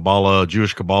either Kabbalah,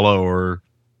 Jewish Kabbalah, or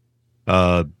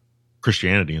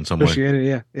Christianity in some way.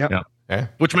 Christianity, yeah.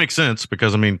 Which makes sense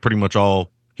because, I mean, pretty much all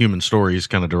human stories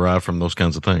kind of derive from those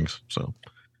kinds of things. So,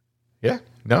 yeah,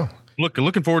 no.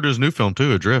 Looking forward to his new film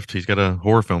too, Adrift. He's got a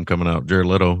horror film coming out, Jared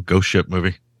Leto, Ghost Ship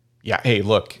movie. Yeah. Hey,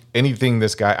 look, anything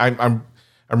this guy,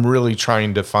 I'm really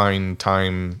trying to find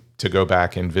time to go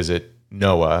back and visit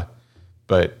Noah,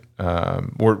 but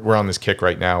we're on this kick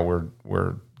right now.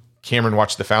 We're Cameron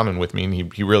watched The Fountain with me,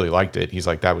 and he really liked it. He's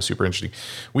like, that was super interesting.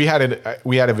 We had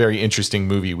a very interesting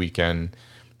movie weekend.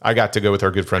 I got to go with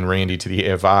our good friend Randy to the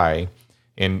AFI,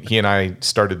 and he and I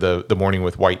started the morning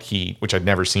with White Heat, which I'd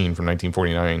never seen from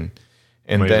 1949.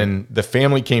 And Amazing. Then the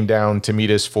family came down to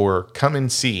meet us for Come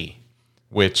and See,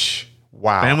 which,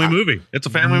 wow. Family movie. It's a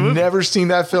family movie. Never seen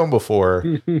that film before.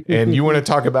 And you want to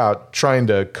talk about trying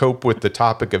to cope with the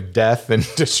topic of death and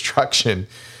destruction.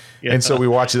 Yeah. And so we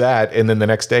watched that. And then the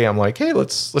next day I'm like, hey,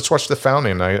 let's watch The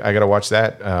Fountain. I got to watch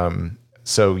that.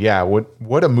 So yeah,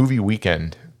 what a movie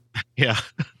weekend. Yeah.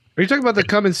 Are you talking about the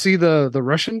Come and See the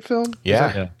Russian film?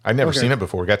 Yeah. I'd never seen it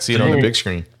before. Got to see it on the big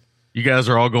screen. You guys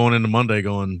are all going into Monday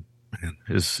going, man,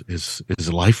 is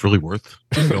life really worth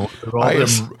going through all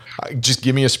this? Just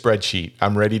give me a spreadsheet.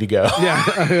 I'm ready to go.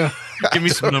 Yeah. Give me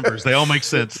some numbers. They all make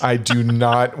sense. I do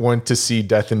not want to see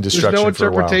death and destruction. There's no for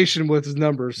a while. interpretation with his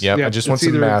numbers. Yep, I just want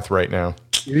some math right now.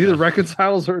 It either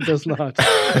reconciles or it does not.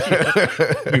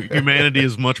 Humanity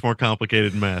is much more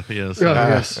complicated than math. Yes.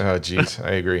 Yes. Oh, geez.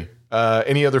 I agree.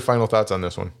 Any other final thoughts on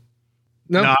this one?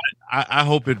 No. I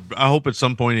hope at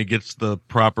some point it gets the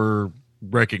proper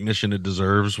recognition it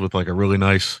deserves with like a really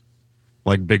nice,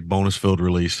 like big bonus filled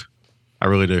release. I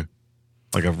really do.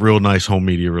 Like a real nice home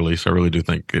media release. I really do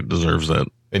think it deserves that.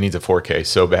 It needs a 4K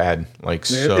so bad.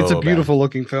 It's a beautiful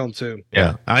looking film too.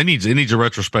 Yeah. It needs a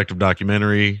retrospective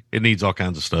documentary. It needs all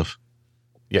kinds of stuff.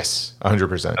 Yes,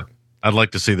 100%. I'd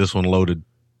like to see this one loaded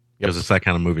because it's that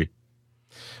kind of movie.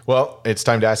 Well, it's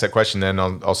time to ask that question then.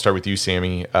 I'll start with you,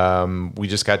 Sammy. We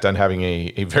just got done having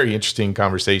a very interesting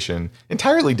conversation,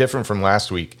 entirely different from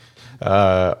last week,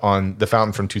 on The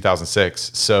Fountain from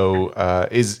 2006. So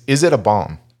is it a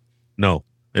bomb? No,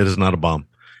 it is not a bomb.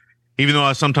 Even though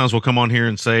I sometimes will come on here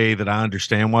and say that I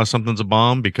understand why something's a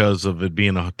bomb because of it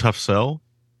being a tough sell,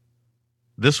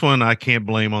 this one I can't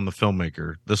blame on the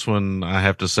filmmaker. This one I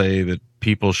have to say that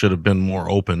people should have been more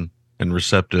open and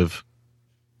receptive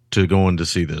to going to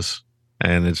see this.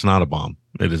 And it's not a bomb.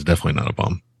 It is definitely not a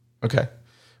bomb. Okay.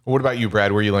 Well, what about you,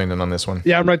 Brad? Where are you landing on this one?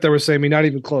 Yeah, I'm right there with Sammy. Not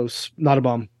even close. Not a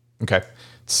bomb. Okay.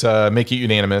 Let's make it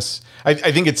unanimous. I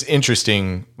think it's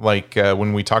interesting, like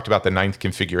when we talked about the Ninth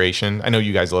Configuration. I know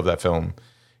you guys love that film.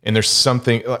 And there's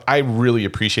something, I really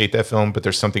appreciate that film, but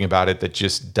there's something about it that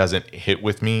just doesn't hit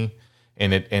with me.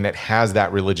 And it has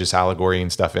that religious allegory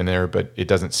and stuff in there, but it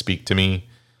doesn't speak to me.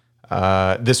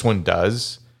 This one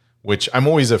does, which I'm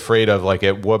always afraid of, like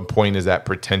at what point is that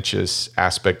pretentious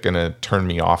aspect going to turn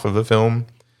me off of a film?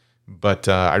 but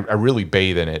I really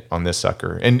bathe in it on this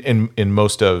sucker. And in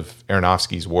most of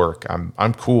Aronofsky's work,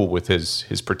 I'm cool with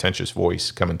his pretentious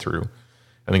voice coming through.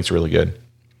 I think it's really good.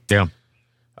 Yeah.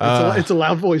 It's a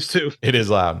loud voice too. It is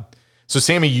loud. So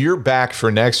Sammy, you're back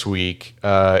for next week,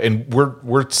 and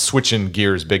we're switching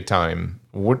gears big time.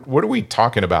 What are we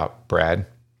talking about, Brad?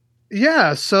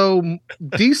 Yeah, so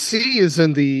DC is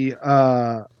in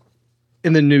the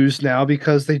news now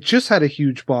because they just had a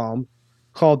huge bomb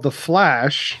called The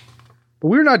Flash. But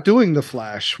we're not doing The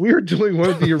Flash. We are doing one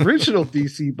of the original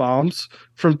DC bombs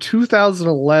from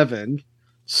 2011,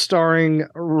 starring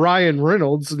Ryan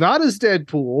Reynolds, not as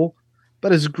Deadpool,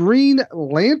 but as Green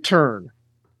Lantern.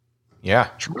 Yeah.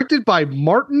 Directed by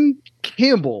Martin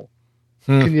Campbell.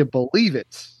 Can you believe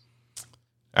it?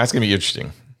 That's going to be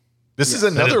interesting. This is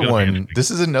another one.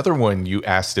 This is another one you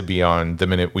asked to be on the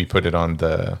minute we put it on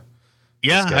the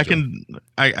schedule. I can.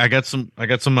 I got some. I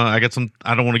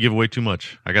don't want to give away too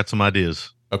much. I got some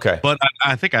ideas. Okay. But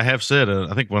I think I have said.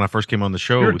 I think when I first came on the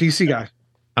show, You're a DC guy.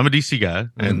 I'm a DC guy,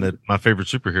 and that my favorite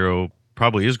superhero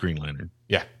probably is Green Lantern.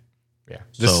 Yeah.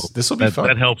 This will be fun.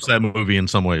 That helps that movie in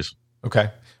some ways.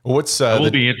 Okay. Well, what's I will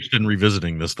be interested in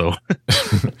revisiting this though.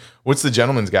 What's the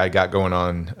Gentleman's Guy got going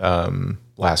on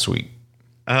last week?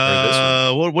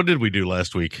 What did we do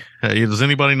last week? Does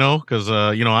anybody know? Because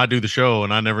I do the show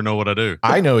and I never know what I do.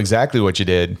 I know exactly what you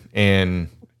did, and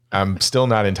I'm still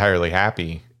not entirely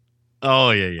happy. Oh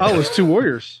yeah. Oh, it's 2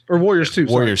 Warriors or Warriors 2.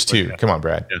 Warriors 2. Come on,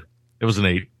 Brad. Yeah. It was an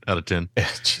 8 out of 10.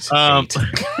 Jesus, 8. I'm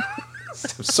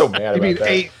so mad about You mean that.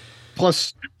 8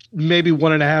 plus maybe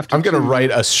 1.5? I'm going to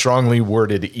write a strongly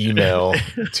worded email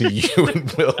to you and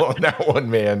Will on that one,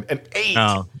 man. An 8.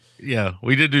 Yeah,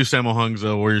 we did do Sammo Hung's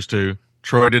Warriors 2.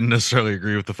 Troy didn't necessarily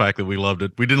agree with the fact that we loved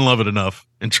it. We didn't love it enough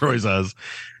in Troy's eyes.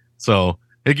 So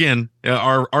again,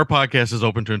 our podcast is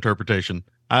open to interpretation.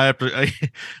 I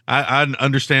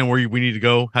understand where we need to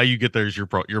go. How you get there is your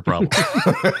problem.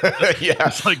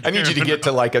 Yeah, like, I need you to get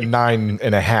to like a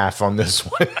 9.5 on this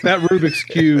one. That Rubik's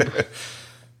Cube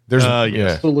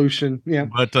There's solution. Yeah.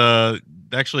 But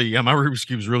actually, my Rubik's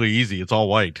Cube is really easy. It's all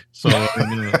white. So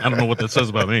I don't know what that says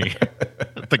about me.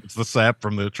 I think it's the sap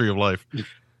from the Tree of Life.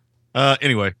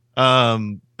 Anyway,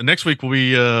 next week will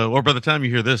be, or by the time you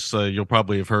hear this, you'll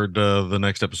probably have heard the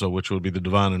next episode, which will be The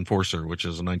Divine Enforcer, which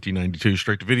is a 1992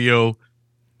 straight-to-video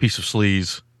piece of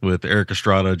sleaze with Eric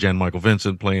Estrada, Jan Michael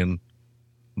Vincent playing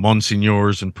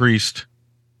Monsignors and Priest.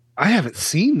 I haven't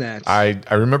seen that. I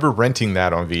remember renting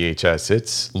that on VHS.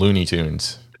 It's Looney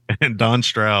Tunes. And Don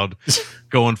Stroud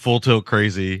going full tilt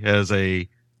crazy as a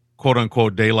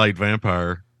quote-unquote daylight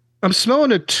vampire. I'm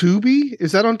smelling a Tubi.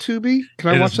 Is that on Tubi? Can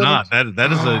I watch that? Not.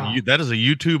 That is a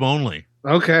YouTube only.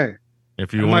 Okay.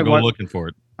 If you want to go looking for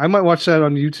it, I might watch that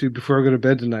on YouTube before I go to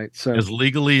bed tonight. So as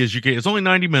legally as you can. It's only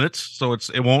 90 minutes, so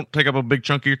it won't take up a big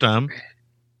chunk of your time.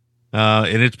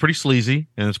 And it's pretty sleazy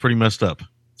and it's pretty messed up.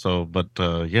 So, but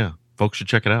yeah, folks should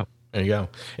check it out. There you go.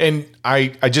 And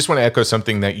I just want to echo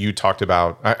something that you talked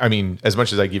about. I mean, as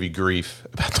much as I give you grief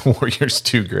about the Warriors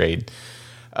 2 grade,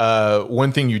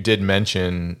 one thing you did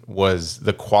mention was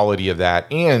the quality of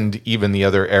that, and even the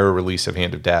other era release of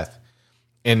Hand of Death.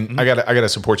 And I gotta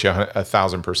support you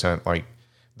 1,000%. Like,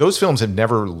 those films have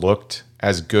never looked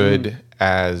as good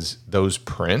as those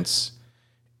prints.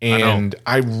 And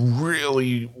I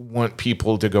really want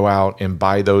people to go out and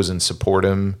buy those and support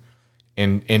them,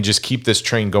 and just keep this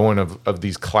train going of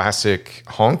these classic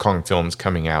Hong Kong films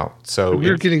coming out. So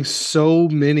we're getting so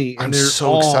many, and I'm they're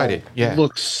so excited. Yeah,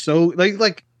 look so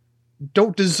like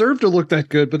don't deserve to look that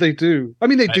good, but they do. I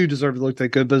mean, they do deserve to look that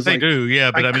good, but they do. Yeah,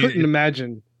 but I mean, couldn't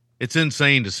imagine. It's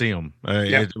insane to see them.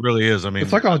 It really is. I mean,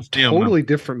 it's like a totally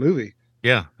different movie.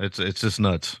 Yeah, it's just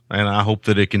nuts, and I hope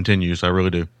that it continues. I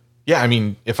really do. Yeah, I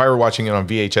mean, if I were watching it on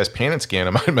VHS Pan and Scan, I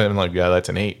might have been like, yeah, that's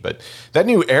an 8. But that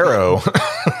new Arrow,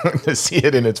 to see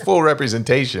it in its full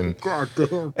representation,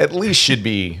 at least should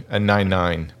be a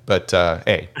 9.9. But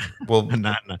hey, well,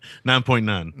 9.9.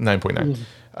 9.9.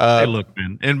 Hey, look,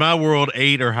 man. In my world,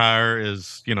 8 or higher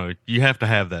is, you have to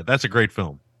have that. That's a great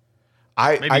film.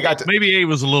 Maybe 8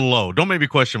 was a little low. Don't make me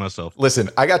question myself.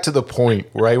 Listen, I got to the point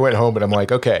where I went home and I'm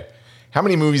like, okay, how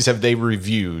many movies have they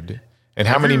reviewed, and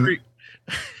how many movies?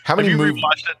 Have you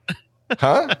rewatched it?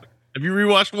 Huh? Have you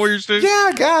rewatched Warriors 2?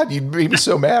 Yeah, God, you'd be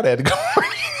so mad I had to go.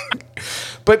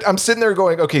 But I'm sitting there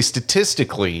going, okay,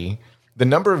 statistically, the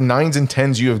number of 9s and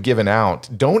 10s you have given out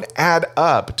don't add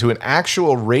up to an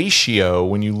actual ratio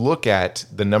when you look at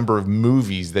the number of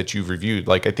movies that you've reviewed.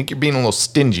 Like, I think you're being a little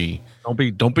stingy.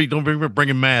 Don't be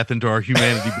bringing math into our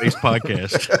humanity-based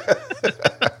podcast.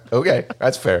 Okay,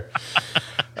 that's fair.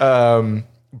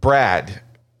 Brad,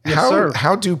 Yes, sir.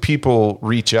 How do people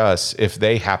reach us if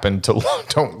they happen to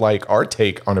don't like our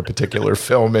take on a particular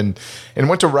film and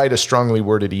want to write a strongly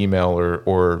worded email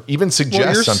or even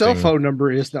suggest your something? cell phone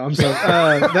number is that is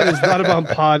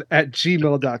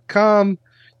notabombpod@gmail.com.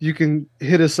 You can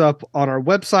hit us up on our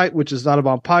website, which is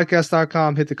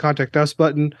notabombpodcast.com. Hit the contact us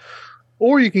button,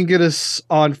 or you can get us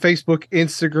on Facebook,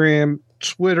 Instagram,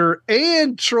 Twitter,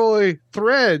 and Troy,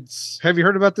 Threads. Have you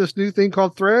heard about this new thing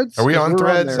called Threads? Are we on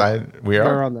Threads? We are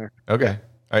We're on there. Okay.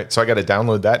 All right. So I got to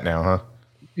download that now, huh?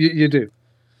 You do.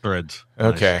 Threads.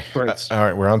 Okay. Nice. Threads. All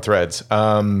right. We're on Threads.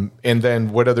 And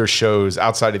then what other shows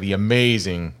outside of the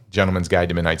amazing Gentleman's Guide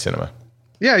to Midnight Cinema?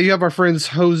 Yeah, you have our friends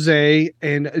Jose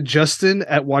and Justin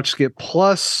at Watch Skip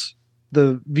Plus,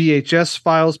 the VHS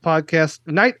Files podcast,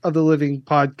 Night of the Living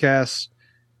podcast,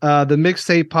 the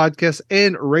Mixtape podcast,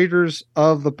 and Raiders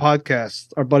of the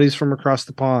Podcast, our buddies from across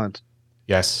the pond.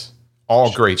 Yes.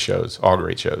 All great shows. All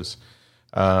great shows.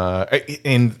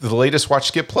 And the latest Watch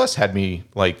Skip Plus had me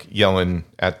like yelling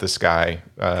at the sky.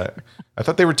 I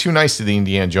thought they were too nice to the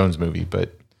Indiana Jones movie,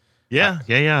 but Yeah.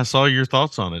 I saw your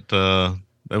thoughts on it.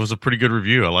 That was a pretty good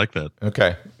review. I like that.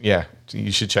 okay. Yeah.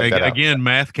 You should check that out. Again,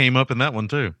 math came up in that one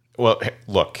too. Well, hey,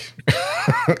 look,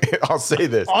 I'll say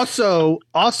this. Also,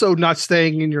 not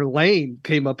staying in your lane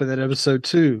came up in that episode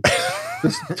too.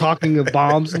 Just talking of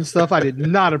bombs and stuff. I did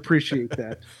not appreciate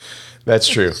that. That's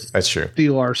true. That's true.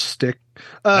 Steal our stick.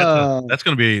 That's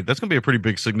gonna be a pretty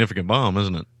big significant bomb,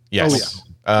 isn't it? Yes.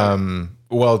 Well,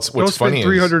 what's funny is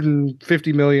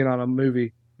 $350 million on a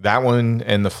movie. that one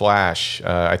and The Flash.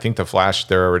 I think The Flash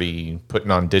they're already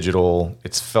putting on digital.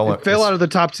 It fell out of the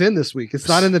top 10 this week. It's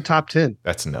not in the top 10.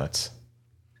 That's nuts.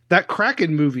 That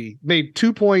Kraken movie made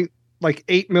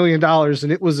 $2.8 million,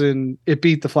 and it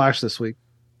beat The Flash this week.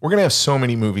 We're gonna have so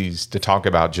many movies to talk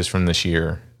about just from this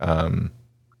year.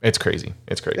 It's crazy.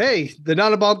 It's crazy. Hey, the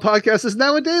Not a Bomb podcast is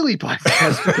now a daily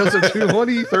podcast because of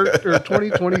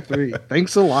 2023.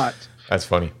 Thanks a lot. That's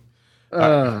funny.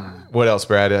 What else,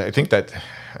 Brad? I think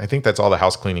that's all the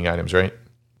house cleaning items, right?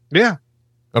 Yeah.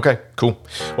 Okay, cool.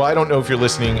 Well, I don't know if you're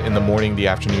listening in the morning, the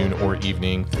afternoon, or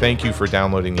evening. Thank you for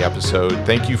downloading the episode.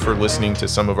 Thank you for listening to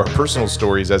some of our personal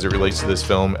stories as it relates to this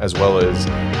film, as well as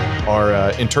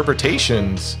our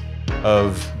interpretations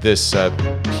of this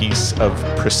piece of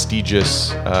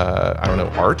prestigious,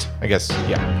 art? I guess,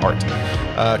 yeah, art.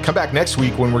 Come back next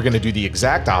week when we're going to do the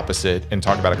exact opposite and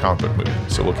talk about a comic book movie.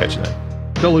 So we'll catch you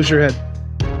then. Don't lose your head.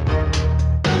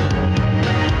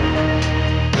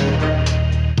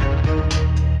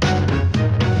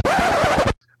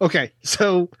 Okay,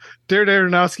 so Darren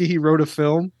Aronofsky, he wrote a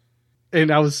film,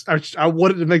 and I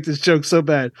wanted to make this joke so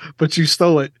bad, but you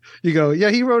stole it. You go, yeah,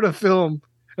 he wrote a film,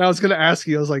 and I was going to ask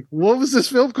you, I was like, what was this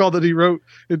film called that he wrote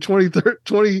in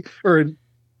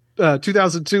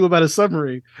 2002 about a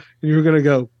submarine? And you were going to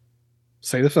go,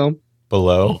 say the film.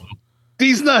 Below.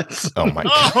 These nuts. Oh my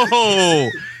God. Oh,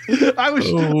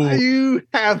 You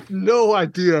have no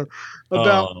idea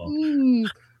about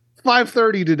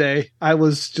 5:30 today. I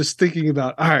was just thinking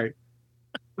about, all right,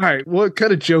 what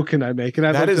kind of joke can I make? And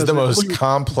that is the most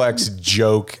complex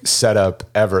joke setup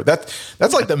ever.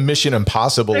 That's like the Mission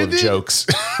Impossible of jokes.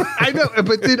 I know,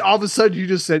 but then all of a sudden you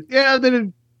just said, yeah, then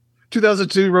in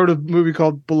 2002 wrote a movie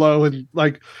called Below and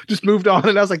like just moved on.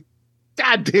 And I was like,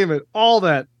 God damn it, all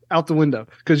that out the window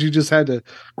because you just had to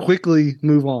quickly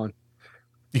move on.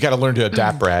 You got to learn to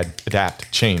adapt, Brad.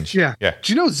 Adapt, change. Yeah. Yeah.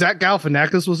 Do you know Zach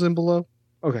Galifianakis was in Below?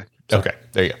 Okay. Okay.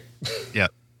 There you go. yeah.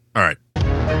 All right.